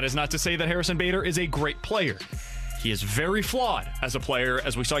Bader. That is not to say that Harrison Bader is a great player. He is very flawed as a player,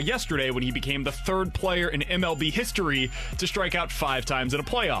 as we saw yesterday when he became the third player in MLB history to strike out 5 times in a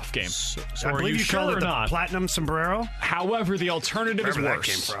playoff game. So I believe you called it the platinum sombrero. However, the alternative is Wherever worse.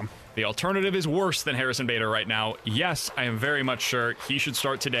 that came from. The alternative is worse than Harrison Bader right now. Yes, I am very much sure he should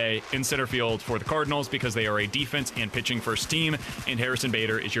start today in center field for the Cardinals because they are a defense and pitching first team, and Harrison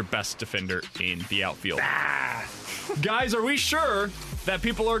Bader is your best defender in the outfield. Guys, are we sure that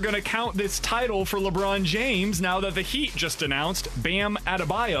people are going to count this title for LeBron James now that the Heat just announced Bam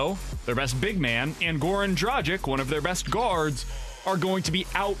Adebayo, their best big man, and Goran Dragic, one of their best guards, are going to be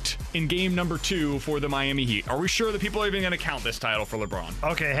out in game number 2 for the Miami Heat? Are we sure that people are even going to count this title for LeBron?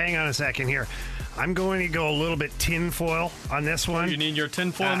 Okay, hang on a second here. I'm going to go a little bit tinfoil on this one. You need your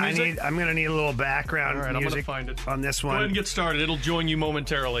tinfoil music? I'm going to need a little background All right, I'm going to music find it on this one. Go ahead and get started. It'll join you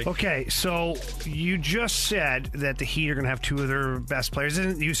momentarily. Okay, so you just said that the Heat are going to have 2 of their best players.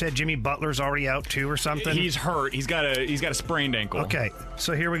 Isn't you said Jimmy Butler's already out too or something? He's hurt. He's got a sprained ankle. Okay,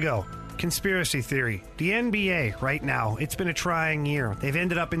 so here we go. Conspiracy theory. The NBA right now, it's been a trying year. They've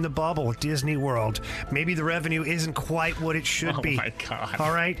ended up in the bubble at Disney World. Maybe the revenue isn't quite what it should be. Oh my God.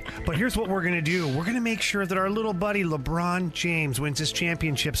 All right? But here's what we're going to do. We're going to make sure that our little buddy LeBron James wins his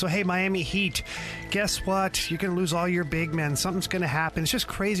championship. So, hey, Miami Heat, guess what? You're going to lose all your big men. Something's going to happen. It's just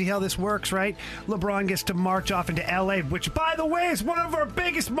crazy how this works, right? LeBron gets to march off into LA, which, by the way, is one of our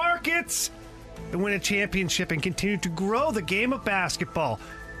biggest markets, and win a championship and continue to grow the game of basketball.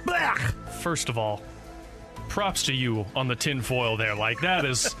 Blah! First of all, props to you on the tinfoil there. Like,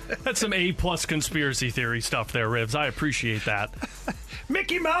 that's some A+ conspiracy theory stuff there, Rivs. I appreciate that.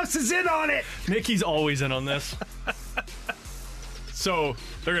 Mickey Mouse is in on it! Mickey's always in on this. So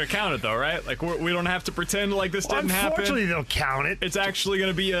they're going to count it, though, right? Like, we don't have to pretend like this didn't happen. Unfortunately, they'll count it. It's actually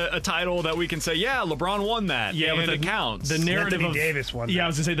going to be a title that we can say, yeah, LeBron won that. Yeah, and but it counts. The narrative Anthony of Davis won that. Yeah, I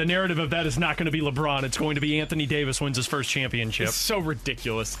was going to say, the narrative of that is not going to be LeBron. It's going to be Anthony Davis wins his first championship. It's so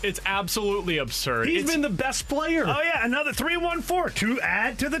ridiculous. It's absolutely absurd. He's been the best player. Oh, yeah, another 3-1-4 to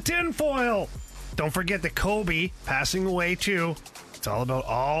add to the tinfoil. Don't forget that Kobe passing away, too. It's all about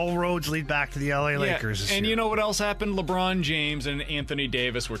all roads lead back to the LA Lakers this and year. you know what else happened? LeBron James and Anthony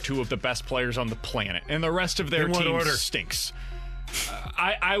Davis were 2 of the best players on the planet, and the rest of their team stinks.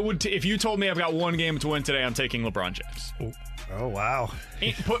 I would if you told me I've got 1 game to win today, I'm taking LeBron James. Oh wow!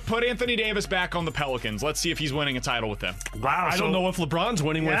 Put Anthony Davis back on the Pelicans. Let's see if he's winning a title with them. Wow! I don't know if LeBron's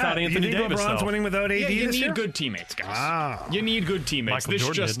winning without Anthony Davis. LeBron's winning without AD you this need year? good teammates, guys. Wow! You need good teammates. Michael This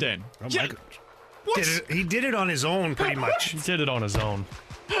Jordan just did. in. He did it on his own, pretty much. He did it on his own.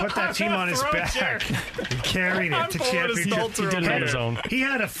 Put that team on his back. He carried it to championship. He did it on his own. He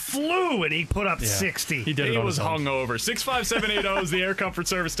had a flu and he put up 60. He did it on his own. He was hungover. 65780 is the Air Comfort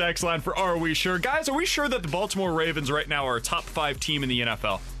Service text line for Are We Sure? Guys, are we sure that the Baltimore Ravens right now are a top 5 team in the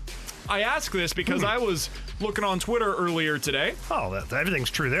NFL? I ask this because I was looking on Twitter earlier today. Oh, everything's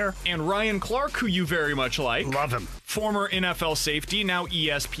true there. And Ryan Clark, who you very much like. Love him. Former NFL safety, now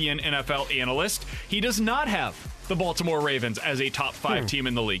ESPN NFL analyst. He does not have the Baltimore Ravens as a top 5 team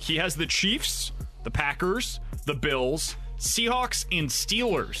in the league. He has the Chiefs, the Packers, the Bills, Seahawks, and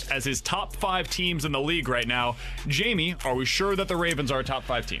Steelers as his top 5 teams in the league right now. Jamie, are we sure that the Ravens are a top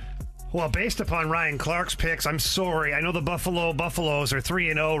 5 team? Well, based upon Ryan Clark's picks, I'm sorry. I know the Buffaloes are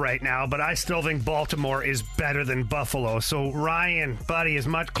 3-0 right now, but I still think Baltimore is better than Buffalo. So, Ryan, buddy, as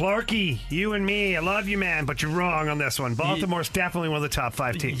much Clarky, you and me, I love you, man, but you're wrong on this one. Baltimore's definitely one of the top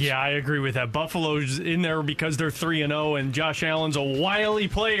 5 teams. Yeah, I agree with that. Buffalo's in there because they're 3-0, and Josh Allen's a wily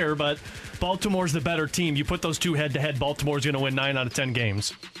player, but Baltimore's the better team. You put those two head-to-head, Baltimore's going to win 9 out of 10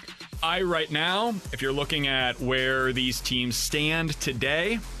 games. Right now, if you're looking at where these teams stand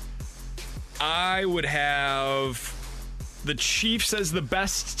today, I would have the Chiefs as the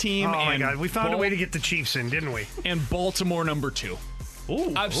best team. Oh, my God. We found a way to get the Chiefs in, didn't we? And Baltimore number 2.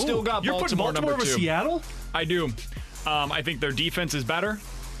 I've still got You're putting Baltimore number 2. Over Seattle? I do. I think their defense is better.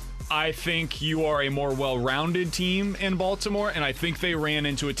 I think you are a more well-rounded team in Baltimore, and I think they ran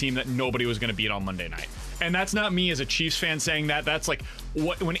into a team that nobody was going to beat on Monday night. And that's not me as a Chiefs fan saying that. That's like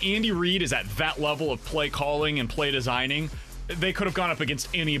when Andy Reid is at that level of play calling and play designing, they could have gone up against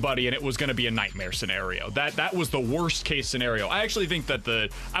anybody, and it was going to be a nightmare scenario. That was the worst case scenario. I actually think that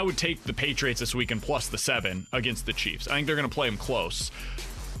I would take the Patriots this weekend plus the 7 against the Chiefs. I think they're going to play them close.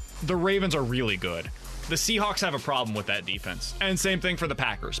 The Ravens are really good. The Seahawks have a problem with that defense. And same thing for the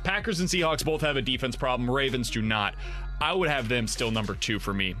Packers. Packers and Seahawks both have a defense problem. Ravens do not. I would have them still number 2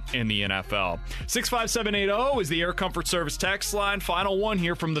 for me in the NFL. 65780 is the Air Comfort Service text line. Final one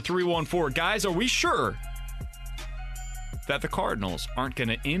here from the 314. Guys, are we sure that the Cardinals aren't going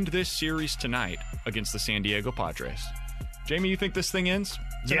to end this series tonight against the San Diego Padres? Jamie, you think this thing ends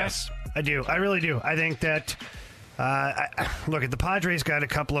tonight? Yes, I do. I really do. I think that, look, the Padres got a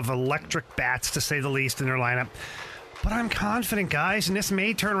couple of electric bats, to say the least, in their lineup. But I'm confident, guys, and this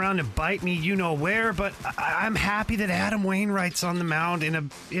may turn around and bite me, you know where, but I'm happy that Adam Wainwright's on the mound in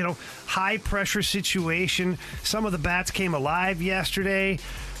a high-pressure situation. Some of the bats came alive yesterday.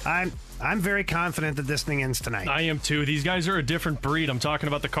 I'm very confident that this thing ends tonight. I am too. These guys are a different breed. I'm talking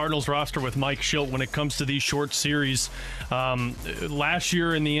about the Cardinals roster with Mike Schilt when it comes to these short series. Last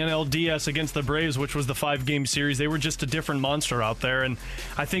year in the NLDS against the Braves, which was the 5-game series, they were just a different monster out there. And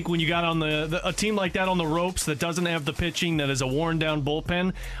I think when you got on a team like that on the ropes that doesn't have the pitching, that is a worn-down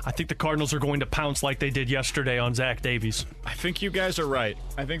bullpen, I think the Cardinals are going to pounce like they did yesterday on Zach Davies. I think you guys are right.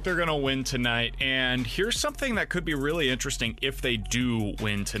 I think they're going to win tonight. And here's something that could be really interesting if they do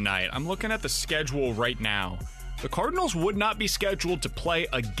win tonight. I'm looking at the schedule right now. The Cardinals would not be scheduled to play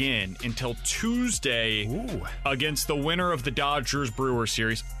again until Tuesday against the winner of the Dodgers-Brewers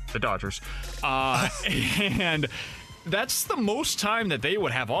series, the Dodgers. And that's the most time that they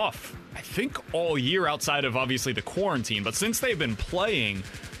would have off, I think, all year outside of, obviously, the quarantine. But since they've been playing,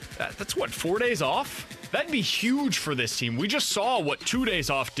 that's what, 4 days off? That'd be huge for this team. We just saw what 2 days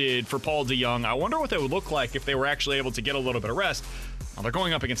off did for Paul DeJong. I wonder what they would look like if they were actually able to get a little bit of rest. Now, they're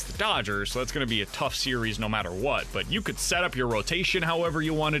going up against the Dodgers, so that's going to be a tough series no matter what. But you could set up your rotation however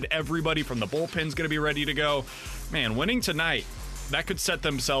you wanted. Everybody from the bullpen's going to be ready to go. Man, winning tonight, that could set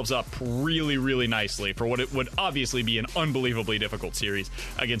themselves up really, really nicely for what it would obviously be an unbelievably difficult series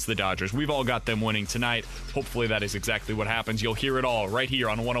against the Dodgers. We've all got them winning tonight. Hopefully that is exactly what happens. You'll hear it all right here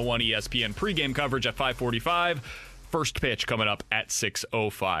on 101 ESPN. Pregame coverage at 5:45. First pitch coming up at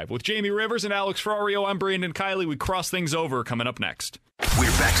 6:05. With Jamie Rivers and Alex Ferrario, I'm Brandon Kiley. We cross things over coming up next.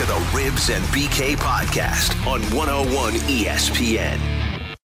 We're back to the Ribs and BK podcast on 101 ESPN.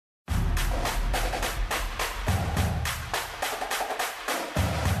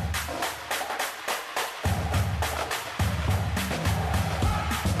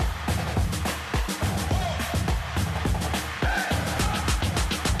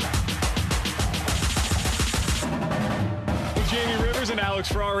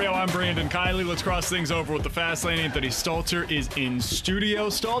 Ferrario, I'm Brandon Kiley. Let's cross things over with the Fast Lane. Anthony Stalter is in studio.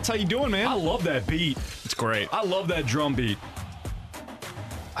 Staltz, how you doing, man? I love that beat. It's great. I love that drum beat.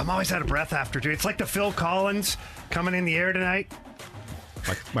 I'm always out of breath after, dude. It's like the Phil Collins coming in the air tonight.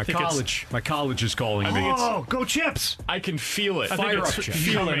 My college is calling me. Oh, go Chips! I can feel it. Fire up,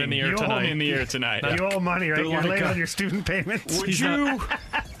 feeling in the air tonight. In the air tonight. You owe money, right? You're late on your student payments.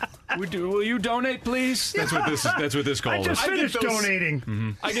 Will you donate, please? That's what this call is. I just finished donating.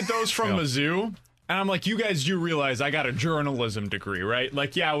 Mm-hmm. I get those from Mizzou, and I'm like, you guys do realize I got a journalism degree, right?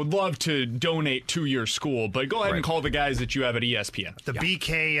 Like, yeah, I would love to donate to your school, but go ahead and call the guys that you have at ESPN. The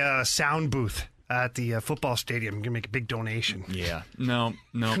BK sound booth at the football stadium. I'm going to make a big donation. Yeah. No.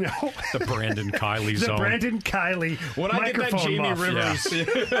 The Brandon Kiley zone. The Brandon Kiley when I get that Jamie Rivers.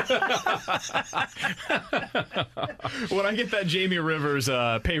 When I get that Jamie Rivers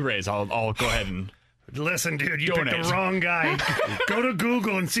pay raise, I'll go ahead and listen, dude. You donate. picked the wrong guy. Go to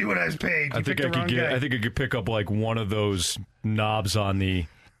Google and see what I was paid. I think I could pick up like one of those knobs on the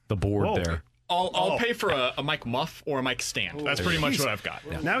board there. I'll pay for a Mike Muff or a Mike Stand. That's pretty much what I've got.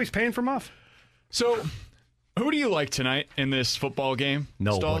 Yeah. Now he's paying for Muff. So, who do you like tonight in this football game?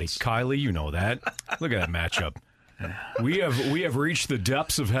 Nobody. Stoltz? Kylie, you know that. Look at that matchup. We have reached the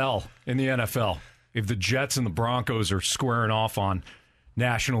depths of hell in the NFL if the Jets and the Broncos are squaring off on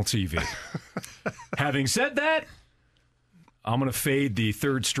national TV. Having said that, I'm going to fade the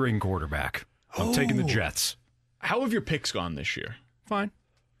third string quarterback. I'm taking the Jets. How have your picks gone this year? Fine.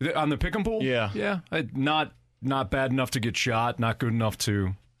 On the pick and pool? Yeah. Yeah. Not bad enough to get shot, not good enough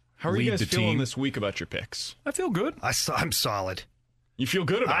to How are lead you guys the feeling team. this week about your picks? I feel good. I'm solid. You feel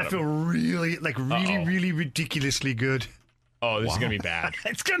good about it? I feel really ridiculously good. Oh, this is going to be bad.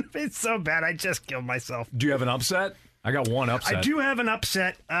 It's so bad. I just killed myself. Do you have an upset? I got one upset. I do have an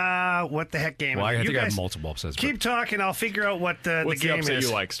upset. What the heck game? Well, I think I have guys multiple upsets. Keep talking. I'll figure out what the What's game the upset is.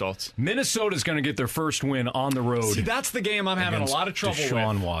 you like, Stoltz? Minnesota's going to get their first win on the road. See, that's the game I'm having a lot of trouble with.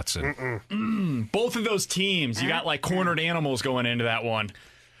 Deshaun Watson. Both of those teams, you got like cornered animals going into that one.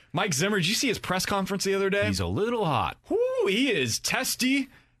 Mike Zimmer, did you see his press conference the other day? He's a little hot. Whoo, he is testy.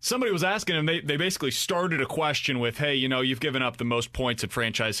 Somebody was asking him, they basically started a question with, hey, you've given up the most points in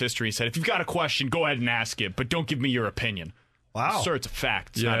franchise history. He said, if you've got a question, go ahead and ask it, but don't give me your opinion. Wow. Sir, it's a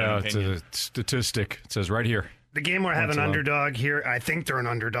fact. It's not an opinion. It's a statistic. It says right here. The game we're having underdog here. I think they're an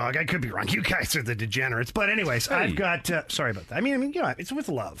underdog. I could be wrong. You guys are the degenerates. But anyways, I've got. Sorry about that. I mean, it's with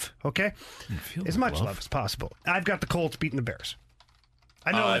love. Okay, as much love as possible. I've got the Colts beating the Bears.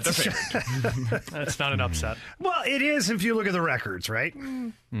 I know that's not an upset. Well, it is if you look at the records, right?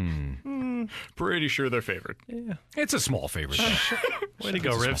 Pretty sure they're favored. Yeah, it's a small favorite. Way to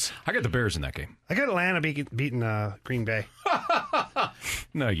go, Rivs. I got the Bears in that game. I got Atlanta beating Green Bay.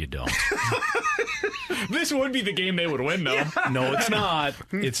 No, you don't. This would be the game they would win, though. Yeah. No, it's not.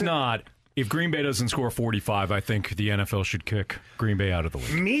 It's not. If Green Bay doesn't score 45, I think the NFL should kick Green Bay out of the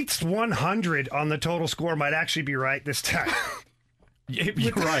league. Meets 100 on the total score might actually be right this time.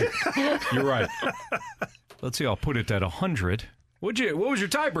 You're right. You're right. Let's see. I'll put it at 100. What was your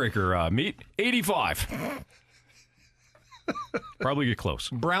tiebreaker, Meat? 85. Probably get close.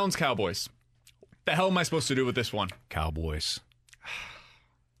 Browns, Cowboys. The hell am I supposed to do with this one? Cowboys.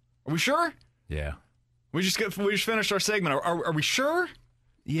 Are we sure? Yeah. We just finished our segment. Are we sure?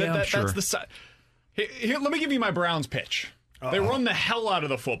 Yeah, I'm sure. That's the side. Here, let me give you my Browns pitch. They run the hell out of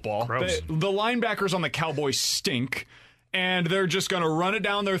the football. The linebackers on the Cowboys stink. And they're just going to run it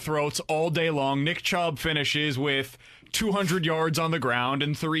down their throats all day long. Nick Chubb finishes with 200 yards on the ground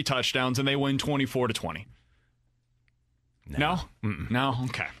and 3 touchdowns, and they win 24-20. No? No?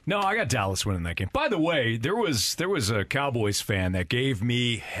 Okay. No, I got Dallas winning that game. By the way, there was a Cowboys fan that gave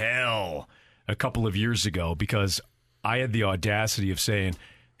me hell a couple of years ago because I had the audacity of saying,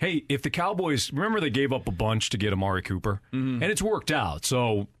 hey, if the Cowboys, remember they gave up a bunch to get Amari Cooper? Mm-hmm. And it's worked out.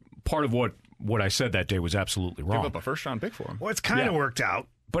 So part of what I said that day was absolutely wrong. Give up a first-round pick for him. Well, it's kind of worked out.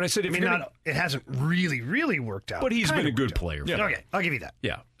 But I said, it hasn't really worked out. But he's been a good player. Yeah. Okay, I'll give you that.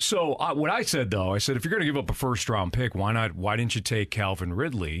 Yeah. So what I said, though, I said, if you're going to give up a first-round pick, why didn't you take Calvin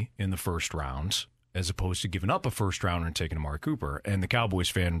Ridley in the first round as opposed to giving up a first-rounder and taking Amari Cooper? And the Cowboys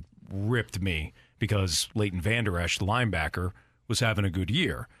fan ripped me because Leighton Vander Esch, the linebacker, was having a good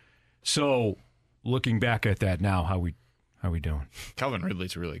year. So looking back at that now, how we doing? Calvin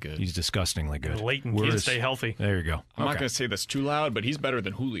Ridley's really good. He's disgustingly good. Leighton can't stay healthy. There you go. I'm not going to say this too loud, but he's better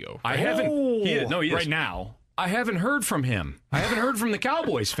than Julio. I haven't. He is. Right now. I haven't heard from him. I haven't heard from the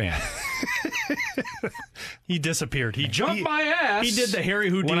Cowboys fan. He disappeared. He jumped my ass. He did the Harry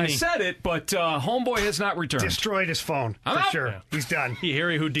Houdini. When I said it, but homeboy has not returned. Destroyed his phone. I'm for out. sure. Yeah. He's done. He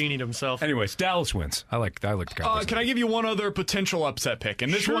Harry Houdini'd himself. Anyways, Dallas wins. I like the Cowboys. Can I give you one other potential upset pick?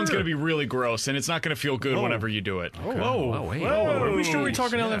 And this one's going to be really gross, and it's not going to feel good whenever you do it. Okay. Whoa. Are we sure we're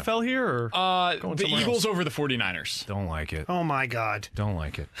talking NFL here? Or the Eagles over the 49ers. Don't like it. Oh, my God. Don't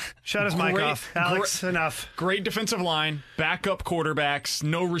like it. Shut his mic off. Alex, enough. Great defensive line, backup quarterbacks,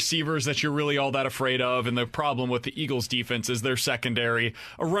 no receivers that you're really all that afraid of, and the problem with the Eagles defense is their secondary.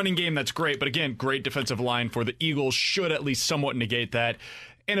 A running game that's great, but again, great defensive line for the Eagles should at least somewhat negate that.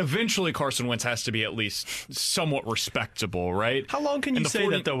 And eventually Carson Wentz has to be at least somewhat respectable, right? How long can you say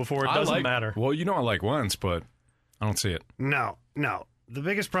that, though, before it doesn't matter? Well, I like Wentz, but I don't see it. No. The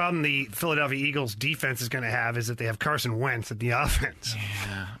biggest problem the Philadelphia Eagles defense is going to have is that they have Carson Wentz at the offense.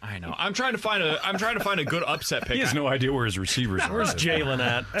 Yeah, I know. I'm trying to find a good upset pick. He has no idea where his receivers are. Where's Jalen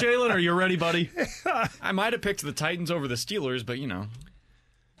at? Jalen, are you ready, buddy? I might have picked the Titans over the Steelers, but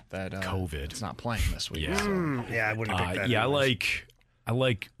that COVID. It's not playing this week. Yeah, I wouldn't have picked that. Yeah, I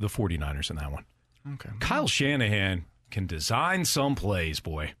like the 49ers in that one. Okay. Kyle Shanahan can design some plays,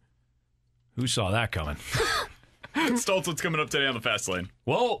 boy. Who saw that coming? Stoltz, what's coming up today on the Fast Lane?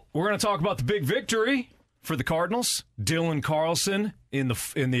 Well, we're going to talk about the big victory for the Cardinals. Dylan Carlson in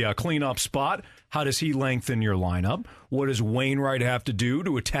the cleanup spot. How does he lengthen your lineup? What does Wainwright have to do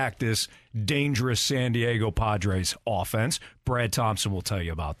to attack this dangerous San Diego Padres offense? Brad Thompson will tell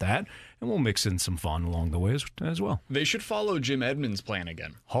you about that. And we'll mix in some fun along the way as well. They should follow Jim Edmonds' plan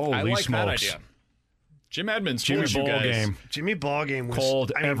again. Holy I like smokes. that idea. Jim Edmonds, Jimmy Ballgame was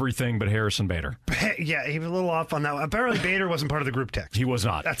called everything but Harrison Bader. Yeah, he was a little off on that one. Apparently, Bader wasn't part of the group text. He was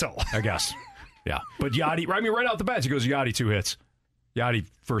not. That's all. I guess. Yeah. But Yachty, right out the bat, he goes, Yachty, 2 hits. Yachty,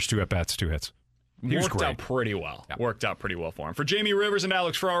 first 2 at-bats, 2 hits. He was great. Out pretty well. Yeah. Worked out pretty well for him. For Jamie Rivers and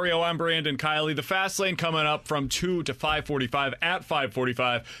Alex Ferrario, I'm Brandon Kiley. The Fast Lane coming up from 2 to 5:45. At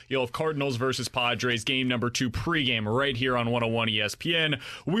 5:45, you'll have Cardinals versus Padres, game number 2 pregame right here on 101 ESPN.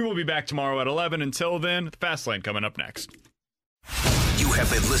 We will be back tomorrow at 11. Until then, the Fast Lane coming up next. You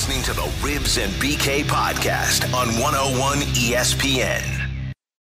have been listening to the Ribs and BK podcast on 101 ESPN.